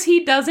like, because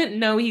he doesn't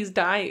know he's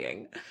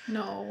dying.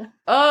 No.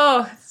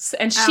 Oh,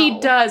 and she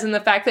does. And the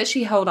fact that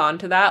she held on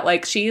to that,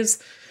 like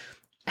she's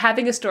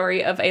having a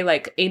story of a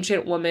like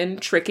ancient woman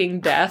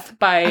tricking death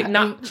by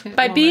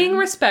being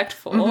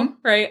respectful,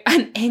 right?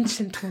 An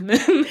ancient woman.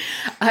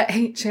 An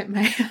ancient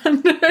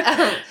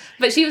man.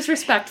 But she was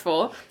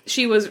respectful.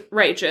 She was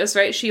righteous,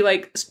 right? She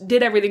like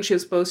did everything she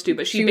was supposed to,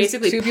 but she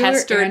basically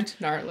pestered.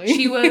 And gnarly.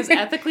 She was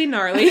ethically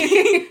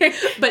gnarly,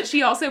 but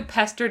she also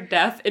pestered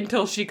death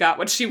until she got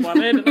what she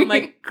wanted. And I'm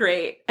like,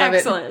 great,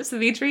 excellent,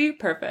 Savitri,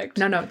 perfect.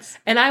 No notes.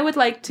 And I would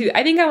like to.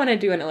 I think I want to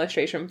do an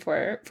illustration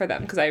for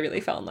them because I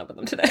really fell in love with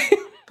them today.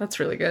 That's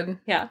really good.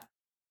 Yeah.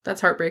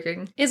 That's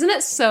heartbreaking. Isn't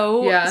it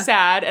so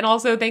sad? And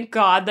also, thank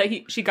God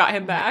that she got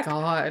him back.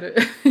 God.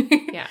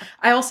 Yeah.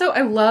 I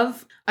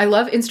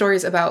love in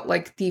stories about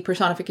like the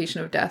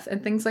personification of death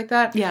and things like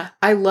that. Yeah.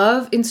 I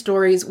love in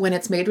stories when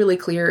it's made really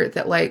clear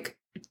that like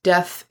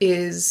death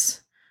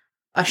is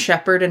a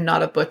shepherd and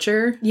not a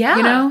butcher. Yeah.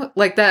 You know?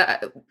 Like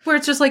that, where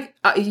it's just like,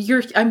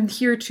 I'm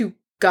here to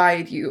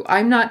guide you.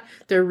 I'm not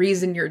the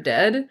reason you're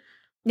dead.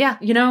 Yeah.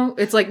 You know?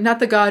 It's like not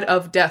the god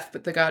of death,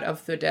 but the god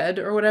of the dead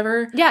or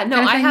whatever. Yeah,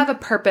 no, I have a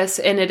purpose,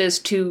 and it is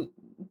to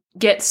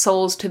get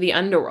souls to the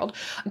underworld.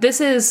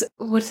 This is,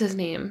 what's his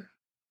name?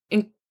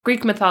 In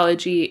Greek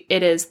mythology,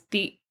 it is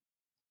the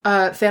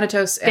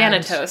Thanatos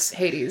and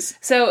Hades.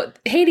 So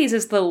Hades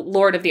is the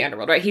lord of the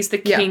underworld, right? He's the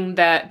king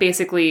that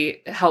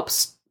basically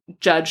helps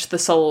judge the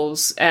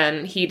souls,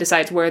 and he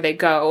decides where they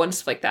go and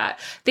stuff like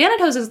that.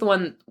 Thanatos is the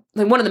one,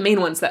 like one of the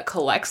main ones that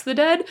collects the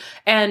dead.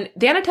 And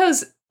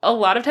Thanatos, a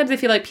lot of times I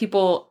feel like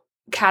people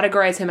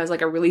categorize him as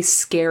like a really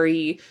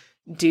scary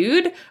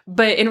dude,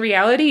 but in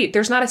reality,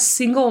 there's not a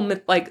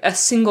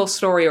single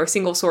story or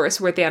single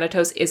source where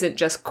Thanatos isn't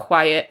just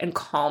quiet and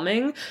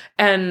calming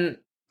and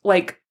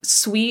like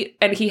sweet,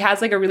 and he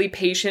has like a really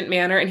patient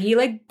manner, and he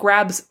like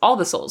grabs all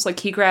the souls. Like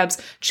he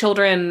grabs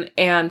children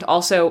and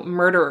also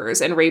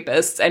murderers and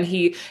rapists, and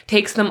he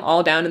takes them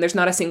all down, and there's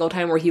not a single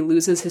time where he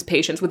loses his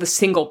patience with a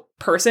single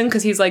person,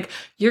 because he's like,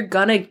 you're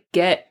gonna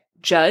get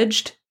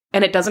judged,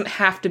 and it doesn't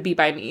have to be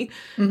by me.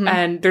 Mm-hmm.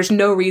 And there's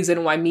no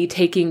reason why me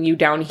taking you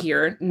down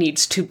here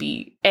needs to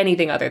be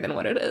anything other than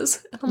what it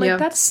is. And I'm like,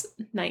 that's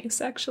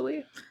nice,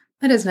 actually.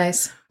 That is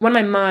nice. One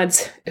of my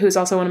mods, who's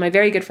also one of my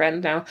very good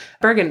friends now,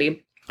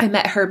 Burgundy, I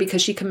met her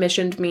because she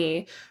commissioned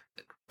me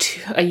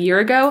a year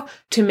ago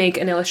to make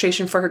an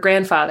illustration for her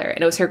grandfather.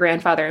 And it was her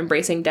grandfather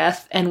embracing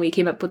death. And we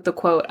came up with the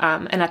quote,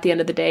 and at the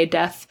end of the day,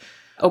 death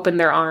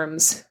opened their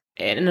arms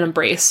in an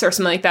embrace or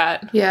something like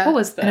that. Yeah. What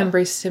was that? And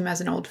embraced him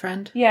as an old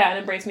friend. Yeah, and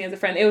embraced me as a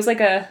friend. It was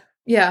like a...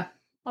 Yeah.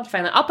 I'll have to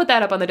find that. I'll put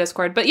that up on the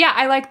Discord. But yeah,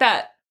 I like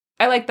that.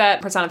 I like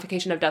that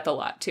personification of death a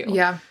lot, too.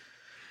 Yeah.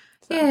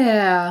 So.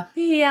 Yeah.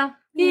 Yeah.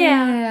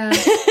 Yeah.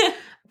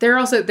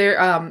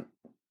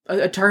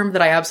 A term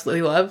that I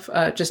absolutely love,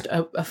 just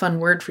a fun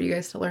word for you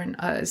guys to learn,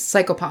 is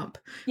psychopomp.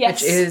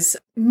 Yes. Which is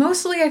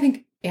mostly, I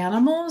think,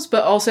 animals,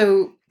 but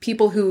also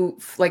people who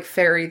like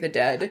ferry the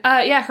dead.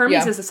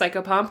 Hermes is a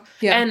psychopomp.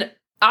 Yeah. And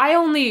I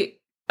only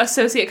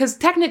associate, because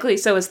technically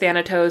so is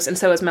Thanatos, and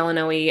so is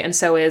Melanoe, and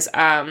so is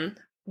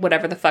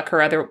whatever the fuck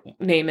her other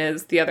name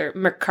is, the other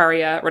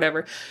Mercuria or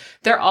whatever.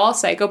 They're all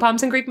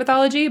psychopomps in Greek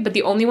mythology, but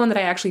the only one that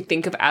I actually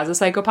think of as a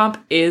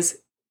psychopomp is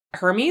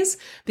Hermes,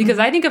 because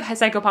I think of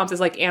psychopomps as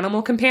like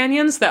animal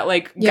companions that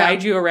like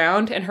guide you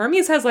around, and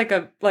Hermes has like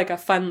a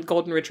fun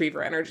golden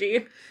retriever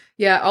energy.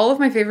 Yeah, all of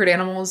my favorite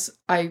animals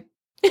I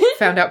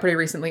found out pretty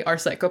recently are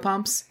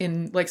psychopomps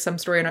in like some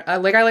story. I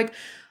like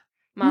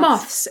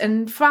moths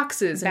and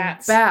foxes and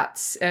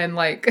bats and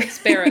like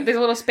sparrows. These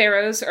little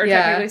sparrows are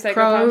technically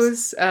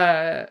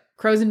psychopomps.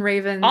 Crows and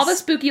ravens. All the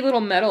spooky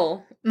little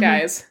metal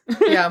guys.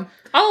 Yeah,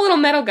 all the little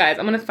metal guys.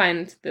 I'm gonna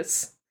find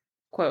this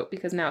quote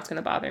because now it's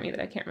gonna bother me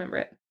that I can't remember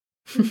it.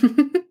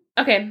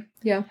 Okay.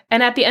 Yeah.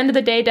 And at the end of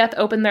the day, death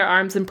opened their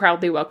arms and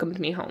proudly welcomed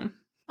me home.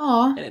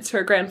 Aw. And it's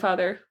her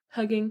grandfather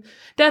hugging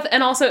death.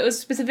 And also it was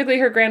specifically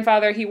her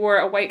grandfather. He wore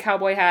a white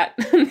cowboy hat.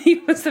 He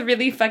was a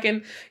really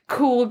fucking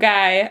cool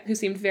guy who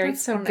seemed very,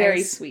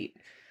 very sweet.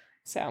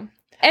 So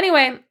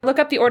anyway, look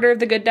up the Order of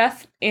the Good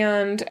Death.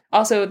 And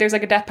also there's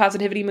like a death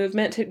positivity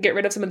movement to get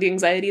rid of some of the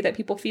anxiety that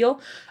people feel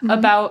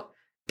about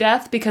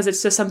death, because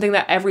it's just something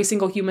that every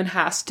single human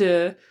has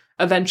to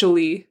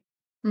eventually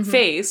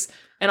face.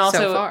 And also,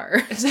 so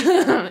far.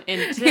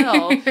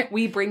 Until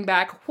we bring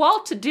back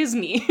Walt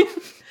Disney.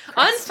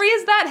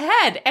 Unfreeze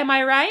that head. Am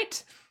I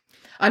right?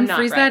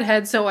 Unfreeze that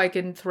head so I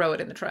can throw it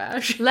in the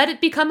trash. Let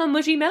it become a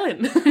mushy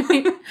melon.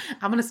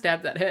 I'm going to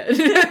stab that head.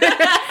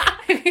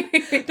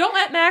 Don't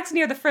let Max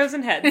near the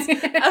frozen heads.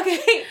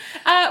 Okay.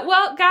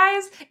 Well,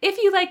 guys, if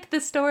you liked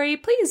this story,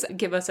 please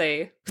give us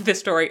this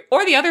story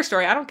or the other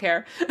story. I don't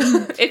care.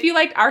 If you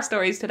liked our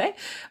stories today,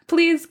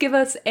 please give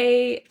us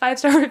a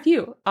 5-star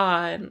review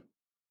on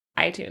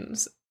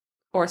iTunes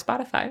or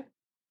Spotify.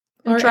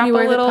 Or drop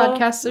anywhere a little that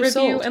podcasts are review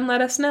sold. And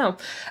let us know.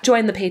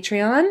 Join the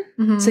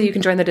Patreon so you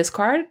can join the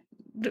Discord.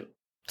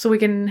 So we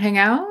can hang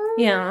out?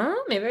 Yeah,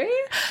 maybe.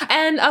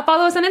 And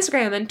follow us on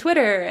Instagram and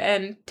Twitter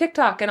and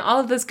TikTok and all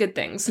of those good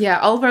things. Yeah,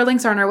 all of our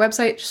links are on our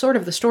website,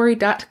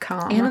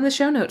 sortofthestory.com. And in the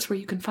show notes where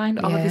you can find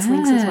all of these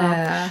links as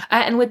well.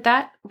 And with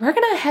that, we're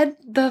going to head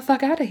the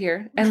fuck out of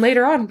here. And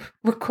later on,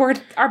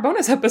 record our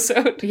bonus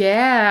episode.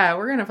 Yeah,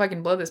 we're going to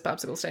fucking blow this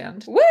popsicle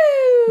stand.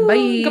 Woo!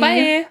 Bye!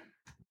 Goodbye!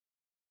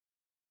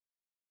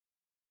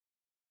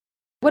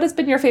 What has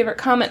been your favorite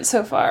comment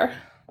so far?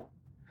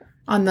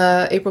 On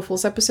the April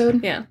Fool's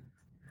episode? Yeah.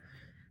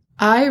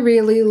 I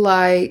really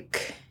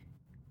like...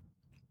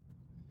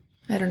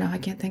 I don't know, I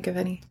can't think of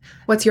any.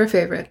 What's your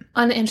favorite?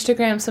 On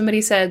Instagram,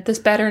 somebody said, "This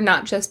better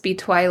not just be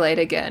Twilight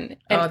again."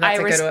 And that's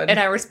a good one. And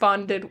I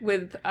responded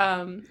with,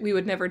 "We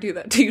would never do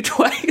that to you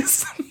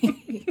twice."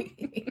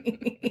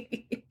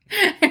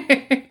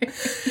 Anyway.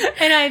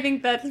 And I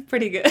think that's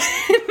pretty good.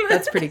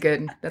 That's pretty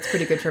good. That's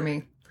pretty good for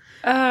me.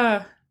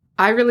 I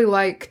really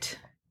liked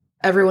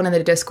everyone in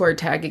the Discord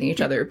tagging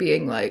each other,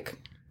 being like,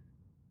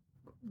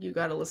 you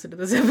gotta listen to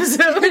this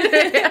episode.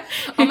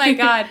 Oh my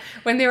God.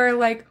 When they were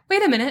like,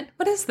 wait a minute,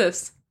 what is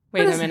this?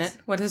 Wait a minute,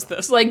 what is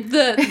this? Like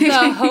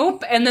the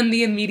hope and then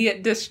the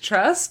immediate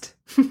distrust.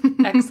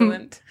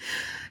 Excellent.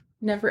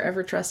 Never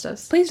ever trust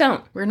us. Please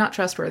don't. We're not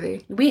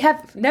trustworthy. We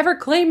have never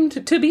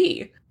claimed to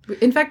be.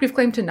 In fact, we've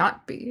claimed to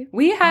not be.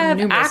 We have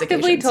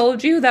actively occasions.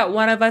 told you that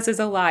one of us is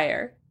a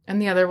liar.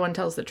 And the other one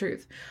tells the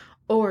truth.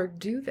 Or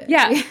do they?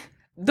 Yeah.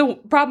 The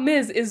problem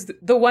is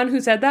the one who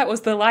said that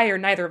was the liar.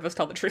 Neither of us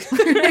tell the truth.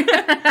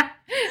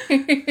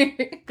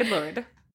 Good Lord.